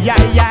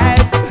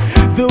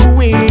 The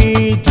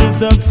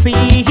wages of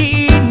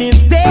sin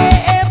is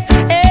death,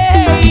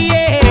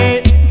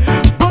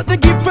 but the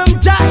gift from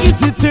Jah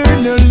is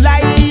eternal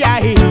life.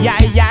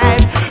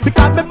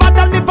 Because my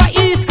mother live at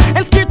east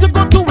and scared to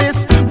go to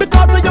west.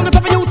 Because the youngest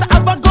of a youth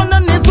have a gun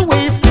on his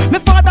waist. My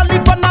father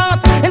live at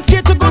north and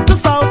scared to go to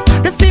south.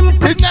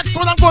 The next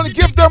one I'm going to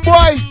give them,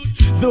 boy.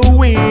 The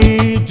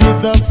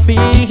wages of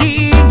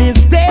sin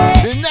is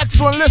death. The next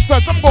one,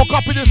 listen, I'm going to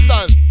copy this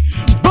style.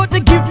 But the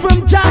gift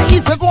from Jah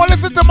is. They're going to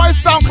listen to my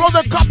SoundCloud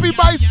and copy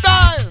my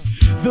style.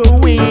 The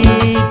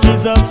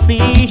wages of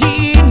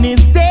sin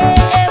is death.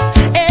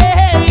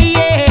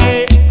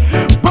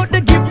 But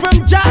the gift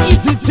from Jah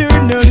is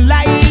eternal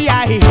life.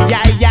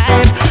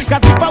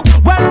 Cause if I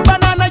one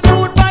banana you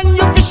would ban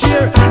you for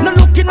share. No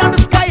looking at the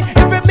sky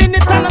every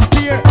minute and a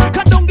steer.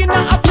 Cause down in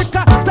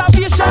Africa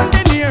starvation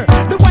they near.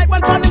 The white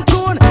man on him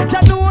tune,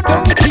 Jah don't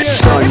care.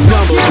 The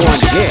number 1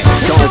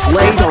 hits are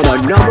played on the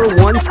number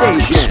 1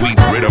 station.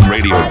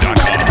 sweetrhythmradio.com.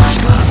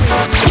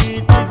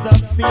 Wages of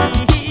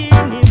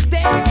sin is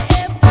death.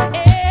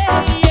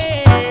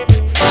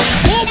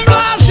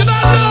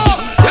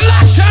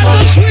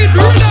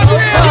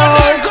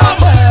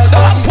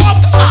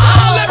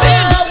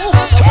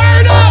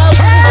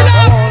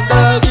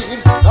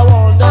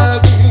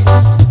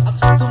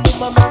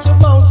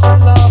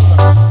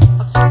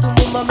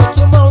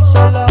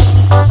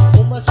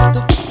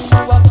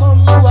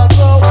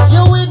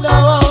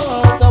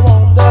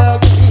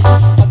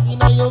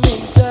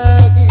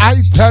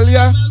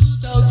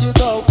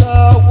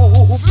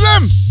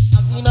 Slim!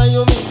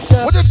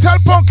 What you tell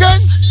Pumpkin?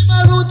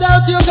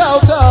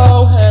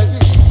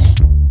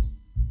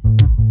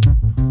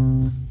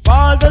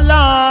 Fall the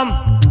alarm,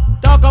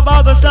 talk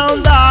about the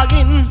sound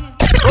dogging.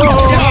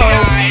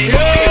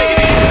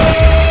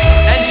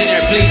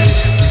 Engineer, please.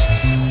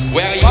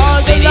 Where are you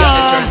CD on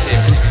the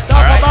turntable?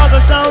 Talk about the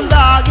sound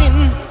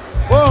dogging.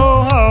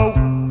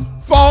 Whoa.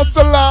 False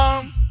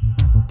alarm.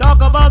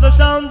 Talk about the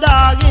sound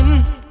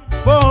dogging.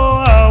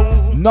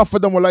 Whoa. Enough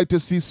of them would like to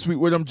see Sweet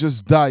Rhythm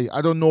just die.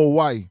 I don't know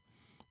why.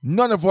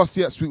 None of us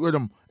here at Sweet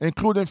Rhythm,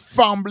 including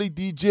family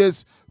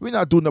DJs, we're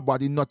not doing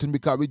nobody nothing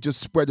because we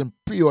just spreading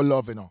pure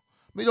love, you know.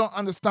 We don't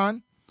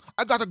understand.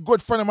 I got a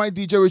good friend of mine,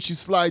 DJ Richie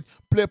Slide,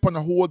 play up on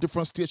a whole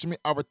different station. Me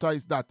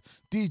advertise that.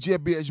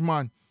 DJ Beige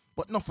Man.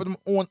 But enough of them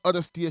own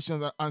other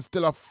stations and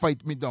still have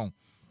fight me down.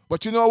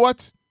 But you know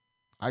what?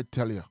 I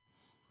tell you.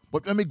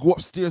 But let me go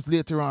upstairs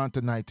later on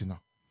tonight, you know.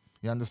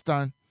 You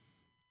understand?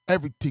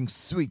 everything's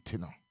sweet, you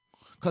know.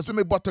 Because when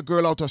me butt a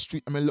girl out the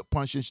street and me look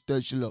punch she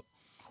tell she look.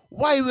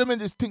 Why women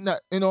just think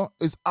that, you know,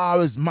 is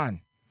ours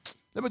man?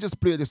 Let me just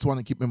play this one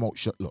and keep my mouth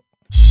shut, look.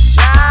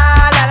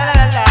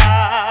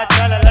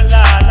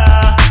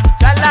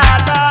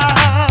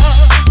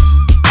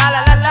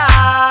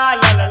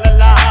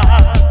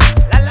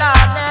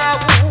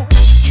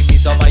 Give me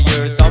some of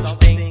your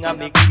something, I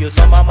make you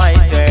some of my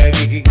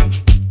tagging.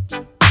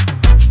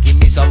 Give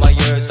me some of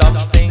your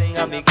something,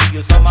 I make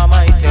you some of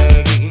my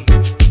tagging.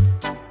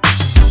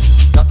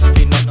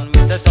 Nothing,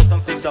 me say something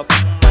fist up,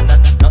 man.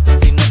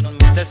 Nothing, me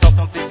say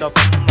something fist up,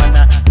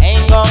 man.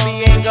 Ain't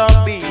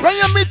gonna be. When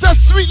you meet a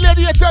sweet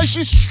lady, you tell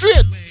she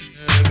straight.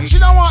 She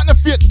don't want the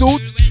fake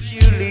dude.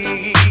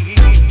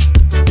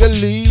 You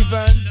leave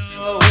and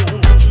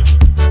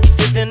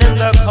sitting in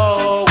the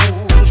cold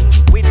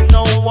with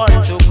no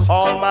one to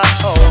call my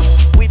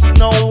own, with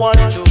no one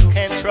to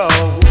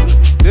control.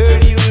 Girl,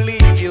 you leave.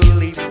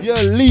 You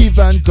leave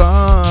and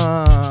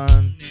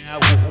gone.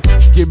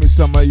 Give me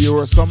some of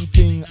your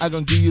something. I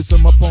gonna give you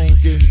some of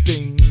pumpkin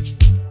thing.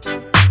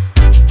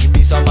 Give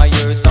me some of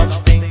your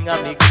something.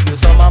 I make you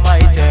some of my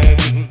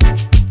thing.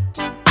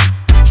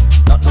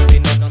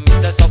 Nothing, me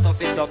say something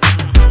fist up.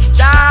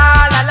 Cha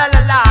la la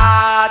la la,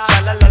 cha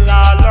la la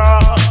la la,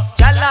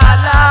 cha la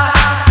la,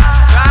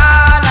 cha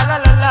la la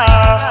la la,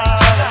 cha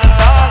la la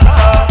la.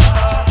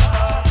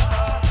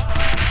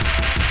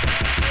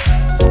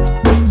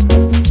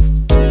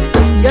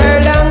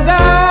 Girl,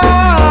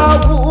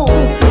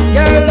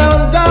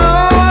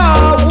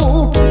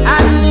 I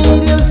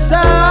need you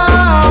so,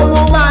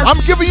 woman. I'm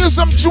giving you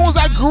some tunes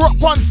I grew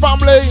up on,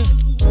 family.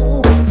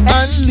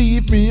 And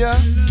leave me, yeah.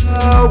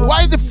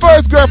 Why the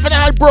first girlfriend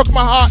I broke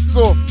my heart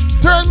so?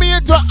 Turn me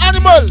into an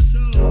animal.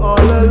 All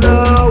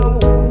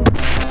alone.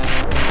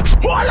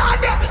 Hold on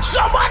there.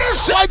 Somebody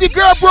say. Why the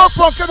girl broke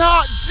broken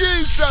heart?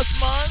 Jesus,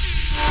 man.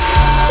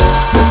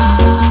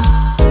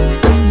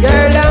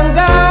 Girl, I'm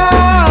go.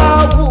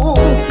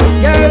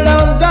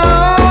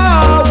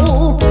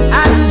 I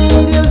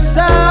need you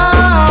so,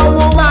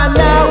 woman,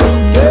 now.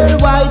 Girl,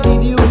 why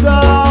did you go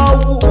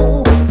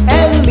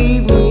and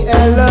leave me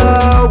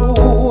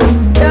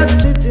alone?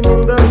 Just sitting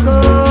in the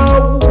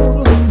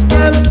cold.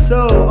 I'm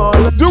so all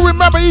alone. Do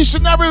remember each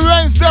and every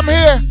Wednesday I'm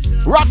here.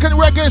 Rockin'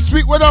 Reggae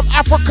Sweet with them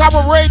Africa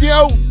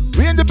Radio.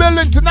 We in the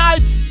building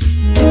tonight.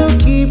 You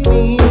keep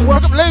me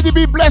welcome, Lady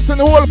Be Blessed and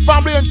the whole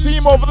family and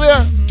team over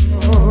there.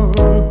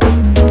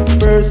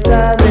 First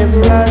time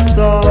ever I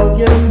saw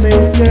your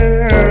face,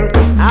 girl,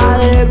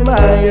 I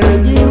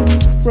admire you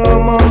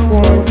from a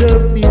point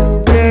of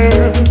view,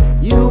 girl.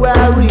 You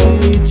are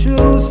really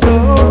true,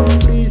 so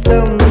please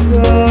don't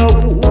go.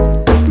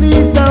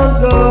 Please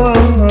don't go.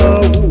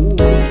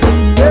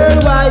 Girl,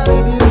 why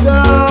did you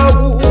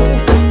go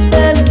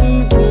and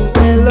leave me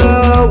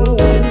alone?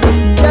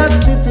 Just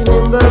sitting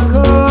in the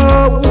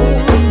cold.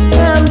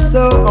 I'm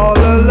so all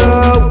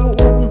alone.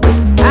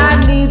 I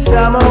need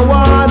someone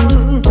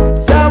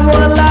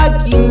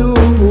like you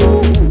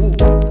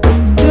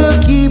to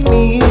keep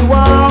me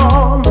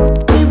warm.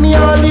 Give me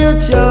all your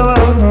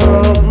charm.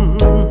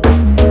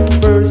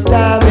 First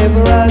time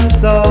ever I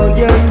saw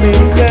your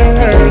face,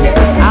 girl,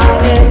 I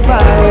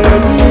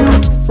admired you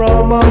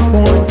from a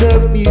point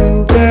of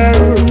view,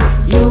 girl.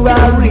 You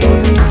are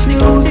really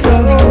true, so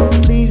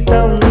please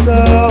don't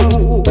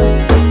go.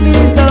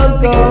 Please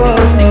don't go.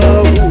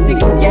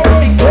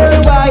 Girl,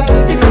 why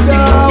did you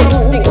go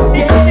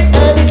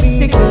and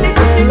leave me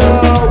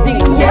alone?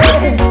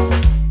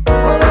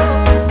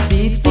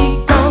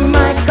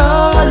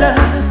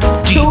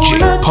 DJ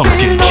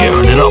Pumpkin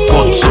tearing it up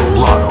on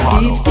Serrano.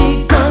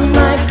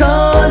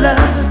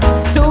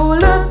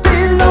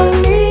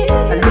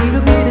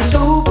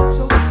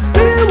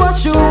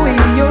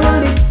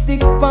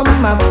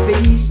 My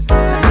face, a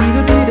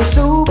little bit of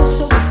soap,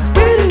 so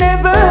we'll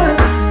never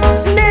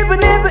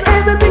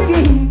ever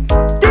begin to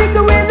take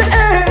away the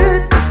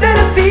earth that I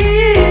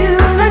feel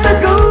as I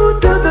go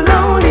to the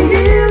lonely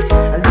hills. A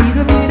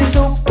little bit of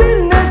soap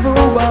will never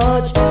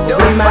watch.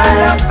 Don't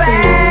follow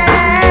fashion,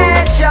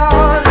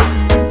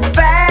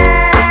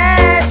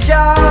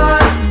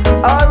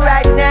 all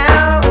right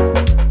now.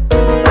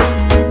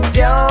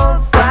 Don't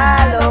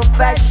follow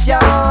fashion.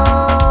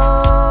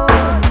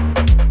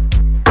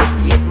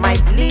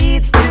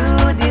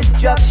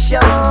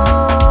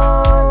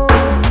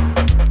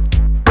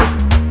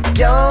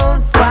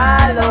 Don't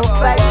follow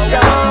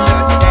fashion.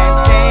 Dirty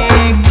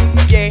dancing,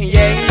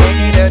 yeah,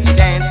 dirty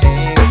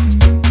dancing.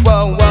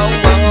 Whoa,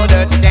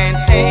 dirty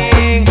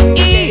dancing.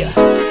 Yeah,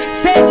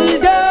 settle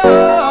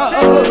down,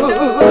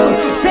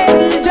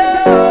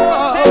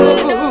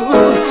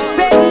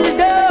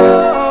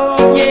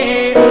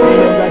 yeah. The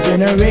younger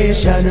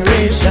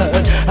generation,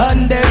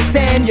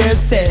 understand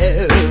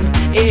yourselves.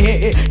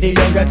 Yeah, the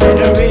younger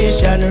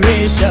generation,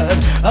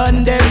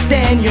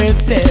 understand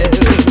yourself.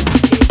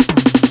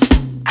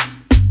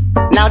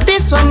 Now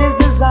this one is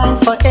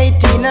designed for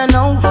 18 and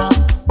over.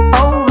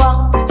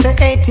 Say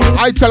 18.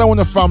 I tell you on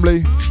the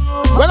family,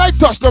 when I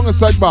touch down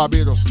inside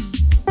Barbados,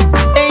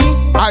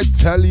 I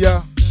tell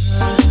ya,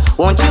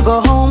 won't you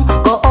go home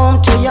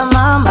to your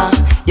mama?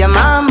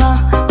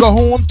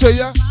 home to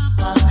you.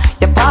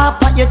 Your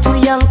papa, you're too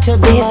young to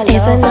be This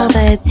is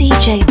another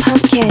DJ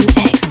Pumpkin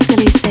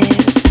exclusive.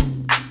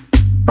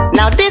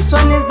 Now this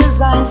one is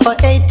designed for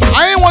 18.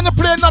 I ain't want to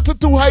play nothing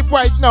too hype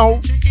right now.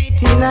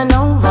 18 and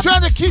over.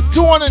 Trying to keep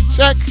doing in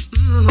check.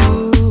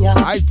 Yeah.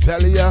 I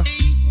tell ya.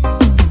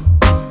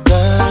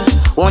 Girl,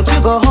 won't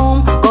you go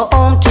home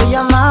to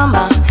your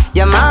mama.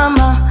 Your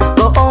mama,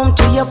 go home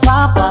to your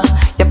papa.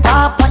 Your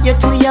papa, you're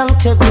too young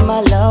to be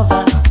my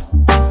lover.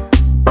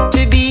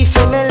 To be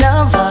for me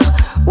lover.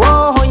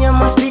 Whoa, you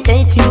must be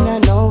 18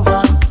 and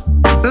over.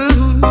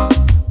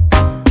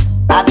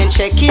 I've been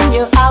checking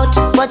you out,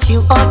 but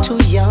you are too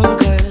young,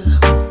 girl.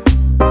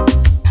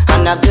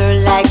 And a girl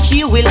like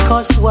you will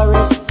cause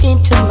worries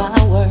into my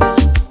world.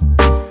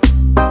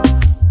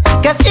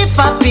 Cause if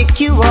I pick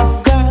you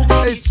up, girl,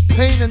 it's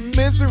pain and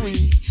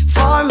misery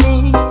for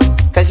me.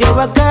 Cause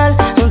you're a girl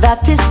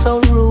that is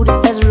so rude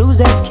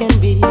as can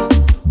be.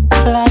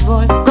 Lad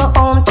boy, go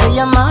home to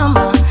your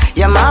mama.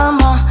 Your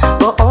mama,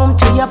 go home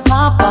to your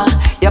papa.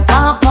 Your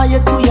papa,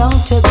 you're too young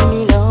to be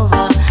me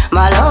lover.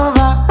 My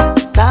lover,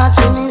 God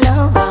for me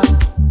lover.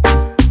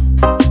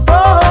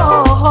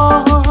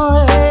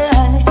 Oh,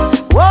 hey,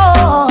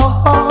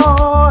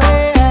 whoa,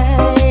 hey,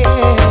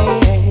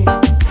 hey.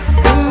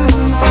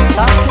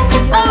 Talking to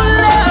your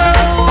son,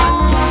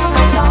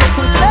 talking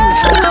to your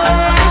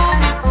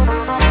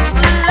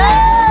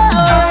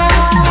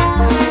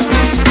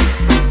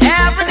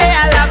Every day I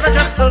love her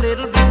just a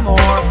little bit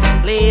more,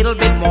 little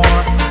bit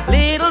more,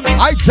 little bit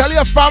more. I tell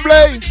you,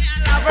 family.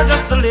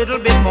 Just a little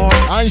bit more.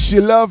 And she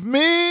love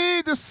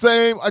me the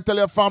same. I tell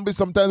your family,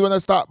 sometimes when I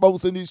start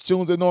bouncing these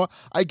tunes, you know,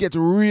 I get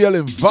real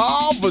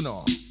involved, you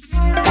know.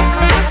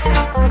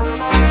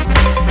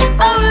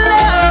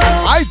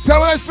 I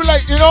tell when I feel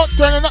like, you know,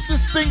 turning up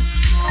this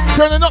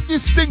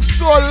thing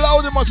so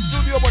loud in my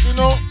studio, but you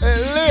know,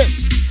 lit.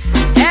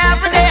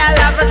 Every day I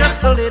love her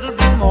just a little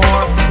bit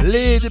more.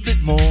 Little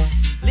bit more.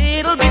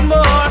 Little bit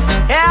more.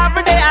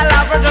 Every day I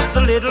love her just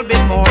a little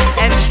bit more.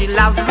 And she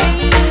loves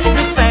me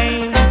the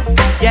same.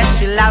 Yes,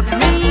 she loves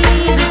me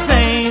the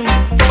same.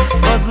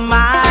 Cause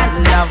my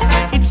love,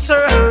 it's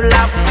her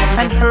love.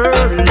 And her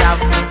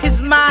love is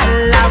my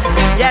love.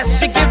 Yes,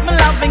 she gives me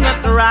loving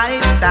at the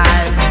right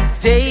time.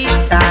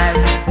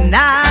 Daytime,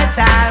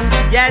 nighttime.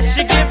 Yes,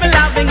 she gives me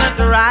loving at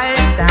the right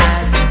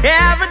time.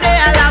 Every day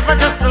I love her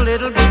just a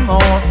little bit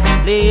more.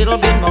 Little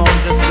bit more,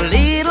 just a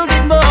little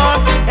bit more.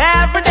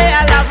 Every day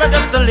I love her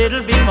just a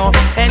little bit more.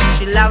 And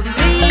she loves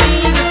me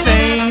the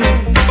same.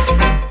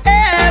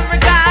 Every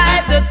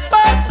guy that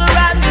walks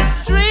around the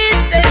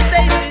street, they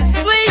say she's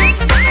sweet.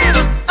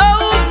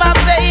 Oh, my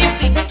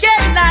baby,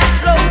 can I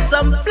throw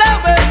some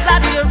flowers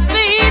at your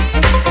feet?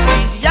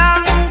 She's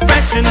young,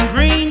 fresh and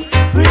green,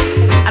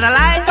 and I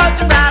like what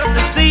you brought up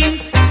the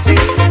scene.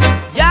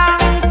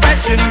 Young,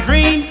 fresh and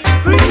green,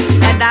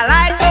 and I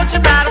like what you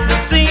brought up the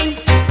scene.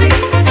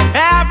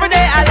 Every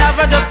day I love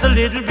her just a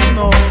little bit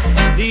more,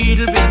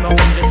 little bit more,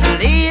 just a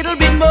little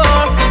bit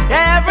more.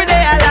 Every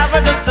day I love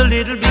her just a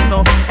little bit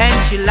more,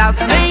 and she loves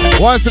me.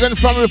 Once again,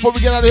 family, before we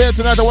get out of here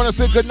tonight, I want to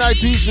say good night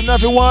to each and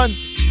every one.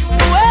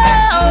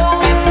 Whoa.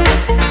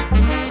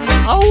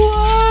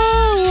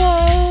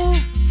 Oh,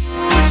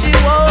 she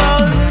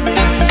wants me.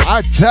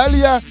 I tell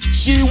ya,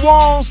 she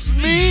wants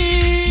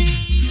me.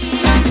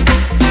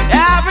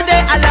 Every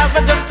day I love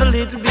her just a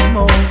little bit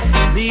more,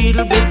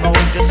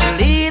 just a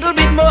little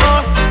bit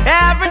more.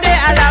 Every day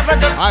I love her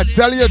just. I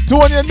tell you,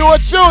 Tony, you know a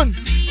tune.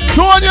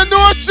 Tony, you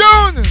know a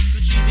tune.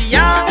 She's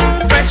young,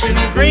 fresh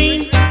and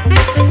green,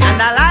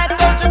 and I like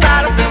what you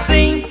brought up to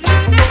sing.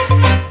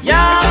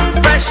 Young,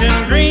 fresh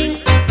and green,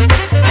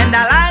 and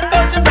I like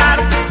what you brought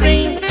up to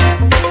sing.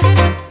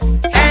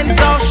 And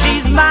so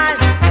she's mine,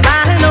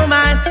 mine, oh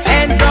mine.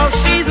 And so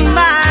she's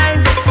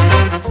mine,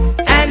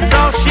 and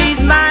so she's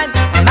mine,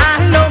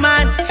 mine, oh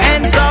mine.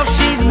 And so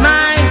she's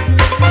mine.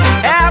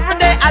 Every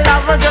day I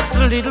love her just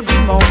a little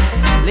bit more,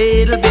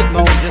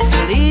 just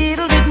a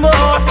little bit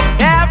more.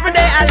 Every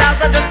day I love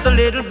her just a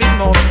little bit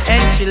more,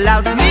 and she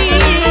loves me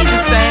the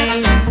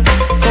same.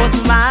 Cause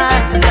my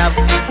love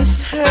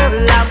is her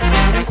love,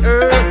 and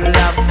her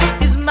love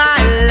is my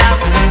love.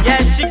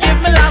 Yes, she give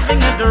me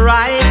loving at the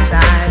right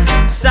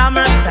time.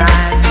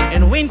 Summertime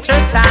and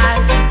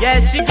wintertime.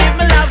 Yes, she give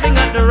me loving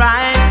at the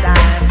right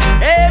time.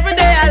 Every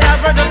day I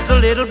love her just a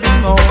little bit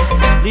more,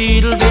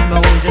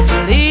 just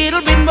a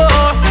little bit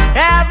more.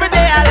 Every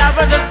day I love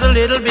her just a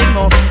little bit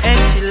more, and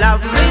she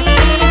loves me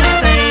the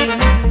same.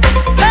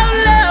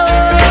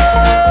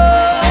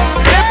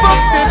 Step up,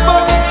 step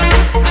up.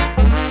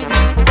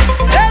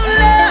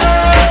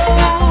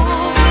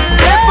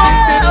 Step up,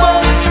 step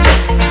up.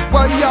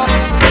 One yard.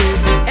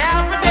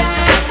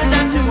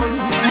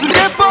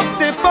 Step up,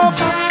 step up.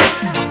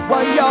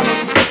 One yard.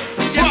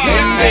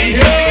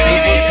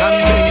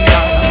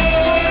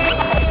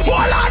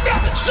 Hold on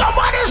there.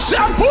 Somebody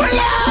say pull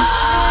up.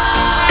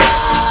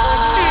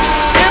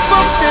 Step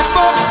up, step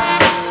up.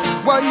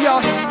 One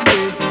yard.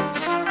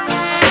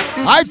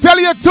 I tell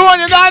you,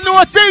 Tony, you don't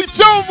know a thing,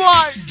 Joe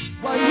boy.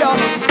 One yard.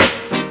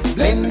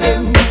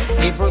 Blending.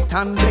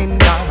 Everton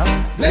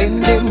blender,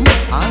 blend them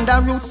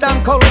under roots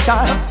and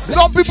culture.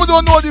 Some people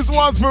don't know these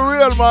ones for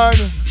real, man.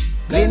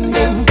 Blend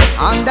them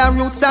under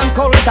roots and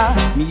culture.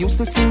 Me used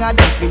to sing a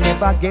dance, we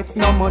never get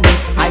no money.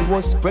 I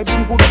was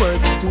spreading good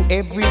words to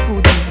every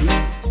goodie.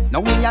 Now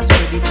we are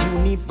spread it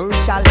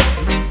universally.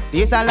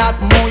 There's a lot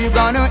more you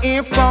gonna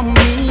hear from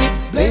me.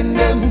 Blend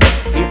them,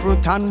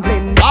 Everton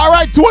blend.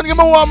 Alright, Tony, give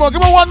me one more.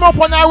 Give me one more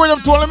on our rhythm,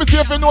 Tony. Let me see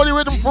if you know the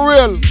rhythm for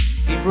real.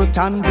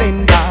 Everton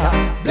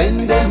blender,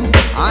 blend them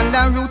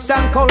under roots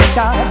and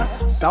culture.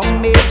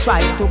 Some may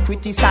try to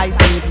criticize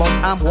me, but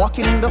I'm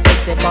walking in the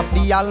footsteps of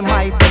the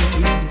Almighty.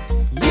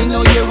 You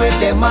know you with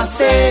them I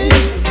say,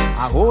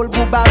 a whole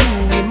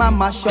boobaroo in my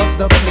mash up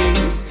the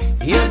place.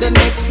 Hear the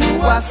next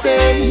few I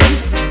say,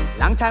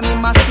 long time in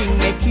my sing,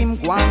 make him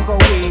go and go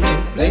away.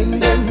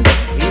 Blend them,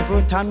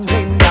 Everton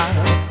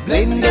blender,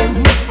 blend them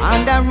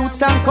under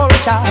roots and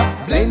culture.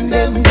 Blend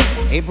them,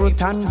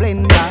 Everton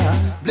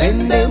blender,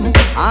 blend them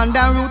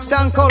under roots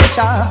and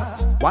culture.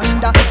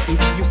 Wonder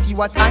if you see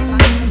what I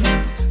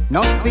mean.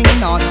 Nothing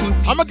naughty.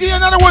 I'ma give you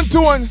another one,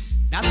 Tone.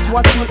 That's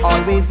what you'll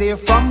always hear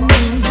from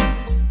me.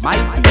 My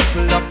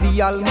people of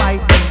the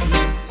Almighty,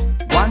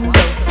 one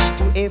love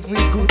to every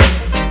goodie.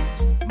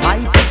 My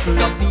people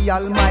of the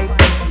Almighty,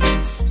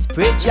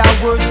 spread your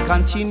words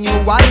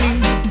continually.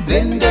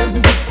 Blend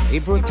them,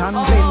 Everton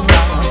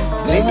blender,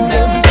 blend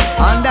them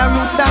under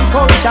roots and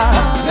culture.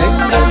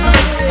 Blend them,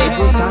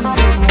 Everton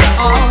blender,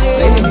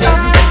 blend them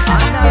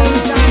under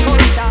roots and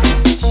culture.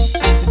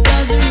 It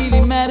doesn't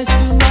really matter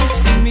too much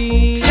to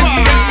me.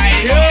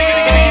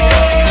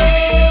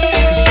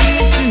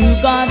 She's too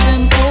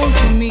goddamn old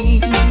for me.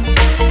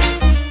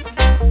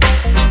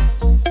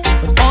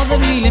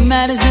 Really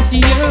matters that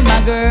you're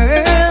my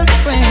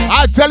girlfriend.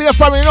 I tell you,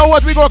 family, you know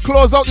what? We gonna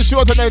close out the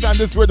show tonight on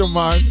this rhythm,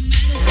 man.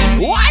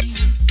 What?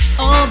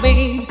 Oh,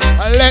 babe.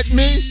 Let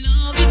me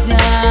love you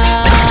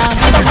down.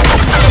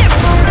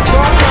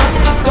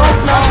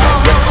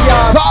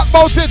 Talk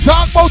about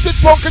it,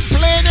 fucking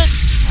playing it.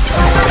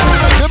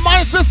 The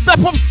man says step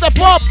up, step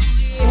up.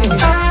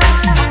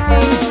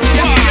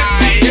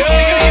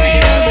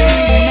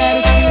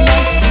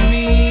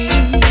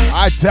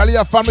 I tell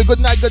you, family, good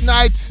night, good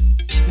night.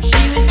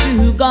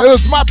 It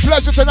was my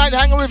pleasure tonight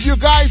hanging with you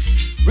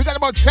guys. We got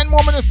about 10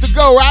 more minutes to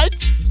go, right?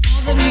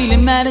 All that really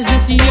matters is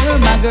that you're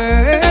my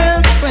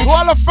girlfriend. To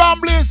all the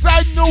family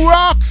inside New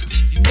York,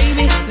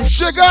 baby,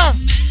 sugar.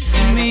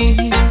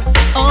 Me.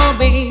 Oh,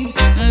 babe,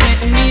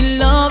 let me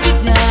love you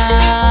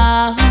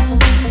down.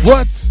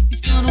 What?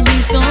 It's gonna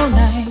be so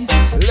nice.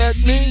 Let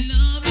me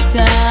love you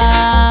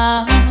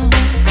down.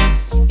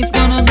 It's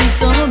gonna be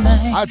so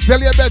nice. I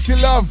tell you, Betty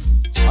Love,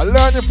 I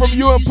learned it from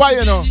you and Pi,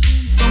 you know.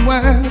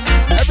 Work.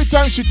 Every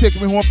time she take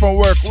me home from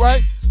work,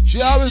 right?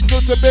 She always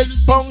knows the big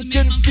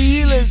pumpkin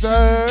feelings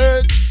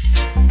hurt.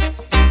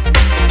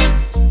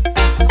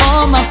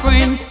 All my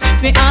friends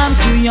say I'm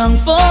too young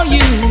for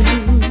you,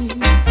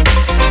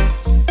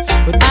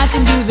 but I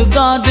can do the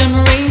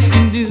goddamn race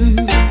can do.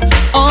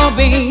 Oh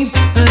babe,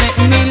 let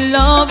me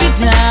love you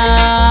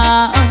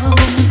down.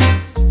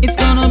 It's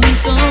gonna be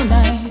so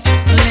nice.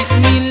 Let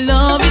me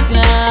love you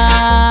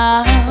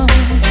down.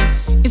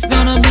 It's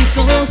gonna be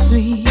so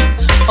sweet.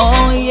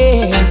 Oh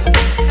yeah,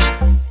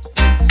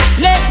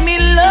 let me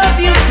love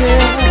you,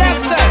 girl.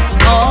 Yes, sir.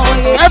 Oh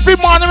yeah. Every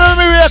morning when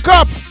we wake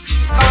up,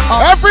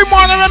 every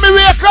morning when we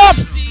wake up,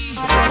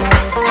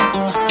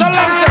 tell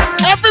them, sir.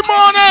 Every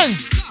morning.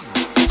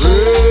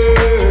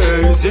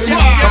 Praise him,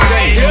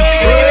 praise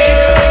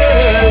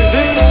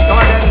him, come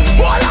again.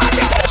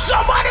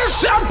 Somebody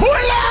say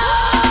pull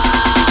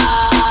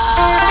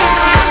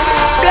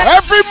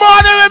Every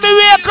morning when we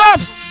wake up,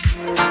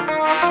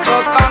 the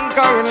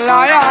conquering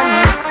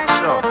lion.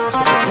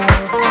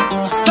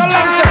 Tell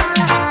them, sir,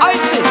 I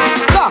sing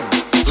song.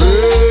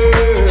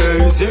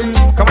 Praise him,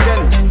 come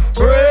again.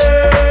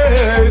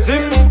 Praise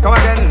him, come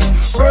again.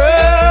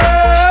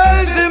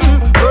 Praise him,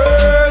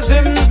 praise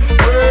him,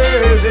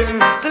 praise him.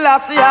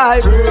 Selassie, I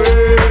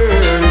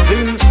praise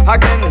him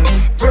again.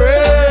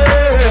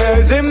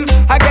 Praise him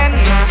again.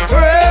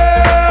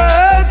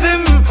 Praise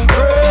him,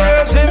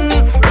 praise him,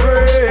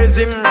 praise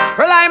him.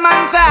 Rely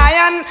man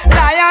Zion,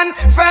 lion,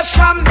 fresh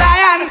from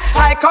Zion.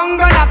 I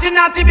Congo,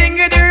 natty,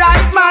 bingy the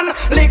right man.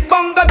 Lick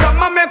bongo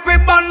drum and make we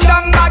burn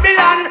down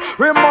Babylon.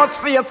 We must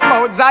face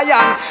Mount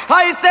Zion.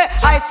 I say,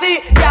 I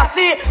see, ya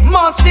see,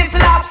 must see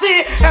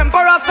Selassie.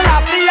 Emperor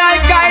Selassie, I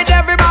guide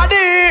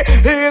everybody.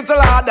 He is the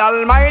Lord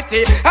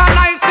Almighty. And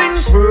I sing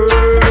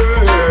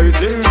praise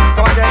him.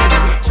 Come again.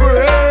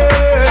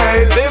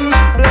 Praise him,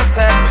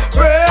 blessed.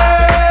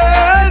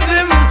 Praise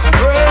him,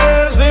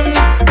 praise him,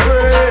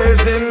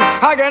 praise him.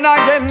 Again,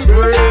 again,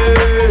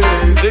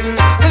 praise him.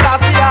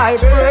 Selassie, I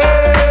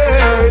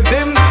praise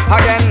him.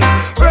 Again,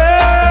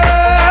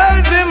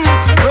 praise him,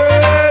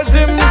 praise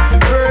him,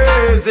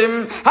 praise him.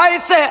 I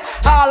say,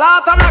 all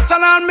out of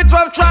and all me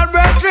 12 child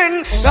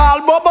brethren.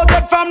 All bubble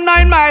dead from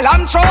 9 Mile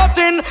and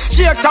shouting.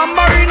 Shake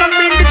tambourine and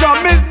bring the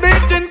drum is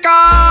beating.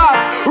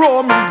 Cause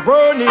Rome is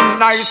burning,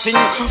 icing.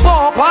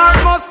 Pope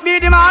must be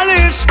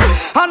demolished,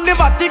 and the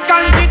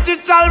Vatican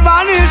City shall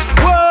vanish.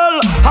 Well,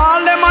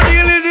 all them a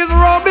deal is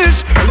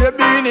rubbish. You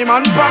being him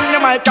and bang the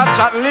mic a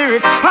chat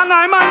lyrics. And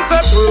I man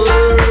say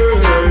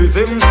praise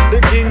him, the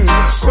king,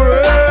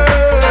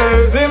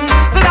 praise him.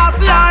 So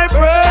that's why I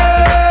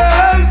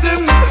praise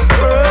him,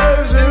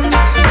 praise him,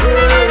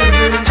 praise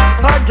him.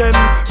 Again,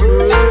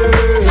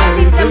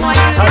 praise him.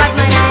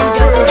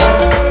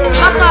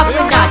 Back off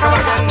with that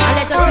and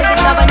let us make it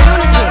love and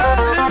unity.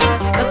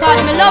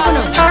 Because me loving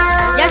you.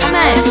 Yes,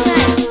 man.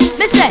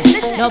 Listen,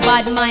 no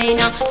bad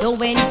minor,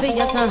 don't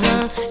envious,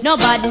 no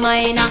bad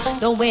minor,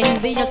 don't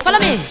envious. Follow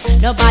me.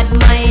 No bad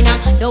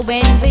minor, don't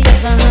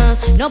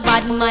envious, no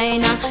bad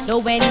minor,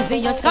 don't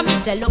envious. Come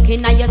and say,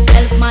 looking at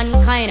yourself,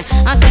 mankind,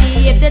 and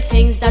see if the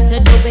things that you're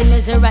doing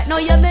is right. No,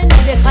 you've been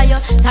because you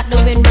start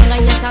doing wrong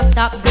and you can't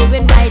stop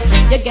doing right.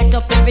 You get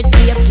up every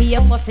day, play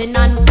fussing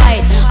and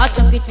fight. I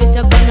chuck it with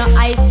your gun, no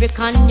ice brick,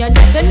 and you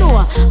never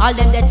know all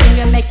them that thing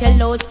you make you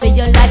lose for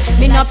your life.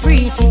 Me no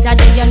preach it, and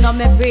then you know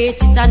me preach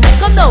it, and I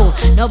come down.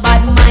 No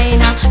bad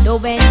minor,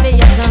 no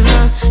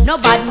envious, no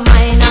bad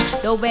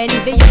minor, no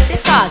envious.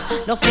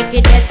 Because no fake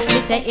it yet, me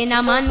say in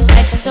a man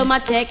fight. So I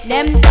take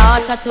them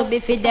daughter to be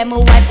for them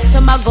wife. So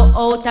I go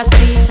out a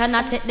street and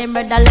I take them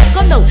brother let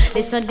come down.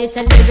 Listen this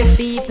the lyrics,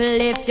 people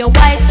lift your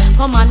wife.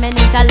 Come on, man,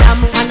 it's a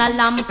lamp and a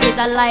lamp is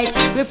a light.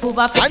 Reprove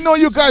a I know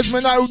you guys may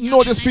not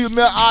know this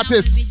female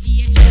artist.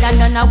 And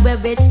none of where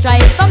we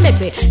strive from make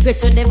we pray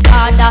to the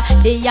Father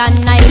day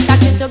and night.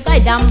 Talking to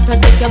guide and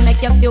protect you,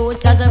 make your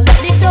futures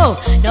ready so.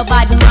 No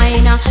bad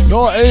minor,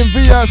 no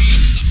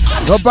envious,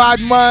 no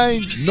bad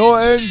mind, no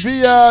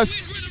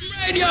envious.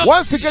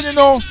 Once again, you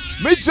know,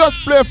 me just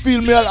play a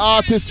female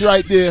artist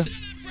right there,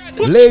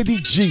 Lady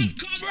G.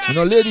 You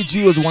know, Lady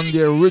G was one of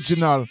the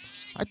original.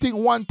 I think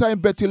one time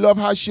Betty Love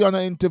had she on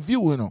an interview,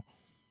 you know.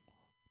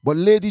 But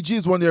Lady G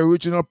is one of the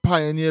original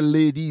pioneer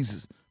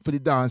ladies for the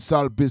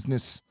dancehall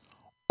business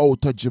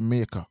out of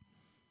Jamaica.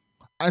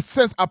 And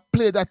since I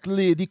play that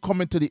lady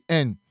coming to the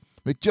end,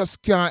 we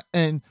just can't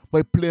end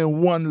by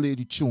playing one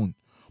lady tune.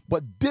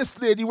 But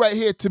this lady right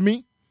here to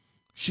me,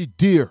 she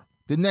dear.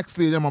 The next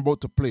lady I'm about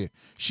to play,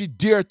 she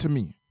dear to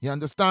me. You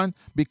understand?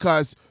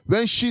 Because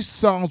when she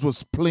songs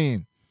was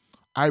playing,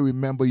 I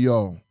remember,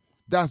 yo,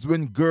 that's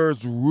when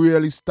girls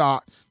really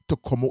start to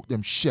come out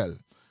them shell.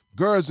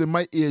 Girls in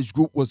my age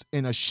group was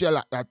in a shell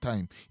at that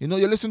time. You know,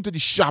 you listen to the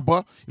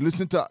Shabba, you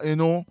listen to, you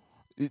know,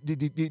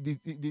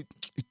 the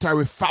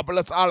Terry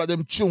Fabulous, all of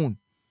them tune.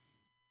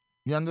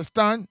 You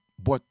understand?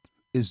 But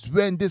it's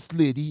when this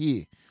lady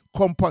here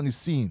come on the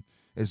scene,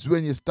 it's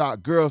when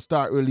girls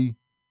start really,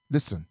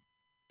 listen.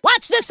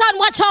 Watch the sun,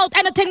 watch out.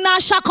 Anything now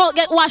shock out,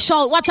 get washed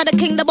out. Watch how the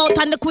king, the boat,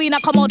 and the queen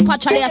come out,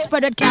 patch how they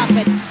spread red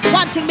carpet.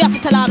 One thing we have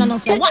to tell on no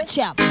say, watch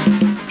ya.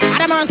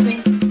 Adam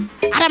mercy.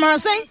 Adam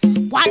mercy.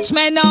 Watch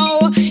me now.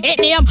 It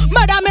name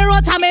murder me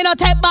wrote and me no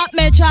take back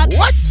me chat.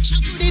 What?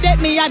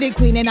 Did me a the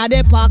queen in a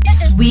the park.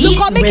 Look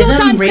how me cute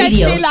and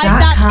sexy like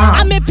that.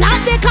 And me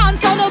plant the can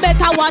so no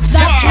better watch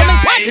that.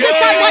 Watch the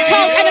sun, watch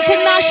out.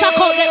 Anything now shock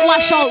out, get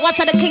washed out. Watch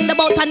how the king, the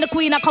boat, and the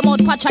queen come out,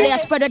 patch how they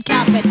spread red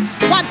carpet.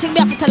 One thing we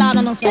have to tell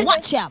on no say,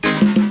 watch ya.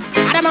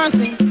 Adam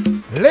mercy.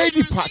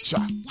 Lady Patcha.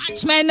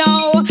 Watch me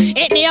now.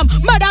 It name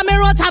murder me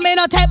wrote and me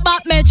no take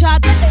back me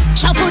chat.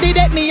 Shuffle the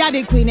deck me a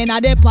the queen in a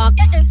the park.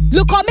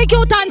 Look how me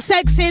cute and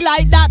sexy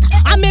like that.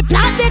 And me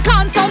plant the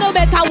can so no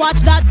better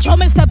watch that. Show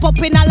me step up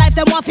in a life,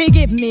 them want to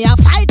give me a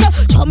fight.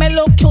 Show me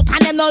look cute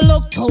and them no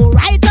look too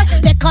right.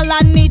 They call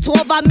and need to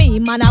over me,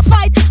 man a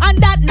fight. And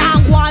that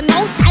now go on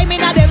no time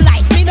in a them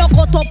life. Me no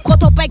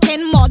cut up, I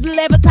can model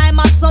every time.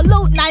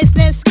 Absolute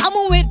niceness, come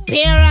with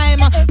peer rhyme.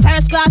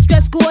 First class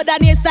dress code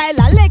and your style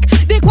a lick.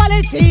 The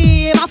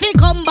quality, I fi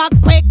come back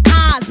quick.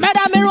 Cause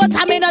murder me wrote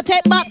and me no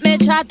take back me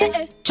chat.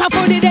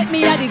 Truffle the deck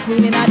me a the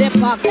queen in a the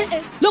park.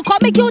 Look how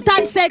me cute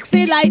and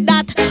sexy like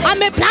that. And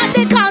me plant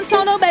the can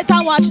so no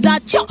better watch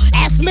that.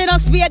 S me no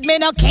spade, me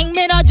no king,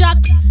 me no jack.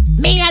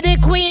 Me a the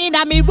queen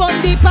and me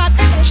run the pack.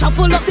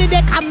 Shuffle up the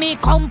deck and me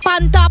come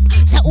pan top.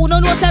 Say uno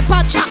no say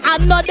patcha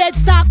and no dead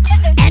stock.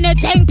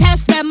 Anything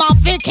test them off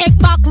fi kick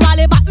back.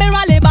 Rally back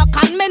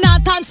and me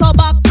not turn so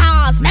back.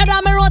 Cause murder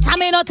me wrote and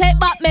me no take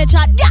back me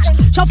chat. Yeah,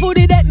 shuffle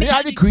the deck me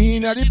a the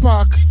queen of the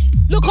park.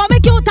 Look how me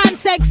cute and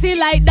sexy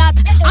like that.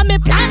 And me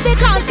plant the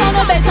can so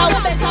no better.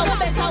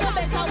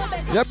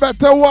 You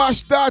better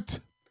watch that.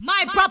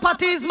 My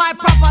property is my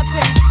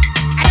property.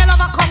 And I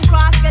never come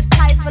cross, get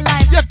tight for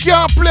life. You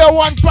can't play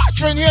one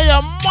patron here,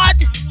 you're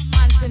mad.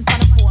 Manson for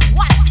the phone,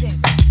 watch this.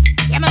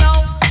 Yeah, me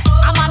know,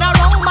 I'm on a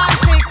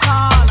romantic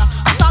call.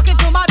 I'm talking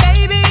to my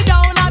baby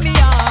down on me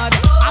yard.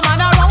 I'm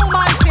on a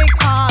romantic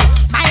call.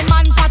 My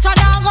man patron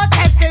now go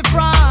take the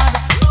fraud.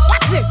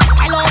 Watch this.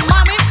 Hello,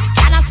 mommy.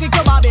 Can I speak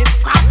to Bobby?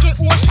 Cross the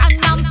ocean,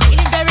 I'm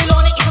feeling very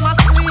lonely. It's my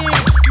sweet.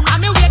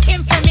 Mommy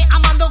waiting for me,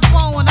 I'm on the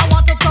phone. I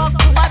want to talk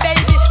to my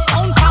baby.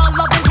 Don't call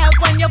love and help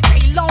when you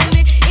feel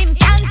lonely. In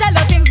can't tell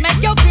her things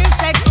make you feel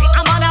sexy.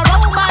 I'm on a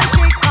romantic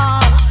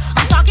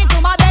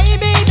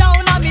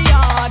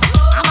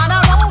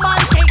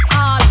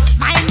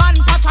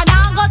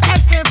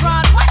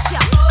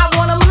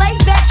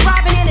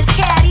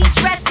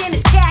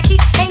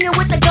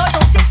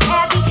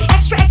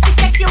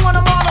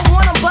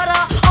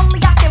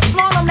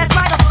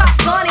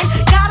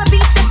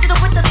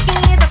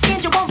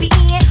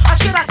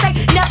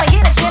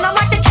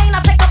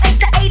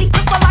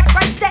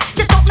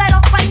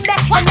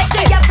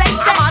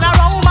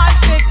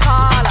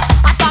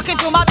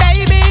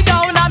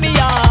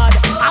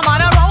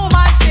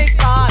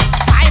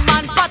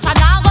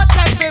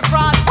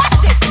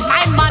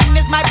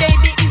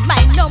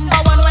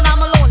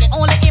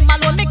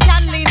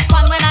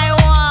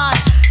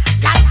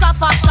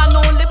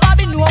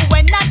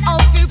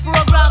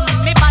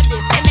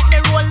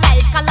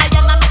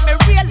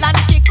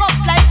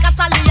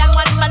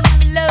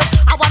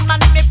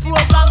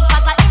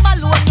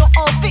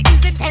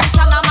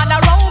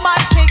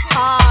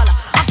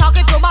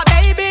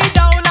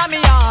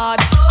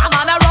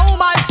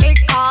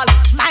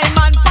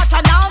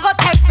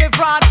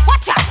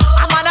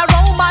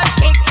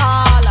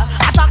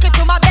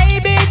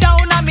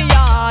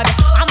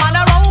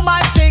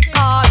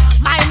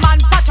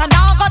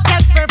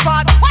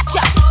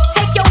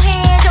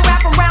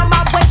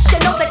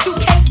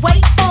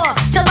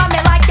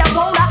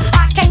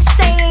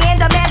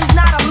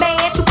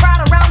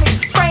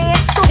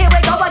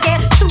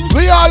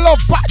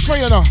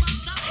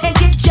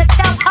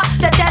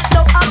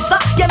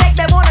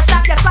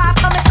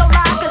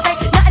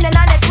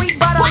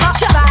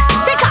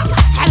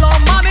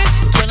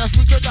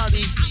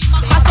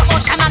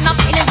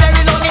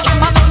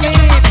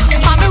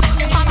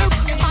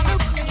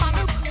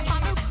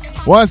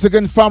Once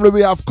again, family,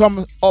 we have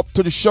come up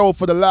to the show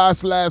for the last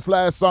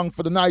song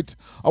for the night.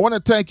 I want to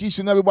thank each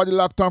and everybody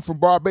locked on from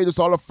Barbados,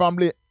 all the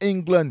family,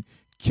 England,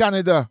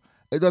 Canada.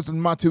 It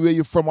doesn't matter where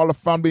you're from, all the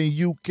family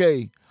in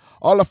UK,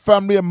 all the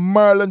family in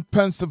Maryland,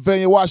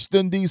 Pennsylvania,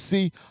 Washington,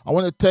 D.C. I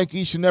want to thank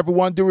each and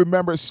everyone. Do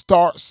remember it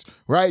starts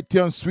right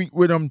here on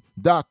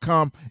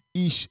sweetrhythm.com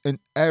each and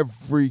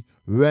every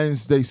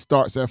Wednesday.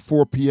 Starts at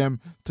 4 p.m.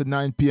 to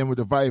 9 p.m. with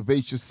the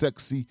vivacious,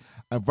 sexy,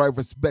 and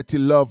vibrant Betty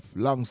Love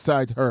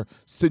alongside her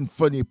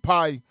Symphony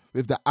Pie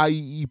with the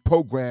IEE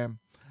program.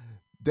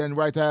 Then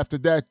right after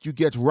that, you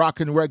get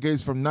Rockin'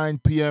 Reggae from 9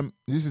 p.m.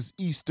 This is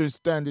Eastern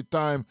Standard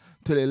Time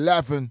till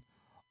 11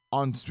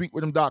 on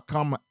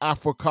sweetrhythm.com,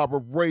 Afro Cobra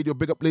Radio.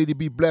 Big up Lady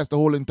Be Blessed, the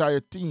whole entire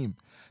team.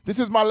 This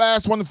is my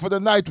last one for the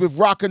night with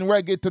Rockin'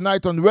 Reggae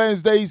tonight on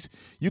Wednesdays.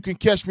 You can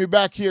catch me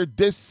back here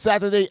this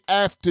Saturday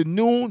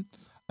afternoon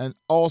and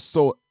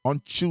also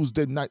on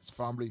Tuesday nights,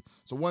 family.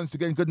 So once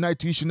again, good night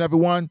to each and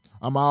everyone.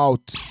 I'm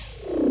out.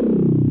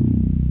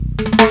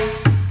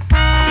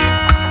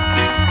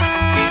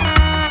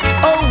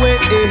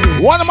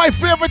 One of my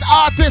favorite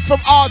artists from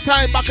all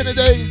time back in the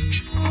day.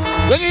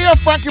 When you hear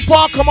Frankie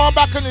Paul come on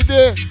back in the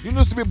day, you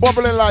used to be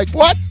bubbling like,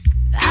 what?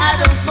 I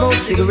don't smoke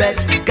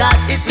cigarettes,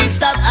 cause it will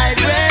stop I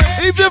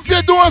breath. Even if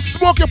you're doing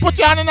smoke, you put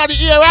your hand in the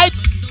ear, right?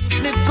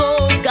 Sniff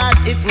cold, cause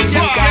it will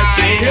make I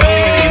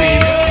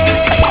change.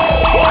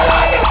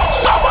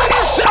 Somebody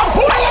say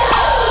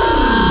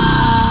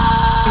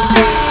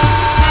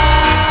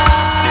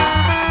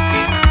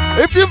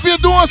If you're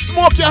doing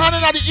smoke, your hand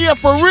in the ear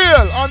for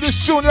real on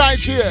this tune right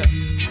here.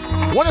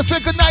 Want to say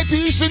goodnight to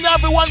each and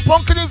everyone.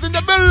 Pumpkin is in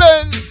the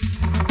building.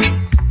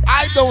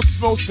 I don't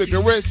smoke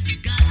cigarettes.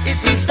 It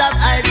will stop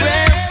I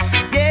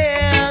breath.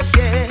 Yes,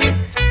 yeah.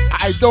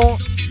 I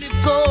don't.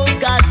 Cold,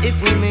 cause it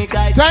will make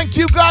I Thank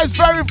you guys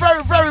very,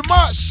 very, very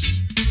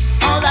much.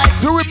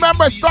 Do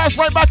remember it starts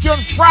right back here on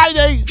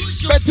Friday.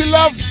 Betty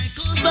Love,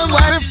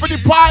 Symphony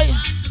Pie,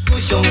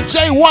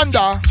 Jay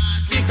Wonder.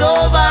 Sit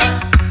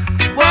over.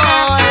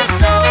 Boy,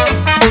 so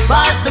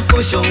pass the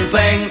cushion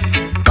pen,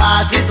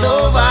 pass it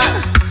over.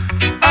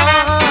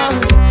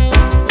 Oh.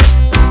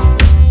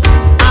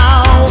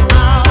 Ow,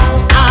 ow,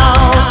 ow,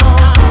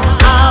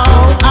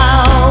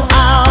 ow,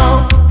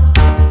 ow,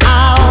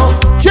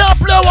 ow. Can't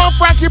play one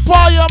Frankie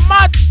Paul, you're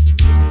mad.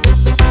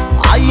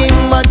 I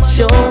ain't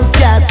macho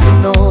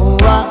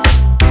Casanova.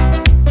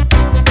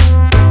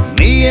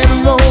 Me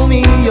and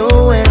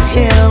Romeo and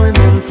Helen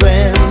and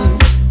friends.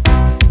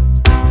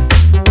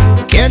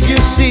 Can't you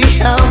see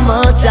how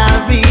much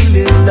I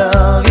really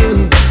love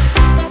you?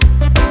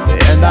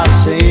 And I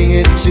sing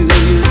it to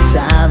you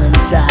time and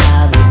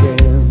time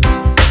again.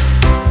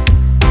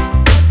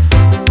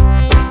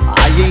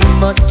 I ain't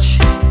much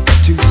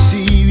too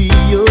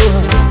serious,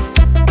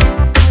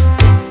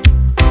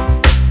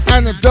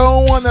 and I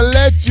don't want to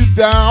let you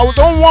down. I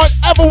don't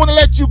ever want to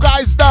let you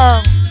guys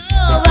down.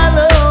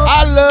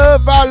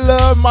 I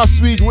love my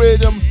sweet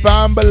rhythm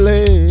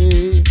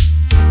family.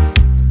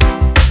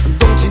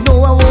 Don't you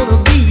know I wanna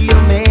be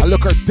your man? I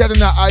look her dead in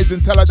her eyes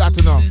and tell her that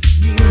enough.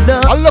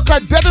 I look her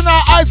dead in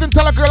her eyes and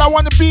tell her, girl, I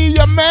want to be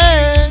your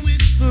man.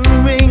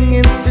 Whispering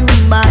into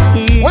my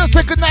ear. Want to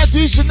say goodnight to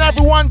each and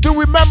everyone. Do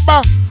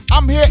remember,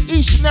 I'm here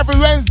each and every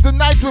Wednesday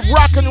night with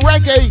Rockin'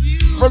 Reggae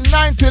from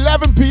 9 to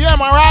 11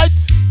 p.m., alright?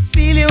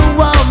 Feel you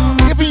warm.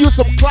 Giving you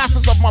some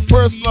classes of my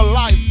personal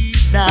life.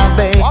 Now,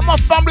 babe. All my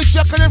family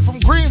checking in from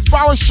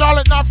Greensboro,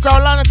 Charlotte, North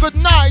Carolina. Good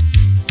night.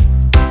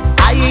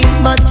 I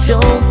ain't much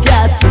on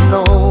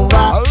Casanova.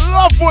 I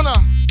love Winner.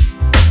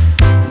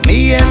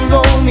 Me and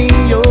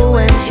Romeo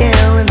and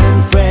Helen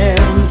and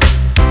friends.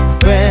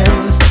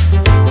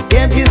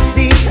 Can't you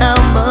see how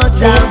much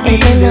this I really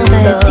is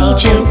another love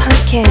DJ you?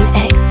 Pumpkin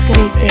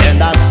exclusive.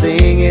 And I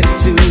sing it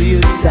to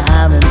you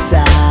time and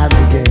time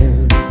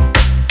again.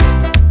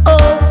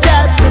 Oh,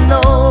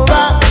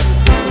 Casanova.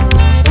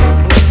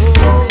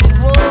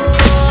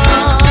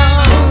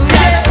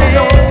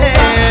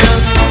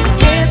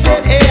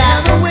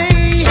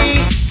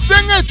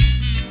 Sing it!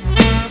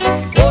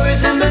 War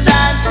is in the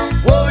dance,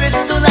 war is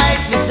tonight.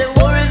 We say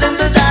war is in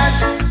the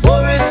dance,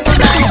 war is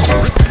tonight.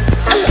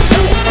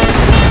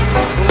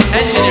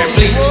 Engineer,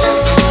 please.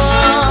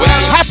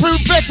 Happy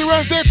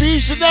Veterans Day to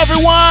each and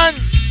everyone.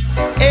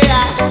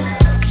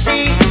 Yeah,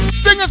 see.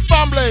 Sing it,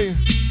 family.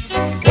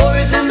 War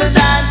is in the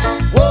dance,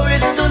 war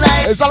is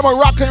tonight. It's all about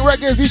Rockin'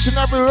 Reggae each and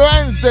every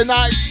Wednesday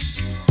night.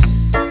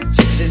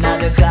 Chicks in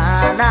the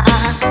corner,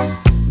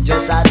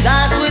 just a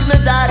dance with my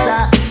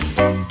daughter.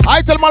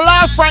 I tell my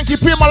last Frankie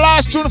P, my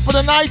last tune for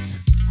the night.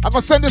 I'm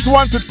gonna send this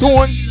one to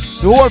Tune.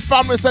 The whole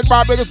family said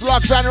Barbados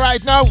locked down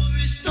right now.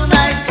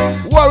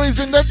 Worries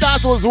in the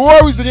dance was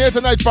worries in here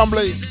tonight,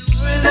 family.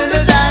 Worries in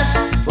the dance,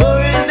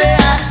 worries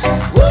there,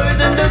 worries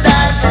in the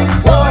dance,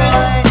 worries.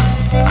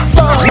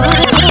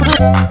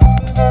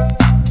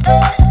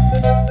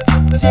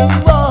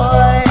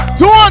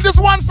 Tune, this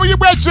one for you,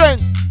 brethren.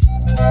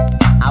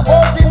 I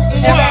wasn't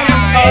in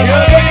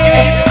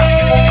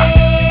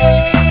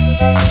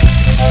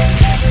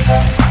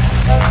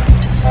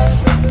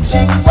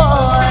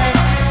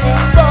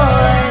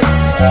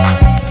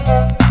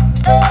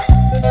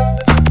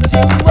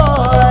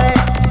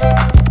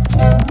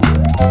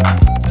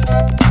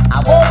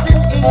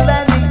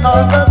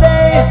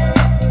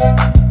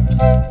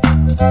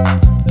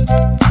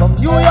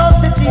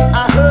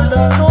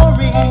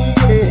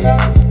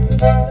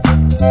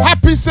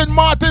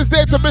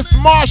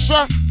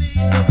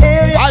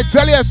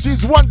Yes,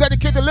 she's one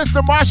dedicated listener.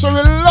 Marshall,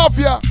 we love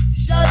ya.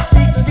 Shot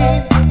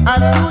 16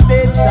 and 2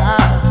 days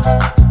time.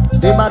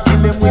 They might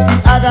kill him with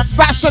the agony.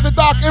 Sasha the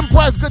Dark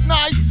Empress, good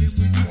night.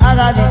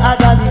 Agony,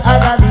 agony,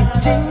 agony.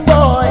 Ching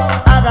boy.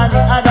 Agony,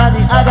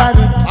 agony,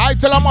 agony. I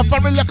tell all my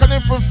family looking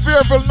in from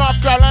Fairville,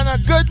 North Carolina,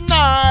 good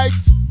night.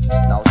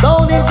 Now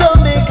down in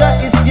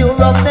Jamaica, it's pure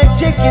roughneck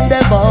chicken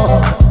them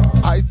on.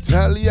 I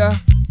tell ya.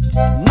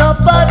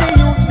 Nobody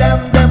use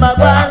them a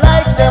grind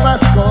like them a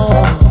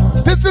score.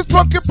 This is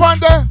Punky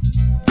Panda.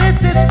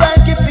 This is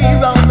Frankie P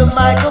round the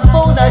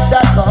microphone I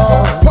shall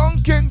call.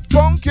 Punkin,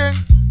 punkin.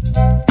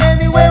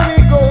 Anywhere we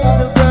go,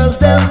 the girls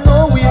them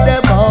know we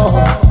them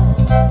out.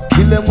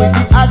 Kill them with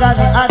the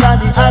agony,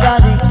 agony,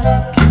 agony.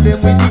 Kill them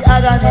with the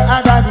agony,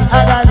 agony,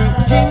 agony.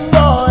 Ching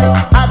boy,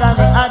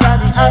 agony,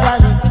 agony,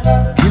 agony.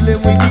 Kill them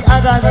with the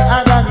agony,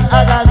 agony,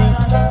 agony.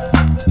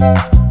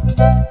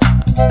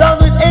 Down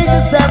with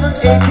 87,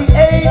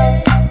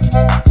 88.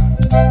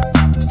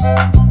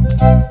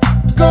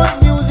 Good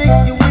music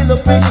you will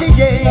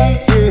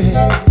appreciate it.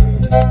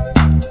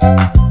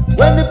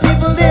 When the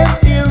people them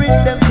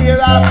hearing them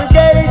tear out the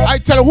gate. I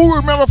tell you, who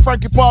remember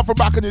Frankie Paul from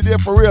back in the day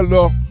for real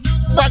though?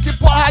 Frankie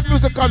Paul had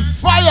music on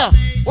fire.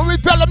 When we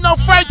tell them now,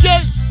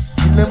 Frankie.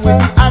 Kill them with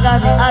the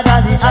agony,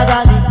 agony,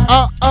 agony.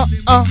 Agony,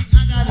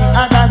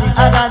 agony,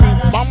 agony.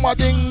 Mama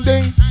ding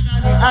ding.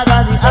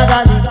 Agony,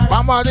 agony.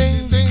 Mama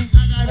ding ding.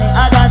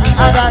 Agony,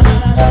 agony.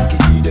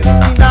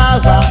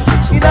 Inawa,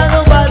 ina no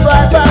bad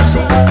boy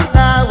bossy.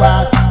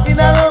 Inawa,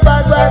 ina no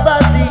bad boy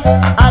bossy.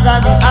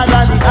 Agony,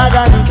 agony,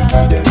 agony.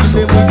 Kill them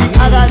with the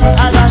agony,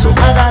 agony,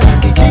 agony.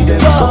 King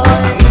boy.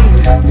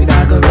 Me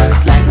nah go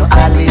work like no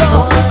alley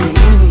boy.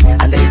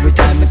 And every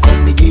time me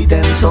come, me give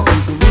them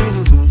something.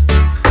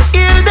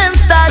 Hear them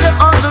start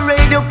on the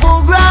radio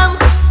program.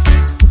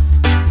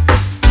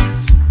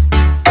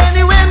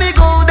 Anywhere me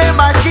go, them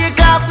a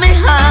shake off me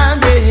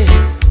hand.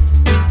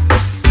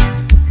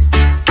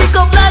 Kick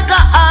up like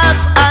a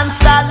ass and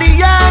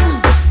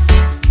stallion.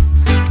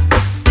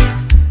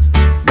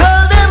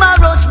 Girl, them a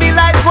rush me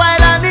like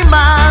wild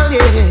animal,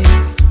 yeah.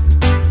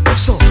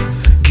 So,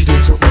 give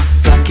them something,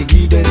 Frankie,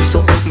 give them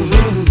something.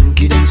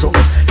 Give them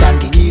something,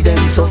 Frankie, give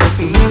them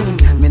something.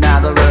 Me nah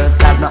go work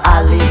cause no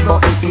alley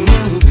but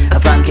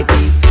Frankie P,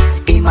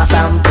 in my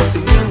sound.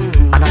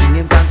 And I mean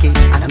him Frankie,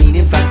 and I mean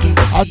him Frankie.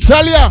 I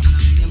tell ya.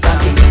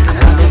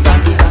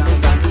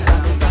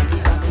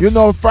 You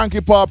know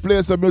Frankie Paul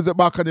plays some music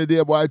back in the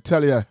day, boy, I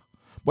tell ya.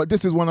 But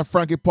this is one of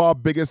Frankie Paul's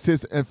biggest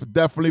hits, and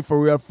definitely for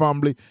real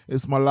family,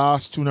 it's my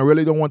last tune. I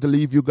really don't want to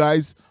leave you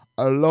guys.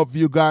 I love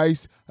you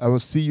guys. I will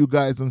see you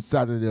guys on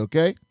Saturday,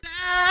 okay?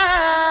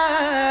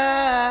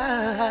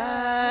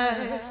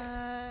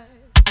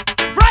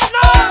 Right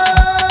now!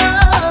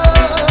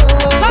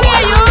 Come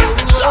here, you!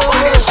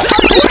 Somebody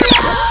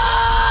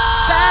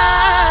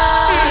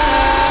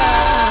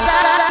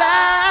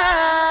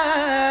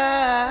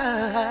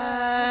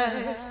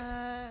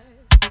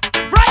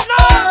Right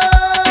now!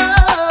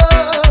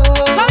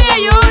 Come here,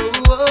 you!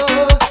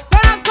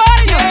 Turn on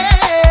squad, you!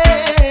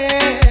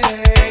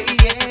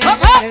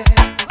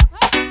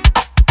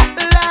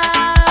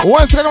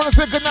 Once again, I want to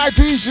say goodnight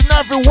to each and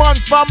every one,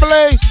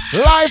 family.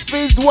 Life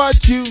is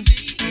what you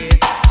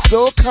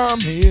so come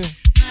here.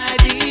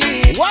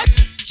 What?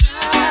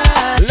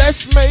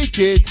 Let's make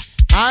it.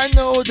 I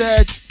know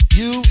that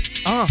you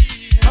oh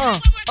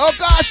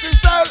gosh,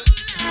 it's all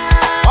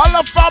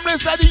the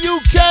families at the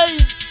UK,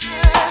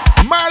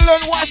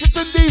 Maryland,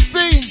 Washington DC,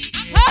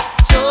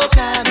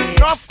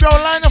 North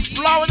Carolina,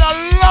 Florida,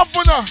 love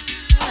one.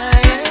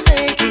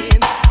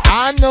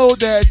 I know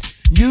that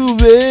you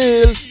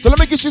will. So let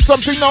me get you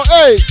something now.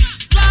 Hey,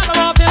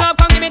 slow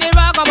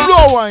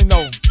wine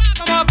now.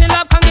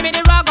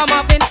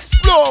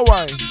 Slow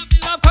wine.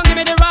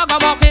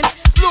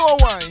 Slow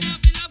wine.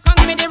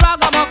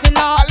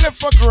 I live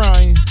for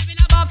grind.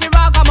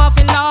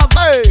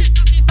 Hey.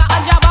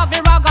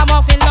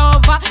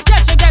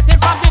 Yes, you get it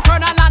from the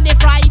colonel and the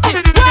fright.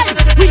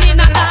 We in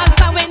a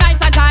dance and we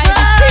nice and tight.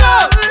 Sing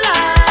up.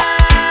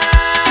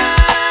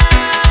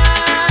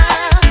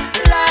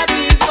 Life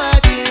is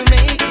what you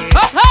make it.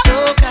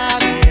 So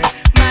come here,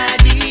 my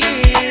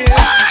dear.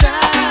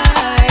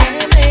 Try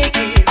and make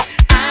it.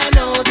 I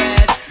know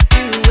that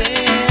you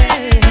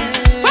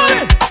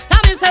will.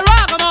 Tell me, say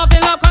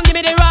ragamuffin, love, come give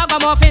me the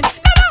ragamuffin.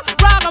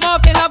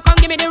 Ragamuffin, love, come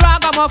give me the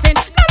ragamuffin.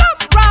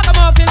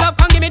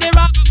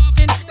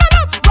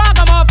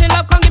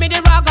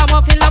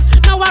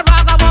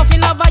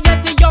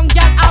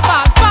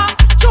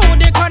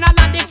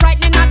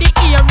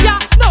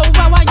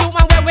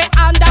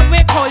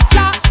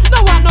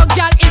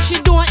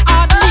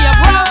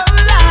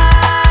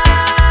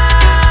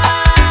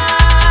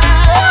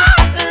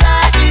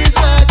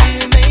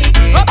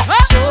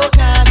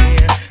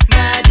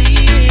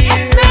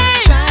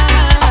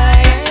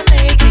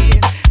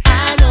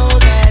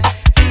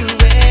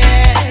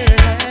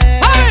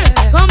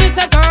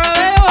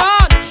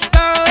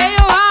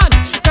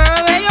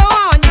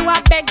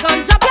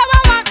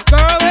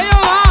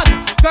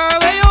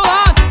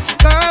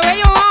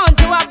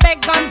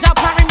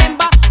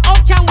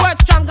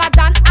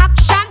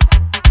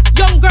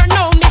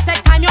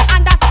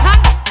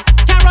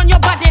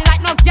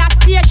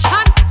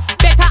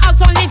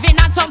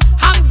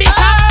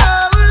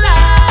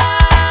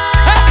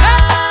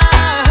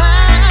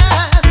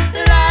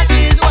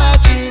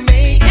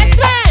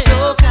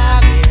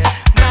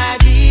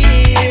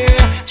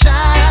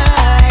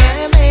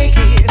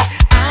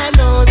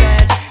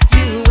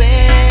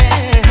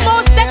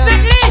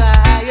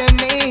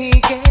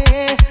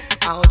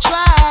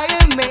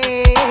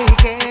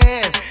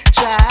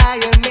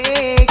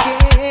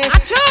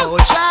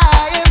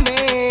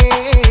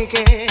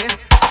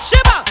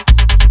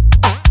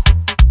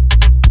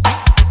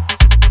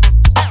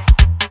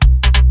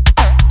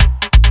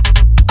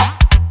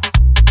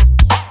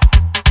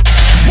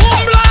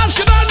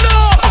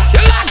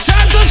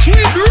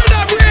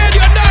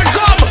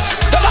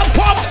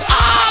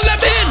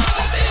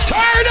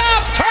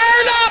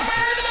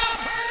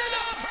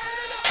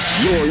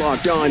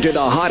 locked on to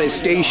the hottest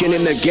station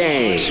in the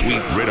game.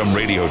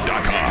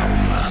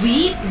 SweetRhythmRadio.com.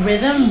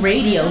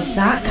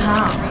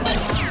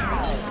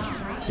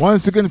 SweetRhythmRadio.com.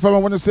 Once again, if I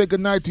want to say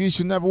goodnight to each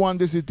and every one,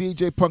 this is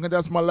DJ Punk, and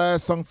that's my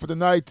last song for the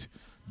night.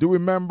 Do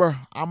remember,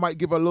 I might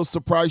give a little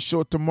surprise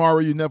show tomorrow.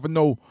 You never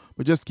know.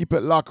 But just keep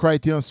it locked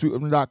right here on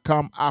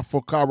SweetRhythm.com.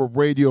 Afro-Carib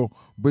Radio,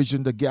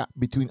 bridging the gap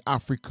between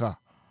Africa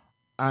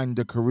and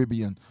the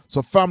Caribbean.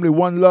 So family,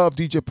 one love.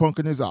 DJ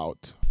Punkin is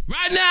out.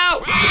 Right now,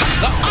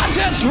 the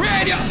hottest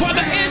radio for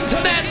the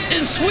internet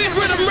is Sweet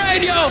Rhythm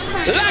Radio.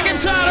 Lock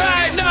it up.